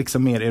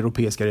liksom mer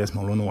europeiska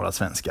resmål och några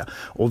svenska.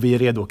 Och vi är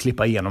redo att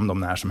klippa igenom dem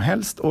när som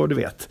helst. Och du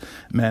vet.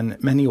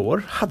 Men i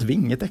år hade vi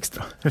inget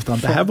extra. Utan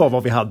det här var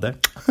vad vi hade.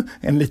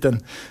 En liten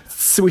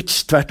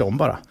switch tvärtom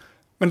bara.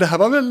 Men det här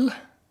var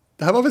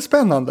det här var väl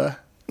spännande?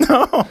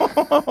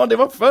 Ja, det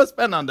var för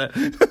spännande.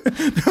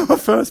 Det var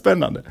för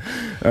spännande.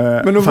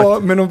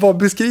 Men vad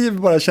beskriver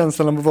bara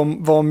känslan av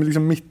att vara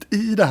liksom mitt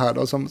i det här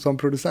då, som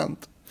producent?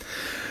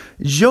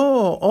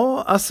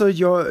 Ja, alltså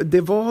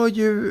det var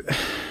ju...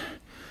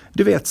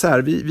 Du vet så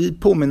här, vi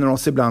påminner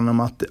oss ibland om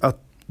att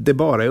det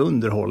bara är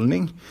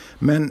underhållning.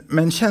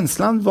 Men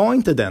känslan var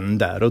inte den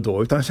där och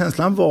då, utan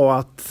känslan var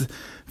att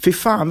fy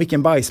fan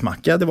vilken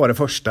bajsmacka, det var det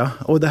första.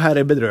 Och det här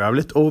är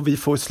bedrövligt och vi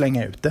får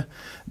slänga ut det.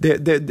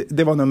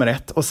 Det var nummer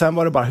 1. Och sen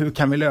var det bara, hur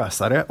kan vi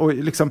lösa det? Och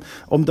liksom,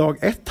 om dag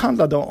 1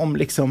 handlade om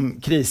liksom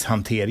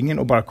krishanteringen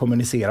och bara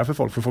kommunicera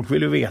för folk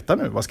vill ju veta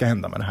nu vad ska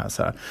hända med det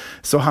här.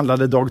 Så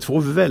handlade dag 2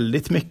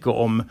 väldigt mycket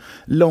om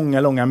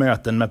långa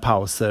möten med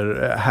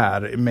pauser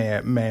här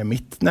med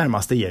mitt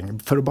närmaste gäng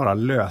för att bara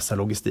lösa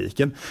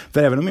logistiken.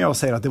 För även om jag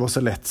säger att det var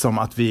så lätt som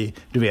att vi,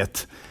 du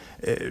vet,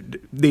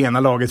 det ena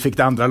laget fick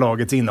det andra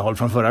lagets innehåll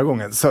från förra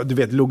gången. Så du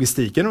vet,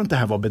 logistiken runt det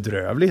här var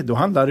bedrövlig. Då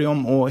handlade det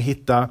om att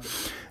hitta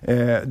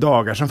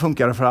dagar som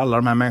funkar för alla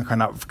de här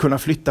människorna. Kunna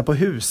flytta på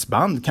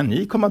husband. Kan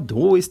ni komma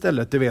då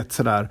istället, du vet,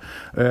 sådär.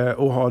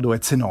 Och ha då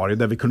ett scenario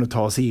där vi kunde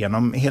ta oss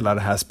igenom hela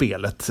det här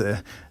spelet.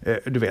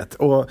 Du vet.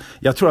 Och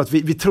jag tror att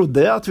vi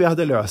trodde att vi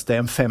hade löst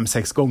det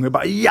 5-6 gånger.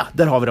 Bara, ja,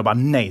 där har vi det. Bara,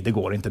 nej, det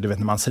går inte. Du vet,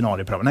 när man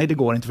scenarieprövar. Nej, det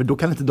går inte. För då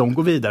kan inte de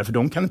gå vidare. För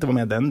de kan inte vara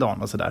med den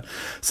dagen och sådär.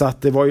 Så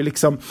att det var ju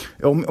liksom...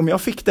 Om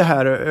jag fick den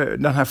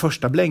här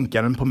första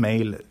blänkaren på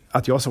mail,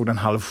 att jag såg den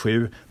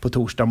 6:30 på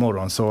torsdag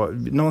morgon, så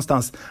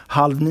någonstans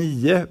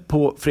 8:30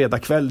 på fredag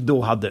kväll,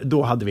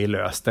 då hade vi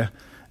löst det.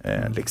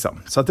 Liksom.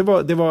 Så att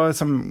det var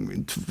som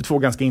 2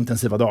 ganska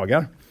intensiva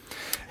dagar.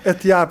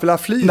 Ett jävla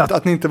flyt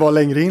att ni inte var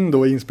längre in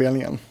då i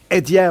inspelningen.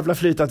 Ett jävla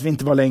flyt att vi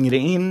inte var längre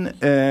in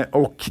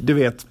och du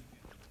vet,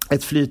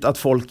 ett flyt att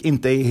folk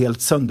inte är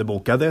helt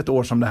sönderbokade ett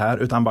år som det här,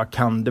 utan bara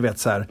kan, du vet,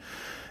 så här...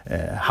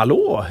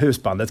 hallå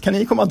husbandet, kan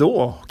ni komma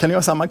då? Kan ni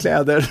ha samma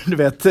kläder? Du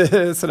vet,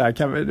 sådär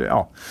kan vi,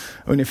 ja,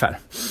 ungefär.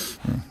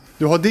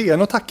 Du har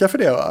DN att tacka för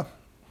det, va?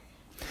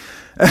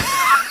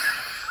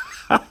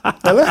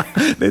 Eller?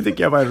 Det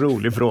tycker jag var en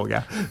rolig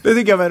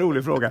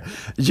fråga.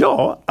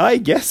 Ja, I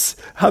guess.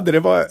 Hade det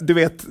varit, du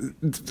vet,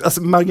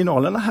 alltså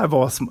marginalerna här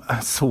var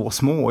så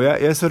små.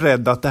 Jag är så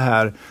rädd att det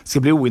här ska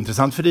bli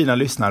ointressant för dina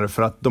lyssnare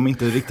för att de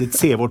inte riktigt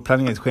ser vårt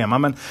planeringsschema.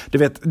 Men du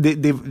vet,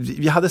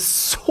 vi hade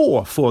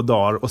så få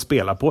dagar att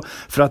spela på.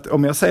 För att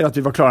om jag säger att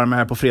vi var klara med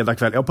det här på fredag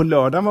kväll, ja, på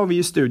lördagen var vi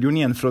i studion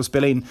igen för att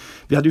spela in.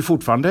 Vi hade ju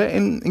fortfarande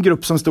en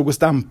grupp som stod och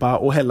stampa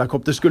och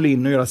Hellacopter skulle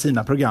in och göra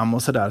sina program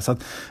och sådär. Så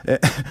att,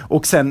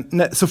 och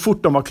sen så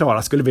fort de var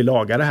klara skulle vi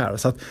laga det här.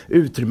 Så att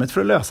utrymmet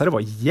för att lösa det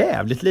var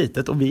jävligt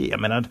litet. Och jag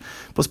menar,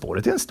 På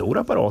spåret är en stor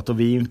apparat och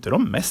vi är ju inte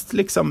de mest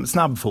liksom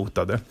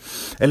snabbfotade.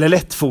 Eller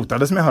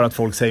lättfotade som jag hör att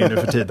folk säger nu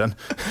för tiden.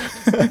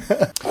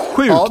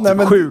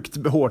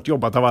 Sjukt hårt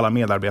jobbat av alla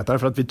medarbetare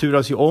för att vi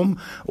turas ju om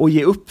och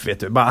ge upp, vet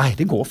du. Bara, nej,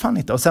 det går fan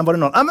inte. Och sen var det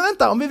någon, men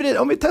vänta,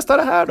 om vi testar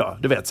det här då.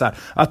 Du vet så här,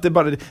 att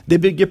det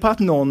bygger på att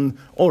någon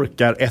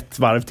orkar ett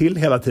varv till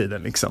hela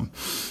tiden liksom.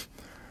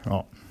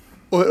 Ja.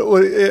 Och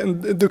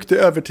en duktig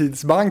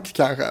övertidsbank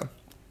kanske?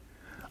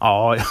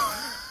 Ja.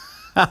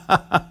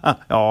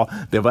 Ja,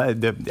 det var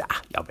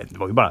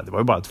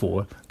ju bara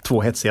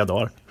två hetsiga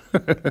dagar.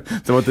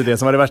 Det var inte det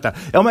som var det värsta.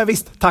 Ja, men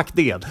visst,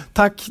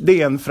 tack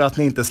DN för att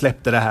ni inte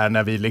släppte det här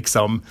när vi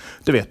liksom,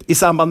 du vet, i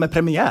samband med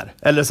premiär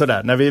eller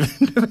sådär, när vi,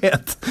 du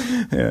vet,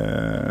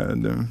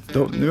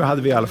 nu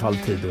hade vi i alla fall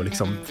tid att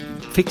liksom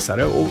fixa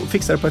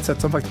det på ett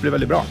sätt som faktiskt blev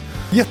väldigt bra.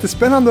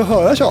 Jättespännande att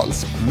höra,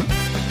 Charles.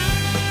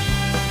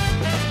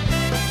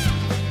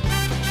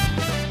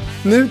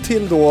 Nu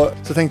till då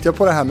så tänkte jag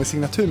på det här med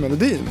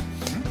signaturmelodin.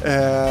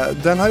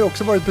 Den har ju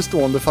också varit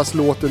bestående fast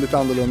låter lite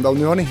annorlunda, och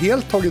nu har ni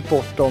helt tagit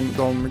bort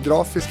de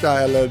grafiska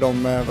eller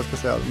de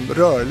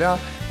rörliga.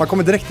 Man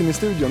kommer direkt in i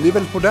studion. Det är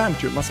väldigt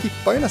modernt ju. Man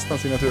skippar ju nästan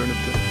signaturen upp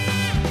till.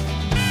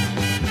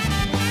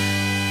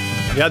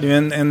 Vi hade ju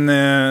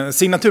en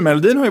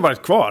signaturmelodin har ju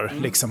varit kvar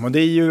liksom, och det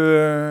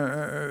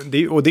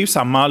är ju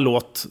samma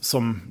låt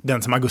som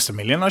den som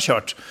Augustamiljen har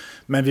kört.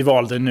 Men vi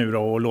valde nu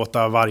då att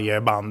låta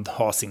varje band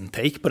ha sin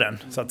take på den,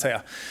 så att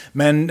säga.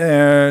 Men det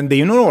är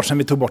ju några år sedan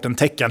vi tog bort den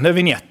täckande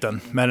vignetten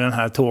med den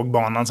här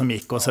tågbanan som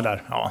gick och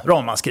sådär. Ja,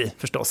 ramaskri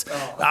förstås.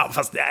 Ja,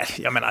 fast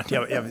jag menar,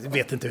 jag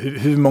vet inte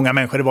hur många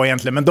människor det var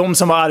egentligen. Men de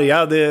som var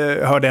arga,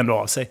 det hörde ändå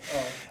av sig.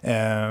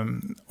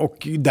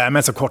 Och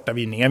därmed så kortade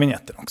vi ner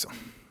vignetten också.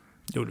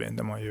 Gjorde vi.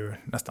 Det var ju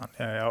nästan,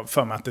 jag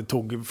för mig att det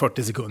tog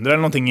 40 sekunder eller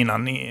någonting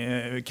innan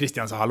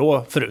Christian sa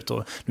hallå förut,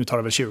 och nu tar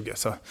det väl 20,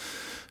 så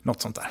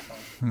något sånt där.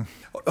 Mm.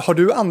 Har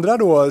du andra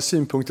då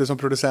synpunkter som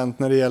producent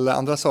när det gäller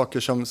andra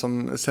saker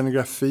som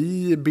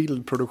scenografi,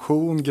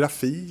 bildproduktion,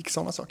 grafik,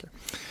 sådana saker?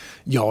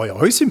 Ja, jag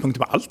har ju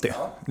synpunkter på allt det.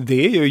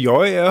 Det är ju,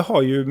 jag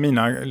har ju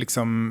mina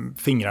liksom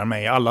fingrar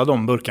med i alla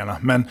de burkarna,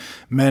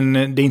 men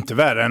det är inte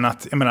värre än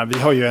att, jag menar,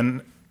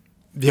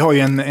 vi har ju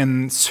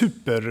en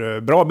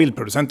superbra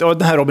bildproducent. Och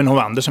den här Robin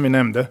Hovander som vi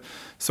nämnde,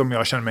 som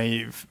jag känner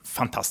mig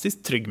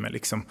fantastiskt trygg med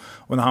liksom.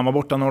 Och när han var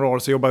borta några år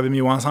så jobbade vi med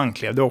Johan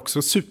Sandklev. Det är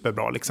också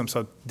superbra liksom. Så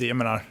att det, jag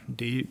menar,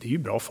 det är ju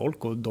bra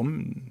folk, och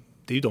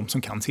det är ju de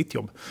som kan sitt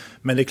jobb.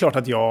 Men det är klart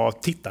att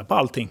jag tittar på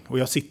allting. Och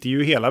jag sitter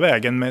ju hela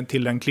vägen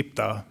till den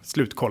klippta,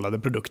 slutkollade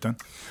produkten.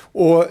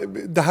 Och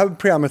det här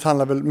programmet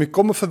handlar väl mycket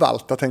om att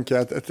förvalta, tänker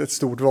jag, ett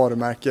stort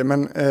varumärke.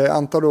 Men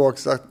antar då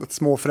också att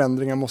små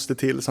förändringar måste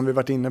till, som vi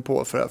varit inne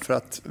på, för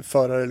att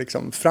föra det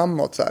liksom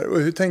framåt. Så här. Och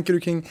hur tänker du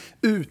kring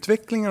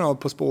utvecklingen av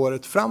På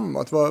spåret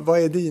framåt? Vad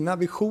är dina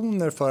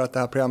visioner för att det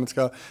här programmet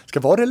ska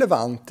vara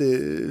relevant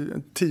i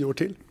 10 år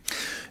till?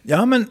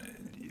 Ja, men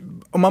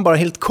om man bara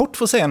helt kort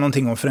får säga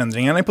någonting om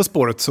förändringarna i På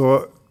spåret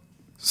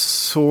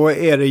så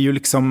är det ju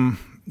liksom,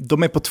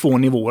 de är på 2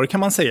 nivåer kan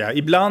man säga.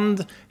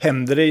 Ibland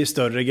händer det ju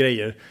större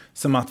grejer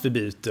som att vi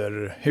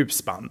byter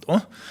husband.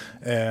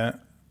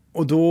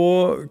 Och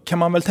då kan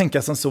man väl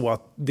tänka som så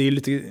att det är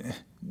lite...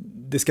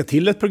 Det ska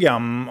till ett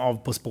program av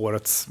På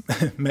spåret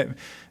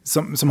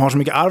som har så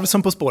mycket arv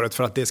som På spåret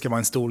för att det ska vara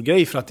en stor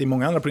grej. För att i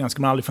många andra program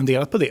ska man aldrig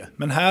funderat på det.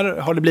 Men här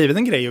har det blivit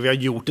en grej och vi har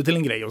gjort det till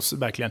en grej och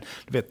verkligen,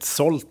 du vet,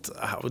 sålt.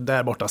 Och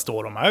där borta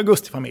står de,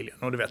 Augustifamiljen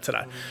och du vet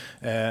sådär.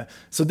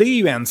 Så det är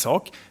ju en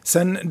sak.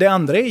 Sen det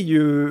andra är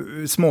ju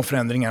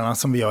småförändringarna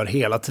som vi gör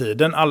hela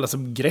tiden. Alla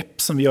som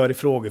grepp som vi gör i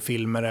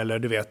frågefilmer eller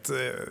du vet,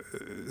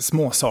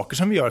 små saker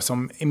som vi gör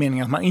som är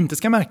meningen att man inte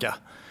ska märka.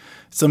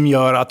 Som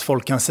gör att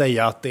folk kan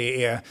säga att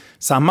det är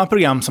samma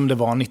program som det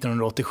var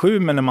 1987,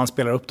 men när man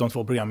spelar upp de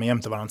 2 programmen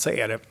jämte varandra så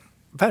är det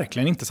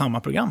verkligen inte samma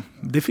program.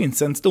 Det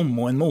finns en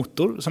stomme och en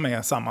motor som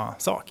är samma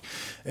sak.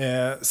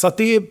 Så att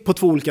det är på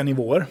 2 olika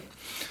nivåer.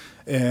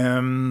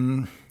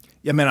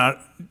 Jag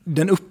menar,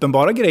 den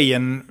uppenbara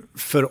grejen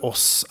för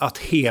oss att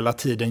hela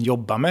tiden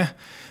jobba med,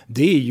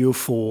 det är ju att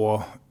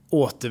få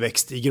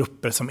återväxt i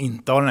grupper som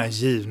inte har den här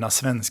givna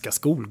svenska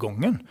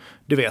skolgången.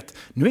 Du vet,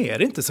 nu är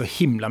det inte så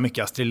himla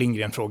mycket Astrid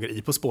Lindgren-frågor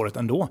i På spåret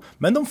ändå.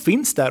 Men de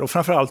finns där och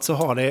framförallt så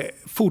har det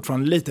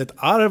fortfarande lite ett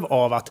arv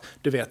av att,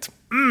 du vet,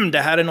 det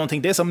här är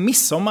någonting, det är som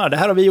midsommar, det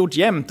här har vi gjort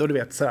jämt och du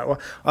vet sådär.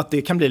 Och att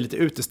det kan bli lite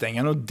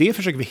utestängande och det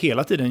försöker vi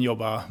hela tiden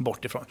jobba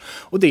bort ifrån.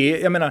 Och det,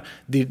 jag menar,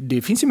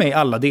 det finns ju med i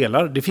alla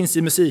delar. Det finns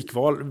i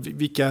musikval,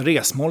 vilka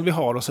resmål vi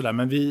har och sådär.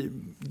 Men vi,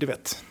 du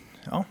vet,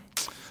 ja,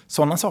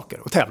 sådana saker.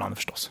 Och tävlande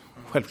förstås.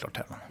 Självklart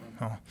tävlande.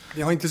 Ja.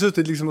 Jag har inte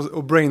suttit liksom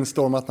och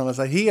brainstormat några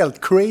så här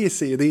helt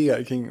crazy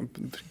idéer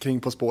kring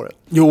På spåret.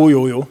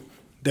 Jo.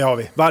 Det har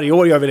vi. Varje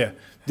år gör vi det.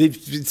 Det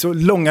är så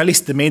långa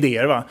listor med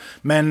idéer, va.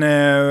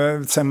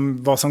 Men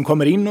sen vad som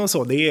kommer in och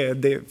så, det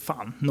är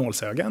fan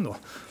nålsöga ändå.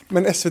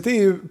 Men SVT är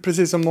ju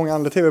precis som många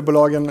andra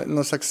tv-bolagen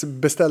någon slags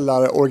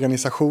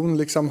beställarorganisation.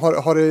 Liksom.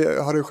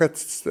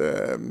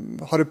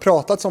 Har det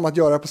pratats om att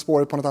göra På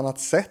spåret på något annat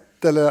sätt?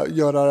 Eller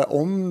göra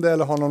om det?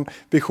 Eller ha någon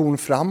vision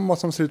framåt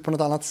som ser ut på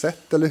något annat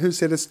sätt? Eller hur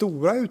ser det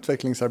stora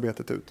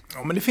utvecklingsarbetet ut?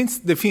 Ja, men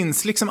det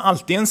finns liksom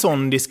alltid en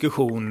sån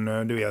diskussion,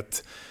 du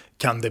vet.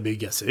 Kan det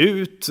byggas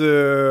ut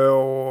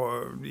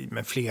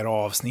med flera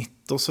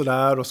avsnitt och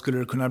sådär? Och skulle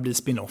det kunna bli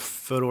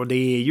spin-offer? Och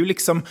det är ju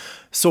liksom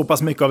så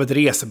pass mycket av ett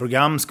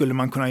reseprogram. Skulle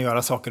man kunna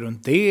göra saker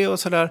runt det och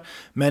sådär?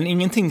 Men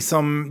ingenting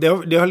som...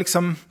 Det har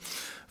liksom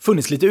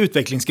funnits lite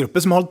utvecklingsgrupper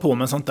som har hållit på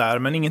med sånt där.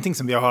 Men ingenting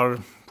som vi har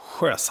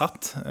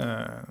sjösatt.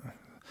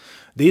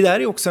 Det där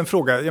är också en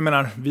fråga. Jag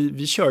menar,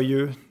 vi kör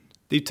ju...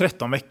 Det är ju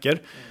 13 veckor.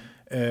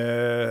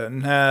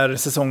 När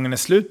säsongen är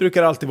slut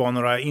brukar det alltid vara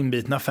några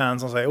inbitna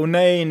fans som säger åh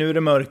nej, nu är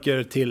det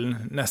mörker till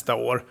nästa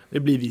år. Det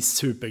blir vi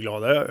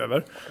superglada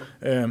över.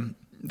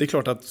 Det är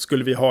klart att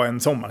skulle vi ha en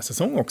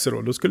sommarsäsong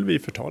också då skulle vi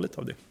förta lite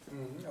av det.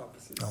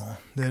 Ja,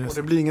 och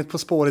det blir inget På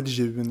spåret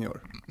junior.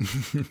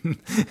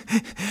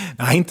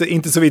 Nej,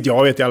 inte så vitt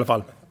jag vet i alla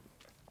fall.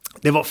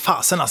 Det var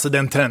fasen alltså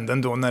den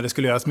trenden då när det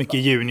skulle göras mycket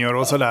junior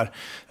och sådär.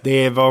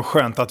 Det var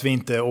skönt att vi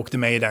inte åkte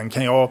med i den,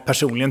 kan jag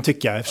personligen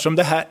tycka. Eftersom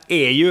det här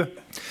är ju...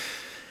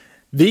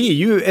 Vi är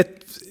ju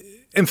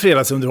en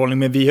fredagsunderhållning,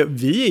 men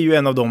vi är ju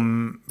en av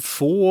de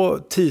få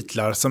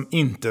titlar som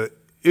inte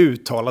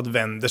uttalat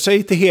vänder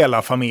sig till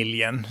hela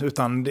familjen.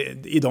 Utan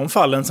i de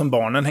fallen som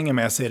barnen hänger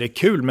med så är det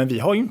kul, men vi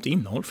har ju inte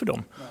innehåll för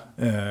dem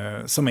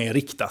som är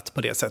riktat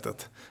på det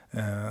sättet.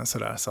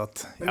 Sådär, så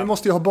att, ja. Men du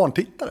måste ju ha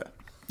barntittare.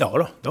 Ja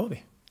då, det har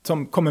vi.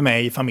 Som kommer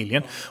med i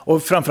familjen.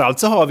 Och framförallt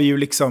så har vi ju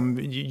liksom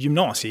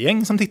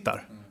gymnasiegäng som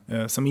tittar.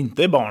 Som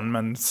inte är barn,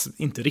 men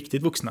inte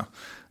riktigt vuxna.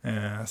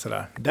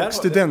 Sådär.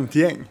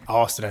 Studentgäng?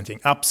 Ja, studentgäng,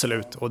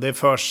 absolut. Och det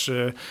förs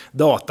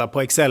data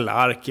på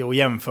Excel-ark och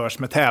jämförs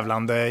med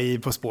tävlande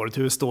På spåret.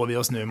 Hur står vi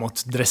oss nu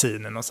mot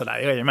dressinen och sådär.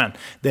 Jajamän,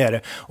 det är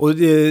det. Och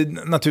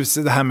naturligtvis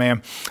det här med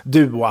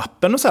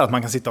Duo-appen och så här, att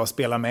man kan sitta och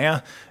spela med.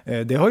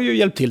 Det har ju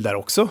hjälpt till där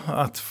också.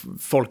 Att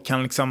folk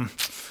kan liksom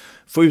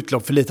få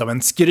utlopp för lite av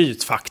en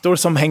skrytfaktor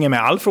som hänger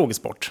med all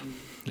frågesport.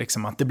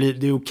 Liksom att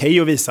det är okej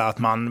att visa att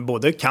man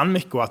både kan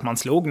mycket och att man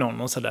slog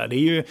någon och sådär. Det är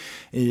ju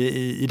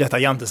i detta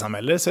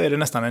jantesamhälle så är det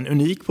nästan en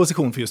unik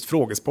position för just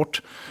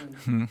frågesport.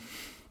 Mm.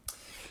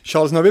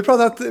 Charles, nu har vi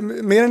pratat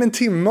mer än en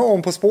timme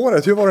om På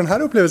spåret. Hur var den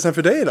här upplevelsen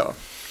för dig då?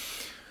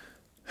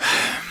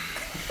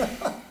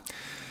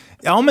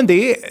 Ja, men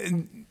det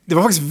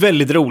var faktiskt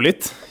väldigt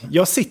roligt.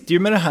 Jag sitter ju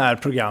med det här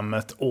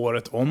programmet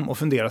året om och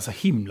funderar så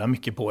himla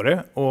mycket på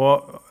det.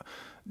 Och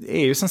det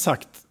är ju som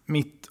sagt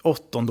mitt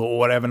 8:e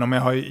år, även om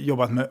jag har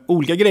jobbat med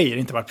olika grejer,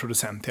 inte varit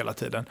producent hela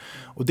tiden.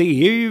 Och det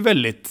är ju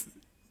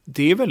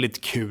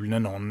väldigt kul när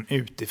någon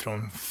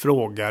utifrån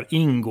frågar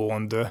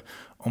ingående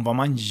om vad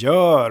man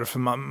gör. För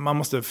man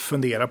måste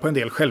fundera på en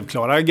del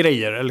självklara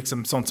grejer, eller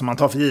liksom sånt som man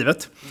tar för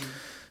givet.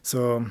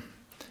 Så,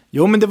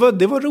 jo, men det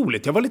var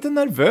roligt. Jag var lite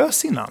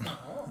nervös innan.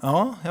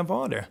 Ja, jag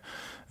var det.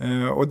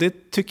 Och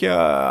det tycker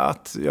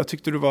jag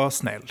tyckte du var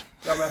snäll.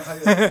 Ja,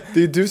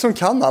 det är du som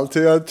kan allt.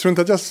 Jag tror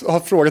inte att jag har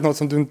frågat något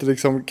som du inte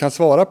liksom kan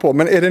svara på.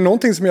 Men är det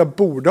någonting som jag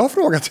borde ha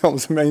frågat om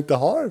som jag inte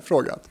har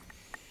frågat?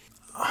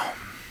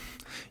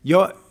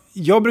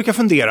 Jag brukar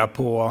fundera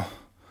på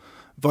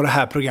vad det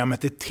här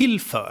programmet är till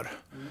för.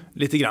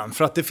 Lite grann.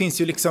 För att det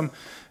finns ju liksom...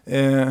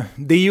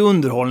 det är ju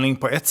underhållning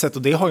på ett sätt,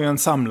 och det har ju en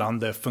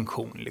samlande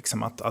funktion.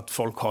 Liksom, att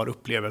folk har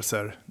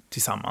upplevelser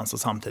tillsammans och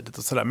samtidigt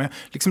och sådär. Men jag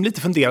liksom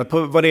lite funderat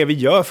på vad det är vi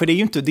gör. För det är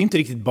ju inte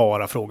riktigt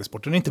bara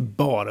frågesport. Det är inte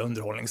bara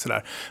underhållning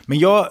sådär. Men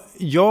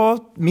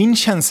min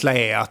känsla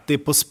är att det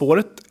På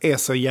spåret är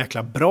så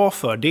jäkla bra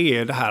för. Det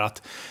är det här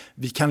att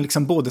vi kan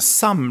liksom både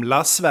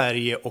samla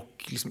Sverige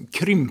och liksom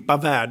krympa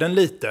världen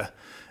lite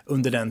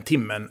under den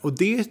timmen. Och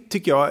det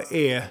tycker jag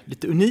är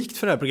lite unikt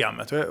för det här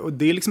programmet. Och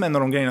det är liksom en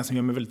av de grejerna som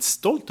gör mig väldigt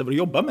stolt över att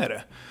jobba med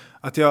det.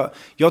 Att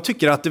jag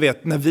tycker att, du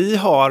vet, när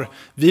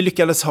vi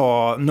lyckades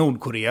ha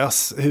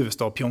Nordkoreas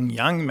huvudstad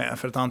Pyongyang med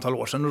för ett antal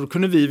år sedan. Och då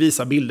kunde vi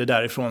visa bilder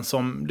därifrån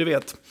som, du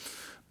vet,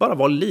 bara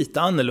var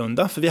lite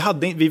annorlunda. För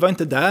vi var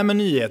inte där med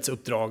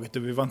nyhetsuppdraget,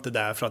 och vi var inte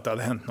där för att det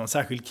hade hänt någon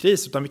särskild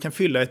kris. Utan vi kan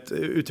fylla ett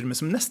utrymme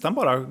som nästan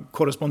bara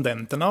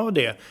korrespondenterna av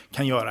det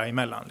kan göra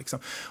emellan. Liksom.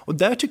 Och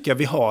där tycker jag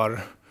vi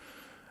har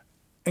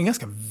en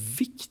ganska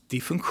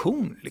viktig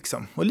funktion.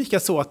 Liksom. Och lika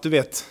så att, du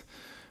vet...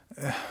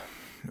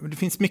 Det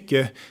finns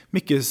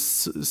mycket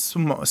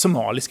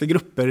somaliska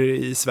grupper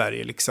i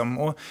Sverige. Liksom.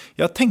 Och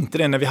jag tänkte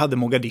det när vi hade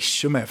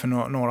Mogadishu med för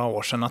några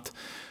år sedan. Att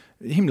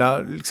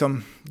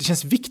liksom, det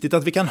känns viktigt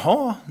att vi kan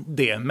ha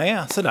det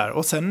med. Sådär.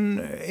 Och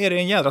sen är det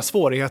en jädra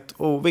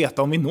svårighet att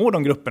veta om vi når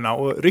de grupperna.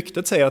 Och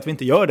ryktet säger att vi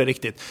inte gör det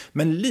riktigt.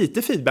 Men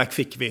lite feedback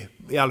fick vi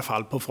i alla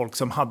fall på folk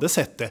som hade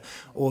sett det.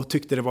 Och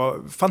tyckte det var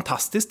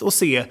fantastiskt att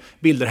se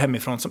bilder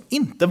hemifrån som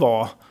inte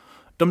var...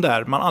 de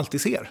där man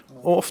alltid ser.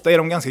 Och ofta är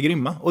de ganska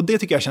grymma. Och det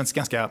tycker jag känns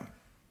ganska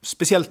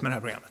speciellt med det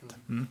här programmet.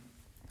 Mm.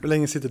 Hur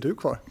länge sitter du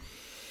kvar?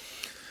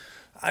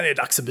 Ja, det är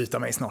dags att byta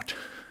mig snart.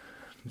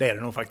 Det är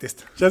det nog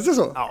faktiskt. Känns det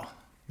så? Ja,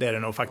 det är det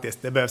nog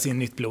faktiskt. Det behövs in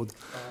nytt blod.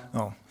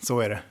 Ja, så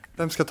är det.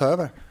 Vem ska ta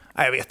över?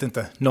 Nej, jag vet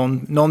inte.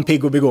 Någon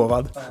pigg och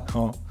begåvad.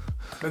 Ja.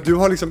 Men du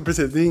har liksom,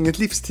 precis, det är inget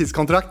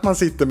livstidskontrakt man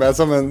sitter med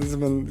som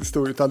en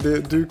stor, utan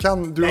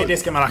Nej, det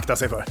ska man akta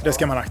sig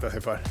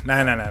för.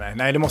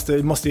 Nej, det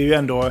måste ju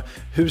ändå,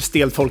 hur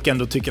stelt folk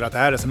ändå tycker att det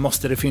är, så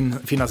måste det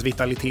finnas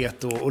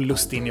vitalitet och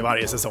lust in i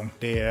varje säsong.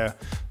 Det är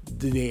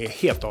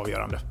helt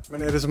avgörande.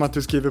 Men är det som att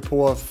du skriver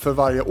på för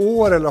varje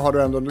år, eller har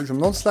du ändå liksom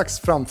någon slags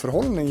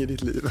framförhållning i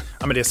ditt liv?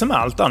 Ja, men det är som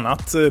allt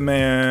annat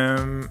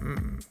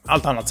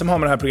som har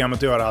med det här programmet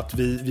att göra, att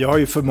vi har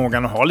ju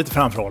förmågan att ha lite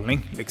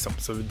framförhållning. Liksom.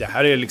 Så det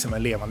här är liksom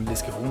en levande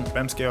diskussion.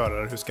 Vem ska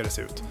göra det? Hur ska det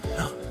se ut?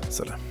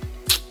 Sådär.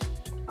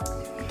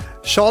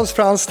 Charles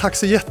Frans, tack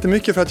så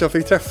jättemycket för att jag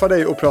fick träffa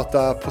dig och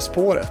prata På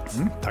spåret.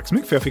 Tack så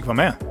mycket för att jag fick vara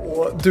med.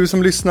 Och du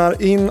som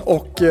lyssnar in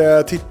och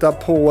tittar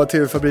på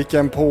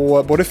TV-fabriken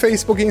på både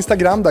Facebook och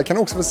Instagram, där kan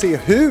du också få se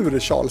hur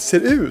Charles ser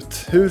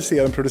ut. Hur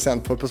ser en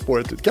producent på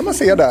spåret ut? Kan man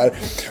se där.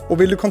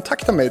 Och vill du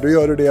kontakta mig, då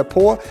gör du det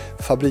på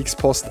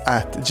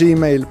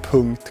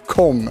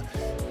fabrikspost@gmail.com.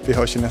 Vi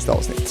hörs i nästa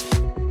avsnitt.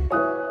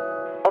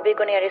 Och vi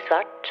går ner i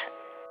svart.